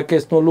ಬೀನಾ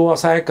ಕೇಸ್ನಲ್ಲೂ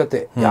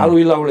ಅಸಹಾಯಕತೆ, ಯಾರೂ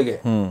ಇಲ್ಲ ಅವಳಿಗೆ.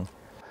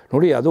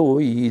 ನೋಡಿ ಅದು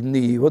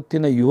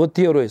ಇವತ್ತಿನ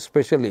ಯುವತಿಯರು,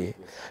 ಎಸ್ಪೆಷಲಿ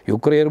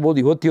ಯುವಕರೇ ಇರ್ಬೋದು,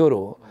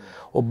 ಯುವತಿಯರು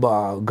ಒಬ್ಬ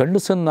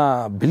ಗಂಡಸನ್ನು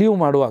ಬಿಲೀವ್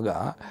ಮಾಡುವಾಗ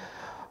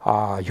ಆ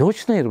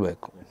ಯೋಚನೆ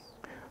ಇರಬೇಕು.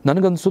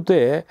 ನನಗನ್ಸುತ್ತೆ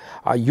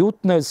ಆ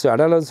ಯೂತ್ನೆಸ್,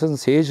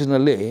 ಅಡಲಸೆನ್ಸ್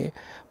ಏಜ್ನಲ್ಲಿ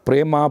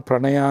ಪ್ರೇಮ,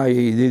 ಪ್ರಣಯ,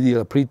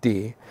 ಇದೆಯಲ್ಲ ಪ್ರೀತಿ,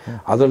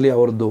 ಅದರಲ್ಲಿ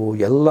ಅವ್ರದ್ದು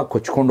ಎಲ್ಲ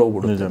ಕೊಚ್ಕೊಂಡು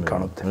ಹೋಗ್ಬಿಡುತ್ತೆ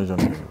ಕಾಣುತ್ತೆ.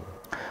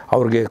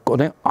 ಅವ್ರಿಗೆ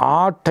ಕೊನೆ ಆ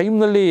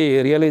ಟೈಮ್ನಲ್ಲಿ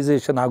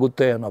ರಿಯಲೈಸೇಷನ್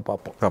ಆಗುತ್ತೆ ಅನ್ನೋ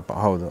ಪಾಪ.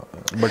 ಹೌದು.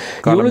 ಬಟ್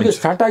ಇವಳಿಗೆ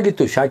ಸ್ಟಾರ್ಟ್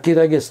ಆಗಿತ್ತು,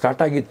 ಶಾಕಿರಾಗೆ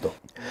ಸ್ಟಾರ್ಟ್ ಆಗಿತ್ತು.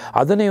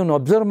 ಅದನ್ನೇ ಇವನು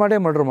ಅಬ್ಸರ್ವ್ ಮಾಡೇ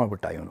ಮರ್ಡರ್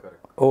ಮಾಡಿಬಿಟ್ಟ ಇವನು.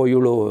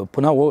 ಇವಳು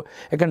ಪುನಃ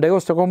ಯಾಕಂದ್ರೆ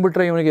ಡೈವರ್ಸ್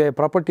ತೊಗೊಂಡ್ಬಿಟ್ರೆ ಇವನಿಗೆ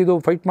ಪ್ರಾಪರ್ಟಿದು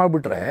ಫೈಟ್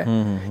ಮಾಡಿಬಿಟ್ರೆ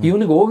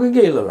ಇವನಿಗೆ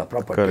ಹೋಗಂಗೆ ಇಲ್ಲಲ್ಲ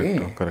ಪ್ರಾಪರ್ಟಿ.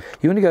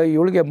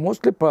 ಇವಳಿಗೆ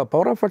ಮೋಸ್ಟ್ಲಿ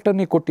ಪವರ್ ಆಫ್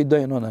ಅಟರ್ನಿ ಕೊಟ್ಟಿದ್ದ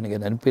ಏನೋ ನನಗೆ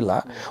ನೆನಪಿಲ್ಲ.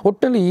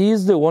 ಒಟ್ಟಲ್ಲಿ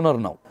ಈಸ್ ದಿ ಓನರ್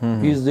ನಾವು,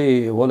 ಈಸ್ ದಿ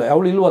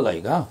ಅವಳು ಇಲ್ವಲ್ಲ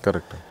ಈಗ.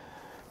 ಕರೆಕ್ಟ್.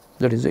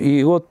 ದಟ್ ಈಸ್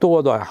ಇವತ್ತು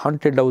ಅದು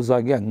ಹಾಂಟೆಡ್ ಹೌಸ್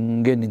ಆಗಿ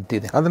ಹಂಗೆ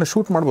ನಿಂತಿದೆ. ಅದನ್ನು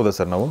ಶೂಟ್ ಮಾಡ್ಬೋದಾ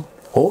ಸರ್ ನಾವು?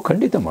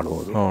 ಖಂಡಿತ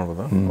ಮಾಡ್ಬೋದು.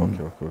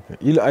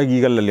 ಇಲ್ಲ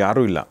ಈಗ ಅಲ್ಲಿ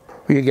ಯಾರೂ ಇಲ್ಲ,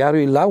 ಈಗ ಯಾರೂ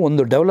ಇಲ್ಲ.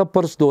 ಒಂದು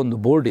ಡೆವಲಪರ್ಸ್ದು ಒಂದು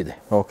ಬೋರ್ಡ್ ಇದೆ.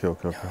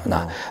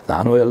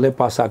 ನಾನು ಅಲ್ಲೇ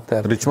ಪಾಸ್ ಆಗ್ತಾ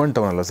ಇರೋದು. ರಿಚ್ಮಂಡ್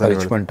ಟೌನ್ ಅಲ್ಲ ಸರ್?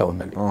 ರಿಚ್ಮಂಡ್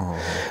ಟೌನಲ್ಲಿ.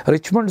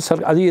 ರಿಚ್ಮಂಡ್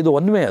ಸರ್ ಅದು ಇದು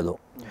ಒನ್ ವೇ. ಅದು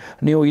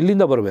ನೀವು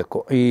ಇಲ್ಲಿಂದ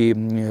ಬರಬೇಕು. ಈ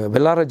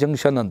ವೆಲ್ಲಾರ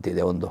ಜಂಕ್ಷನ್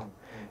ಅಂತಿದೆ ಒಂದು,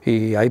 ಈ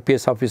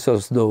IPS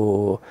ಆಫೀಸರ್ಸ್ದು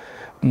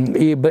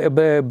ಈ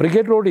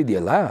ಬ್ರಿಗೇಡ್ ರೋಡ್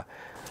ಇದೆಯಲ್ಲ,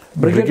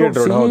 ಬ್ರಿಗೇಡ್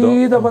ರೋಡ್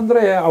ಸೀದಾ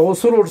ಬಂದರೆ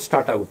ಹೊಸೂರು ರೋಡ್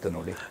ಸ್ಟಾರ್ಟ್ ಆಗುತ್ತೆ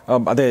ನೋಡಿ.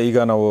 ಅದೇ ಈಗ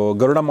ನಾವು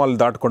ಗರುಡ ಮಾಲ್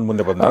ದಾಟ್ಕೊಂಡು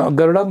ಮುಂದೆ ಬಂದ,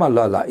 ಗರುಡ ಮಾಲ್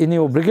ಅಲ್ಲ,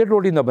 ನೀವು ಬ್ರಿಗೇಡ್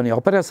ರೋಡಿಂದ ಬನ್ನಿ,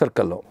 ಅಪೆರಾ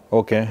circle.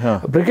 Okay.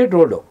 Brigade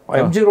road,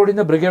 MG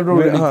ರೋಡಿಂದ ಬ್ರಿಗೇಡ್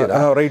ರೋಡ್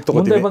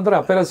ಮುಂದೆ ಬಂದರೆ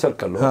ಅಪೆರಾ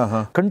ಸರ್ಕಲ್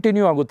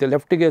ಕಂಟಿನ್ಯೂ ಆಗುತ್ತೆ.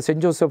 ಲೆಫ್ಟಿಗೆ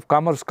ಸೆಂಟ್ ಜೋಸೆಫ್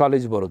ಕಾಮರ್ಸ್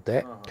ಕಾಲೇಜ್ ಬರುತ್ತೆ.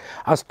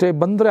 ಅಷ್ಟೇ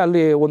ಬಂದರೆ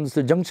ಅಲ್ಲಿ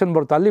ಒಂದು ಜಂಕ್ಷನ್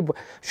ಬರುತ್ತೆ. ಅಲ್ಲಿ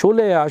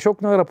ಶೂಲೆ,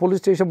 ಅಶೋಕ್ ನಗರ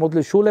ಪೊಲೀಸ್ ಸ್ಟೇಷನ್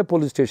ಮೊದಲು ಶೂಲೆ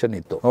ಪೊಲೀಸ್ ಸ್ಟೇಷನ್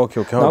ಇತ್ತು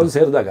ನಾವು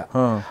ಸೇರಿದಾಗ.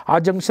 ಆ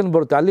ಜಂಕ್ಷನ್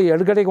ಬರುತ್ತೆ. ಅಲ್ಲಿ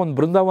ಎಡಗಡೆಗೆ ಒಂದು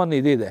ಬೃಂದಾವನ್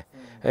ಇದೆ,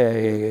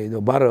 ಇದು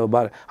ಬಾರ್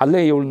ಅಲ್ಲೇ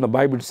ಇವಳನ್ನ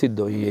ಬಾಯಿ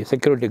ಬಿಡಿಸಿದ್ದು ಈ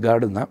ಸೆಕ್ಯೂರಿಟಿ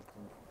ಗಾರ್ಡನ್ನ.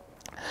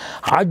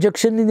 ಆ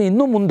ಜಂಕ್ಷನ್ನಿಂದ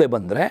ಇನ್ನೂ ಮುಂದೆ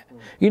ಬಂದರೆ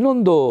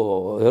ಇನ್ನೊಂದು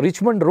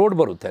ರಿಚ್ಮಂಡ್ ರೋಡ್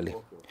ಬರುತ್ತೆ. ಅಲ್ಲಿ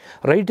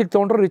ರೈಟಿಗೆ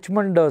ತೊಗೊಂಡ್ರೆ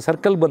ರಿಚ್ಮಂಡ್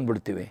ಸರ್ಕಲ್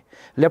ಬಂದುಬಿಡ್ತೀವಿ.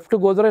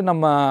 ಲೆಫ್ಟಿಗೆ ಹೋದರೆ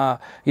ನಮ್ಮ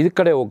ಇದಕ್ಕೆ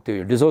ಕಡೆ ಹೋಗ್ತೀವಿ,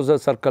 ಡಿಸೋಜಾ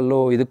ಸರ್ಕಲ್ಲು,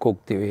 ಇದಕ್ಕೆ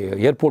ಹೋಗ್ತೀವಿ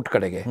ಏರ್ಪೋರ್ಟ್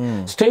ಕಡೆಗೆ.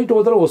 ಸ್ಟ್ರೈಟ್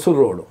ಹೋದರೆ ಹೊಸೂರು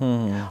ರೋಡು.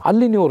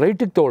 ಅಲ್ಲಿ ನೀವು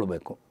ರೈಟಿಗೆ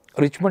ತೊಗೊಳ್ಬೇಕು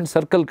ರಿಚ್ಮಂಡ್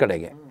ಸರ್ಕಲ್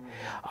ಕಡೆಗೆ.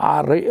 ಆ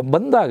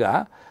ಬಂದಾಗ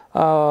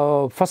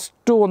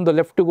ಫಸ್ಟು ಒಂದು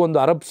ಲೆಫ್ಟಿಗೆ ಒಂದು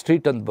ಅರಬ್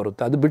ಸ್ಟ್ರೀಟ್ ಅಂತ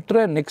ಬರುತ್ತೆ. ಅದು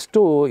ಬಿಟ್ಟರೆ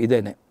ನೆಕ್ಸ್ಟು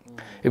ಇದೇನೆ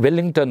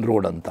ವೆಲ್ಲಿಂಗ್ಟನ್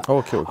ರೋಡ್ ಅಂತ.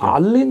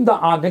 ಅಲ್ಲಿಂದ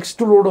ಆ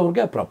ನೆಕ್ಸ್ಟ್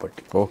ರೋಡ್ವರೆಗೆ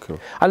ಪ್ರಾಪರ್ಟಿ.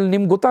 ಅಲ್ಲಿ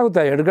ನಿಮ್ಗೆ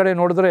ಗೊತ್ತಾಗುತ್ತೆ, ಎಡಗಡೆ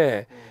ನೋಡಿದ್ರೆ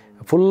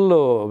ಫುಲ್ಲು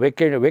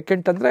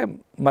ವೇಕೆಂಟ್ ಅಂದರೆ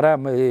ಮರ,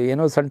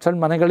 ಏನೋ ಸಣ್ಣ ಸಣ್ಣ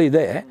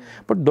ಮನೆಗಳಿದೆ,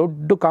 ಬಟ್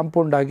ದೊಡ್ಡ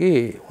ಕಾಂಪೌಂಡ್ ಆಗಿ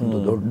ಒಂದು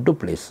ದೊಡ್ಡ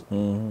ಪ್ಲೇಸ್.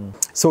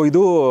 ಸೊ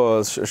ಇದು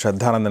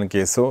ಶ್ರದ್ಧಾನಂದನ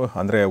ಕೇಸು.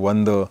 ಅಂದರೆ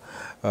ಒಂದು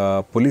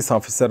ಪೊಲೀಸ್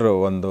ಆಫೀಸರ್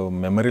ಒಂದು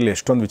ಮೆಮರಿಲಿ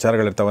ಎಷ್ಟೊಂದು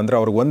ವಿಚಾರಗಳಿರ್ತಾವೆ. ಅಂದರೆ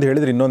ಅವ್ರಿಗೆ ಒಂದು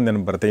ಹೇಳಿದ್ರೆ ಇನ್ನೊಂದು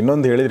ನೆನಪು ಬರುತ್ತೆ,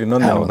 ಇನ್ನೊಂದು ಹೇಳಿದ್ರೆ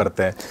ಇನ್ನೊಂದು ನೆನಪು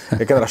ಬರುತ್ತೆ.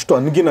 ಯಾಕೆಂದರೆ ಅಷ್ಟು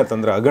ಅನ್ಗಿನತ್,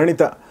 ಅಂದರೆ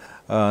ಅಗಣಿತ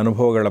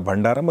ಅನುಭವಗಳ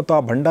ಭಂಡಾರ. ಮತ್ತು ಆ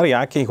ಭಂಡಾರ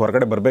ಯಾಕೆ ಈಗ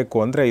ಹೊರಗಡೆ ಬರಬೇಕು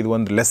ಅಂದರೆ ಇದು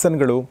ಒಂದು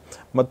ಲೆಸನ್ಗಳು,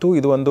 ಮತ್ತು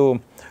ಇದು ಒಂದು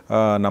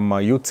ನಮ್ಮ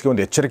ಯೂತ್ಸ್ಗೆ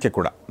ಒಂದು ಎಚ್ಚರಿಕೆ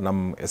ಕೂಡ. ನಮ್ಮ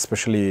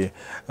especially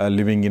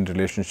living in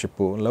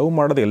relationship, love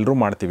ಮಾಡೋದು ಎಲ್ಲರೂ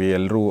ಮಾಡ್ತೀವಿ,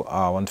 ಎಲ್ಲರೂ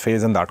ಆ ಒಂದು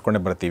ಫೇಸನ್ನು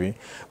ದಾಟ್ಕೊಂಡೇ ಬರ್ತೀವಿ.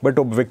 ಬಟ್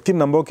ಒಬ್ಬ ವ್ಯಕ್ತಿ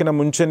ನಂಬೋಕ್ಕಿಂತ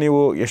ಮುಂಚೆ ನೀವು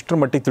ಎಷ್ಟರ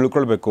ಮಟ್ಟಿಗೆ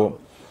ತಿಳ್ಕೊಳ್ಬೇಕು.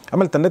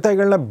 ಆಮೇಲೆ ತಂದೆ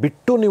ತಾಯಿಗಳನ್ನ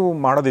ಬಿಟ್ಟು ನೀವು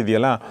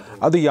ಮಾಡೋದಿದೆಯಲ್ಲ,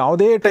 ಅದು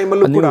ಯಾವುದೇ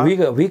ಟೈಮಲ್ಲೂ ಕೂಡ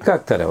ವೀಕ್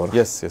ಆಗ್ತಾರೆ ಅವರು.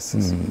 ಎಸ್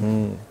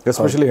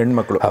ಎಸ್ಪೆಷಲಿ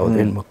ಹೆಣ್ಮಕ್ಳು. ಹೌದು,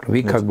 ಹೆಣ್ಮಕ್ಳು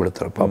ವೀಕ್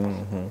ಆಗಿಬಿಡ್ತಾರೆ ಪಾಪ.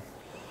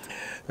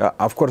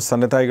 ಅಫ್ಕೋರ್ಸ್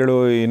ತಂದೆ ತಾಯಿಗಳು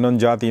ಇನ್ನೊಂದು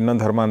ಜಾತಿ,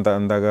 ಇನ್ನೊಂದು ಧರ್ಮ ಅಂತ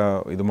ಅಂದಾಗ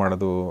ಇದು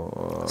ಮಾಡೋದು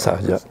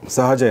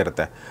ಸಹಜ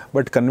ಇರುತ್ತೆ.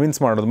 ಬಟ್ ಕನ್ವಿನ್ಸ್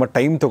ಮಾಡೋದು, ಮತ್ತು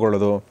ಟೈಮ್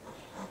ತೊಗೊಳ್ಳೋದು,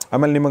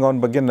 ಆಮೇಲೆ ನಿಮಗೆ ಅವನ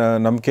ಬಗ್ಗೆ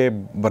ನಂಬಿಕೆ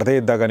ಬರದೇ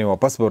ಇದ್ದಾಗ ನೀವು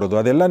ವಾಪಸ್ ಬರೋದು,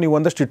 ಅದೆಲ್ಲ ನೀವು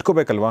ಒಂದಷ್ಟು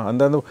ಇಟ್ಕೋಬೇಕಲ್ವಾ.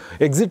 ಅಂದಂದು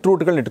ಎಕ್ಸಿಟ್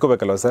ರೂಟ್ಗಳನ್ನ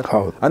ಇಟ್ಕೋಬೇಕಲ್ವ ಸರ್?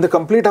 ಅಂದರೆ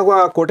ಕಂಪ್ಲೀಟ್ ಆಗುವ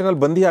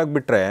ಕೋರ್ಟಿನಲ್ಲಿ ಬಂದಿ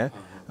ಆಗಿಬಿಟ್ರೆ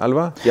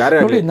ಅಲ್ವಾ?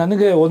 ಯಾರೇ ನೋಡಿ,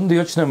 ನನಗೆ ಒಂದು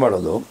ಯೋಚನೆ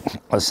ಮಾಡೋದು,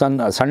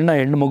 ಸಣ್ಣ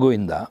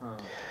ಹೆಣ್ಮಗುವಿಂದ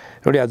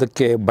ನೋಡಿ,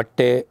 ಅದಕ್ಕೆ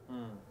ಬಟ್ಟೆ,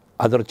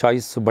 ಅದರ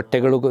ಚಾಯ್ಸ್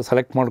ಬಟ್ಟೆಗಳು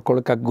ಸೆಲೆಕ್ಟ್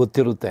ಮಾಡ್ಕೊಳ್ಳೋಕೆ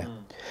ಗೊತ್ತಿರುತ್ತೆ.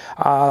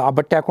 ಆ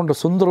ಬಟ್ಟೆ ಹಾಕೊಂಡ್ರೆ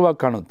ಸುಂದರವಾಗಿ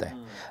ಕಾಣುತ್ತೆ.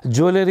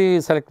 Jewellery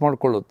select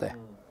ಮಾಡ್ಕೊಳ್ಳುತ್ತೆ,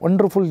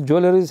 wonderful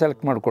jewellery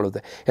select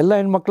ಮಾಡ್ಕೊಳ್ಳುತ್ತೆ. ಎಲ್ಲ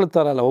ಹೆಣ್ಮಕ್ಳು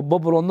ಥರ ಅಲ್ಲ,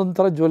 ಒಬ್ಬೊಬ್ಬರು ಒಂದೊಂದು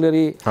ಥರ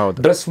ಜ್ಯುವೆಲರಿ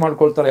ಡ್ರೆಸ್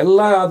ಮಾಡ್ಕೊಳ್ತಾರೆ.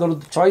 ಎಲ್ಲ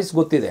ಅದರದ್ದು ಚಾಯ್ಸ್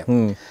ಗೊತ್ತಿದೆ.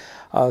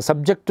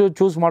 ಸಬ್ಜೆಕ್ಟ್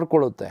ಚೂಸ್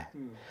ಮಾಡ್ಕೊಳ್ಳುತ್ತೆ,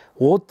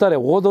 ಓದ್ತಾರೆ,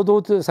 ಓದೋದು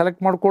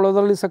ಸೆಲೆಕ್ಟ್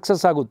ಮಾಡ್ಕೊಳ್ಳೋದ್ರಲ್ಲಿ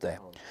ಸಕ್ಸಸ್ ಆಗುತ್ತೆ.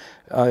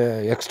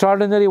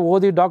 ಎಕ್ಸ್ಟ್ರಾರ್ಡಿನರಿ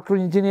ಓದಿ ಡಾಕ್ಟ್ರು,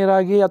 ಇಂಜಿನಿಯರ್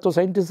ಆಗಿ ಅಥವಾ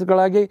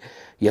ಸೈಂಟಿಸ್ಟ್ಗಳಾಗಿ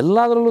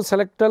ಎಲ್ಲದರಲ್ಲೂ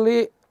ಸೆಲೆಕ್ಟಲ್ಲಿ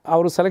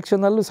ಅವರು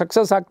ಸೆಲೆಕ್ಷನಲ್ಲೂ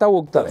ಸಕ್ಸಸ್ ಆಗ್ತಾ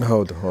ಹೋಗ್ತಾರೆ.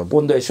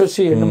 ಒಂದು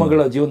ಯಶಸ್ವಿ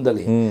ಹೆಣ್ಣುಮಗಳ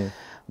ಜೀವನದಲ್ಲಿ.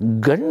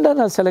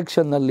 ಗಂಡನ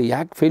ಸೆಲೆಕ್ಷನ್ನಲ್ಲಿ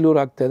ಯಾಕೆ ಫೇಲ್ಯೂರ್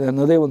ಆಗ್ತಾಯಿದೆ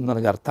ಅನ್ನೋದೇ ಒಂದು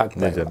ನನಗೆ ಅರ್ಥ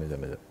ಆಗ್ತಾ ಇದೆ.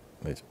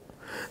 ನಿಜ.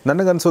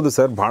 ನನಗನ್ಸೋದು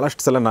ಸರ್,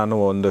 ಭಾಳಷ್ಟು ಸಲ ನಾನು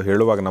ಒಂದು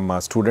ಹೇಳುವಾಗ ನಮ್ಮ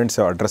ಸ್ಟೂಡೆಂಟ್ಸ್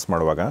ಅಡ್ರೆಸ್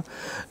ಮಾಡುವಾಗ,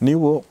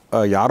 ನೀವು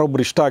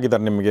ಯಾರೊಬ್ರು ಇಷ್ಟ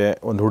ಆಗಿದ್ದಾರೆ ನಿಮಗೆ,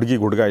 ಒಂದು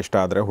ಹುಡುಗ ಇಷ್ಟ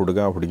ಆದರೆ,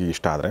 ಹುಡುಗಿ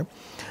ಇಷ್ಟ ಆದರೆ,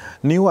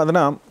 ನೀವು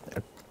ಅದನ್ನು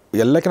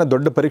ಎಲ್ಲಕ್ಕಿಂತ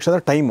ದೊಡ್ಡ ಪರೀಕ್ಷೆ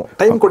ಅಂದರೆ ಟೈಮ್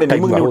ಕೊಡಿ,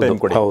 ನಿಮಗೆ ನೀವು ಟೈಮ್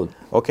ಕೊಡಿ.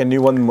 ಓಕೆ,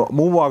 ನೀವು ಒಂದು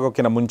ಮೂವ್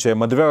ಆಗೋಕ್ಕಿಂತ ಮುಂಚೆ,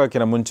 ಮದುವೆ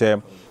ಆಗೋಕ್ಕಿಂತ ಮುಂಚೆ,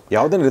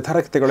 ಯಾವುದೇ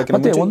ನಿರ್ಧಾರಕ್ಕೆ ತಗೊಳ್ಳೋಕ್ಕಿಂತ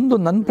ಮುಂಚೆ ಒಂದು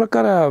ನನ್ನ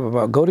ಪ್ರಕಾರ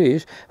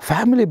ಗೌರೀಶ್,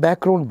 ಫ್ಯಾಮಿಲಿ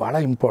ಬ್ಯಾಕ್ಗ್ರೌಂಡ್ ಭಾಳ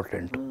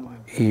ಇಂಪಾರ್ಟೆಂಟ್.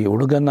 ಈ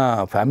ಹುಡುಗನ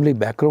ಫ್ಯಾಮಿಲಿ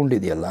ಬ್ಯಾಕ್ಗ್ರೌಂಡ್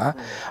ಇದೆಯಲ್ಲ,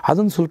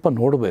 ಅದನ್ನು ಸ್ವಲ್ಪ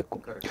ನೋಡಬೇಕು.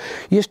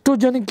 ಎಷ್ಟೋ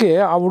ಜನಕ್ಕೆ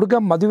ಆ ಹುಡುಗ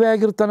ಮದುವೆ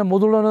ಆಗಿರ್ತಾನೆ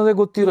ಮೊದಲು ಅನ್ನೋದೇ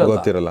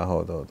ಗೊತ್ತಿರಲ್ಲ.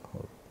 ಹೌದು.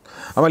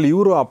 ಆಮೇಲೆ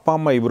ಇವರು ಅಪ್ಪ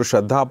ಅಮ್ಮ ಇಬ್ಬರು,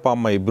 ಶ್ರದ್ಧಾ ಅಪ್ಪ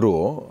ಅಮ್ಮ ಇಬ್ಬರು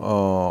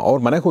ಅವ್ರ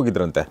ಮನೆಗೆ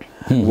ಹೋಗಿದ್ರಂತೆ.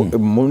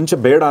 ಮುಂಚೆ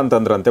ಬೇಡ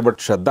ಅಂತಂದ್ರಂತೆ, ಬಟ್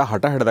ಶ್ರದ್ಧಾ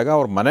ಹಠ ಹಿಡಿದಾಗ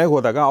ಅವ್ರ ಮನೆಗೆ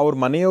ಹೋದಾಗ ಅವ್ರ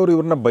ಮನೆಯವರು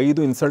ಇವ್ರನ್ನ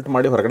ಬೈದು ಇನ್ಸಲ್ಟ್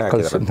ಮಾಡಿ ಹೊರಗಡೆ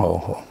ಹಾಕಿದ್ದಾರೆ.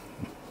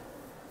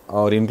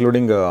 ಅವ್ರು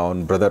ಇನ್ಕ್ಲೂಡಿಂಗ್ ಅವನ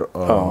ಬ್ರದರ್,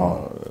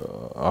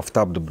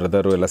 ಅಫ್ತಾಬ್ದು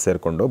ಬ್ರದರು ಎಲ್ಲ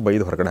ಸೇರಿಕೊಂಡು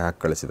ಬೈದು ಹೊರಗಡೆ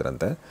ಹಾಕಿ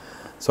ಕಳಿಸಿದ್ರಂತೆ.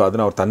 ಸೊ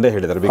ಅದನ್ನ ಅವ್ರ ತಂದೆ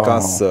ಹೇಳಿದ್ದಾರೆ,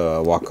 ವಿಕಾಸ್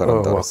ವಾಕರ್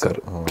ಅಂತ.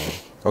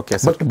 ಓಕೆ,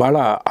 ಬಟ್ ಭಾಳ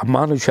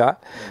ಅಮಾನುಷ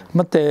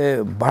ಮತ್ತು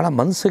ಭಾಳ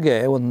ಮನಸ್ಸಿಗೆ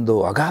ಒಂದು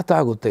ಆಘಾತ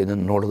ಆಗುತ್ತೆ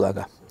ಇದನ್ನು ನೋಡಿದಾಗ.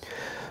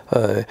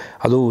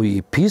 ಅದು ಈ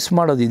ಪೀಸ್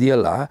ಮಾಡೋದು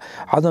ಇದೆಯಲ್ಲ,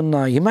 ಅದನ್ನು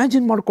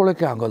ಇಮ್ಯಾಜಿನ್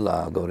ಮಾಡ್ಕೊಳ್ಳೋಕ್ಕೆ ಆಗೋಲ್ಲ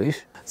ಗೌರೀಶ್.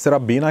 ಸರ್, ಆ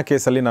ಬೀನಾ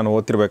ಕೇಸಲ್ಲಿ ನಾನು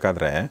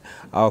ಓದ್ತಿರ್ಬೇಕಾದ್ರೆ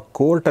ಆ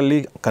ಕೋರ್ಟಲ್ಲಿ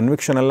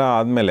ಕನ್ವಿಕ್ಷನ್ ಎಲ್ಲ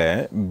ಆದಮೇಲೆ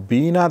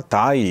ಬೀನಾ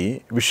ತಾಯಿ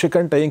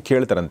ವಿಷಕಂಠ ಹೆಂಗೆ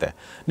ಕೇಳ್ತಾರಂತೆ,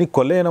 ನೀ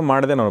ಕೊಲೆ ಏನೋ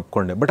ಮಾಡಿದೆ ನಾನು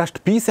ಒಪ್ಕೊಂಡೆ, ಬಟ್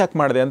ಅಷ್ಟು ಪೀಸ್ ಯಾಕೆ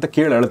ಮಾಡಿದೆ ಅಂತ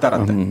ಕೇಳಿ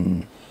ಹೇಳ್ತಾರಂತೆ.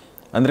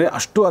 ಅಂದರೆ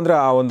ಅಷ್ಟು, ಅಂದರೆ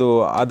ಆ ಒಂದು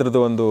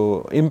ಅದ್ರದ್ದು ಒಂದು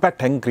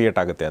ಇಂಪ್ಯಾಕ್ಟ್ ಹೆಂಗೆ ಕ್ರಿಯೇಟ್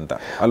ಆಗುತ್ತೆ ಅಂತ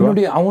ಅಲ್ವಾ.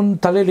 ನೋಡಿ, ಅವನ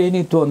ತಲೆಯಲ್ಲಿ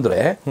ಏನಿತ್ತು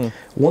ಅಂದರೆ,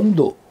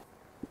 ಒಂದು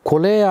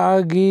ಕೊಲೆ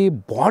ಆಗಿ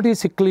ಬಾಡಿ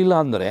ಸಿಕ್ಕಲಿಲ್ಲ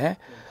ಅಂದರೆ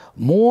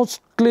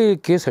ಮೋಸ್ಟ್ಲಿ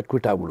ಕೇಸ್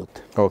ಅಕ್ವಿಟ್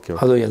ಆಗಿಬಿಡುತ್ತೆ. ಓಕೆ,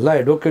 ಅದು ಎಲ್ಲ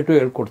ಅಡ್ವೊಕೇಟು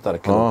ಹೇಳ್ಕೊಡ್ತಾರೆ.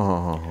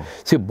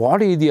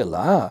 ಬಾಡಿ ಇದೆಯಲ್ಲ,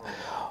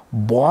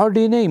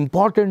 ಬಾಡಿನೇ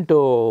ಇಂಪಾರ್ಟೆಂಟು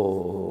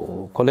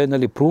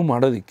ಕೊಲೆಯಲ್ಲಿ ಪ್ರೂವ್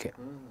ಮಾಡೋದಕ್ಕೆ.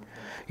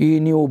 ಈ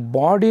ನೀವು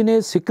ಬಾಡಿನೇ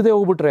ಸಿಕ್ಕದೆ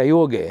ಹೋಗ್ಬಿಟ್ರೆ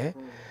ಅಯ್ಯೋಗೆ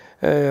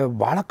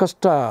ಭಾಳ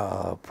ಕಷ್ಟ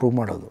ಪ್ರೂವ್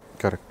ಮಾಡೋದು.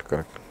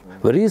 ಕರೆಕ್ಟ್.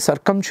 ವೆರಿ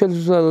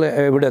ಸರ್ಕಮ್ಸ್ಟೆನ್ಷಿಯಲ್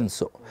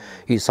ಎವಿಡೆನ್ಸು,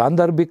 ಈ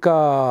ಸಾಂದರ್ಭಿಕ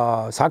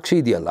ಸಾಕ್ಷಿ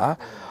ಇದೆಯಲ್ಲ,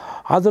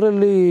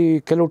 ಅದರಲ್ಲಿ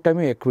ಕೆಲವು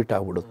ಟೈಮೇ ಎಕ್ವಿಟ್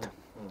ಆಗಿಬಿಡುತ್ತೆ.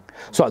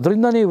 ಸೊ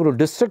ಅದರಿಂದನೇ ಇವರು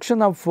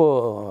ಡಿಸ್ಟ್ರಕ್ಷನ್ ಆಫ್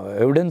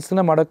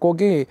ಎವಿಡೆನ್ಸ್ನ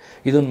ಮಾಡೋಕ್ಕೋಗಿ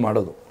ಇದನ್ನು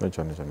ಮಾಡೋದು.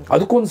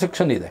 ಅದಕ್ಕೂ ಒಂದು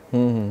ಸೆಕ್ಷನ್ ಇದೆ.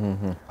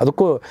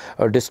 ಅದಕ್ಕೂ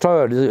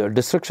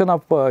ಡಿಸ್ಟ್ರಕ್ಷನ್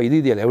ಆಫ್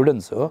ಇದೆಯಲ್ಲ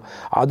ಎವಿಡೆನ್ಸು,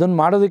 ಅದನ್ನು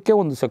ಮಾಡೋದಕ್ಕೆ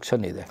ಒಂದು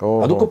ಸೆಕ್ಷನ್ ಇದೆ.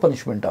 ಅದಕ್ಕೂ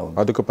ಪನಿಷ್ಮೆಂಟ್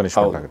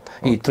ಆಗುತ್ತೆ.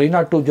 ಈ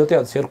 302 ಜೊತೆ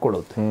ಅದು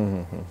ಸೇರ್ಕೊಳ್ಳುತ್ತೆ.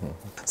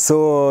 ಸೊ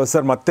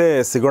ಸರ್, ಮತ್ತೆ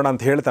ಸಿಗೋಣ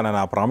ಅಂತ ಹೇಳ್ತಾನೆ, ನಾನು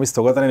ಆ ಪ್ರಾಮಿಸ್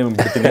ತೊಗೋತಾನೆ ನಿಮ್ಗೆ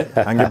ಬಿಡ್ತೀನಿ,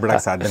 ಹಂಗೆ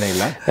ಬಿಡೋಕ್ಕೆ ಸಾಧ್ಯನೇ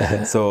ಇಲ್ಲ.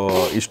 ಸೊ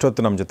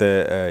ಇಷ್ಟೊತ್ತು ನಮ್ಮ ಜೊತೆ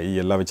ಈ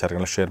ಎಲ್ಲ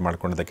ವಿಚಾರಗಳನ್ನ ಶೇರ್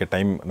ಮಾಡ್ಕೊಂಡಿದ್ದಕ್ಕೆ,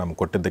 ಟೈಮ್ ನಮ್ಗೆ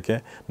ಕೊಟ್ಟಿದ್ದಕ್ಕೆ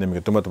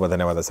ನಿಮಗೆ ತುಂಬ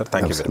ಧನ್ಯವಾದ ಸರ್.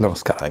 Thank you.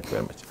 ನಮಸ್ಕಾರ. Thank you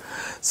very much.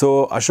 So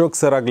Ashok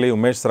sir ಆಗಲಿ,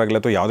 ಉಮೇಶ್ ಸರ್ ಆಗಲಿ,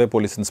 ಅಥವಾ ಯಾವುದೇ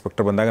ಪೊಲೀಸ್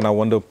ಇನ್ಸ್ಪೆಕ್ಟರ್ ಬಂದಾಗ ನಾವು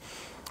ಒಂದು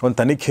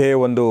ತನಿಖೆ,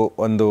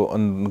 ಒಂದು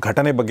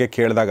ಘಟನೆ ಬಗ್ಗೆ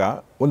ಕೇಳಿದಾಗ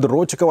ಒಂದು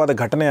ರೋಚಕವಾದ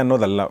ಘಟನೆ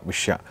ಅನ್ನೋದಲ್ಲ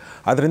ವಿಷಯ,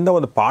 ಅದರಿಂದ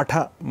ಒಂದು ಪಾಠ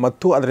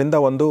ಮತ್ತು ಅದರಿಂದ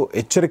ಒಂದು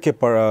ಎಚ್ಚರಿಕೆ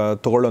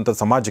ತಗೊಳ್ಳುವಂಥ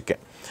ಸಮಾಜಕ್ಕೆ.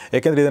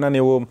 ಏಕೆಂದರೆ ಇದನ್ನು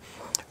ನೀವು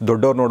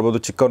ದೊಡ್ಡವ್ರು ನೋಡ್ಬೋದು,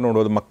 ಚಿಕ್ಕವ್ರು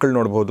ನೋಡ್ಬೋದು, ಮಕ್ಕಳು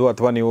ನೋಡ್ಬೋದು,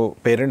 ಅಥವಾ ನೀವು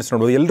ಪೇರೆಂಟ್ಸ್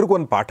ನೋಡ್ಬೋದು, ಎಲ್ರಿಗೂ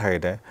ಒಂದು ಪಾಠ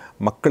ಇದೆ.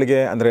 ಮಕ್ಕಳಿಗೆ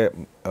ಅಂದರೆ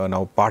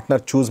ನಾವು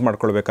ಪಾರ್ಟ್ನರ್ ಚೂಸ್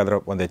ಮಾಡ್ಕೊಳ್ಬೇಕಾದ್ರೆ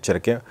ಒಂದು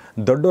ಎಚ್ಚರಿಕೆ,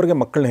 ದೊಡ್ಡವ್ರಿಗೆ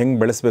ಮಕ್ಕಳನ್ನ ಹೆಂಗೆ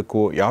ಬೆಳೆಸಬೇಕು,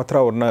 ಯಾವ ಥರ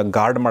ಅವ್ರನ್ನ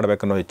ಗಾರ್ಡ್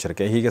ಮಾಡಬೇಕನ್ನೋ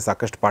ಎಚ್ಚರಿಕೆ, ಹೀಗೆ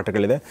ಸಾಕಷ್ಟು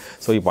ಪಾಠಗಳಿದೆ.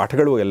 ಸೊ ಈ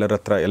ಪಾಠಗಳು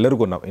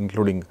ಎಲ್ಲರಿಗೂ ನಾವು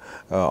ಇನ್ಕ್ಲೂಡಿಂಗ್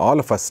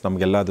ಆಲ್ ಆಫ್ ಅಸ್,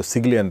 ನಮಗೆಲ್ಲ ಅದು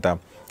ಸಿಗಲಿ ಅಂತ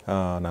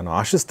ನಾನು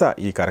ಆಶಿಸ್ತಾ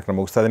ಈ ಕಾರ್ಯಕ್ರಮ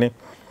ಮುಗಿಸ್ತಾ ಇದ್ದೀನಿ.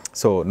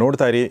 ಸೊ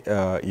ನೋಡ್ತಾ ಇರಿ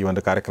ಈ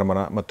ಒಂದು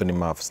ಕಾರ್ಯಕ್ರಮನ, ಮತ್ತು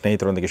ನಿಮ್ಮ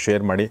ಸ್ನೇಹಿತರೊಂದಿಗೆ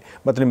ಶೇರ್ ಮಾಡಿ,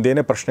 ಮತ್ತು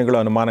ನಿಮ್ಮದೇನೇ ಪ್ರಶ್ನೆಗಳು,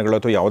 ಅನುಮಾನಗಳು,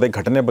 ಅಥವಾ ಯಾವುದೇ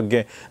ಘಟನೆ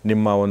ಬಗ್ಗೆ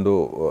ನಿಮ್ಮ ಒಂದು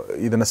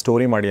ಇದನ್ನು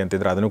ಸ್ಟೋರಿ ಮಾಡಿ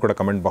ಅಂತಿದ್ರೆ ಅದನ್ನು ಕೂಡ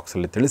ಕಮೆಂಟ್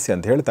ಬಾಕ್ಸಲ್ಲಿ ತಿಳಿಸಿ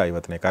ಅಂತ ಹೇಳ್ತಾ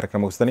ಇವತ್ತಿನ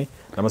ಕಾರ್ಯಕ್ರಮ ಮುಗಿಸ್ತೀನಿ.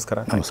 ನಮಸ್ಕಾರ.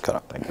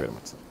 Thank you very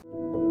much.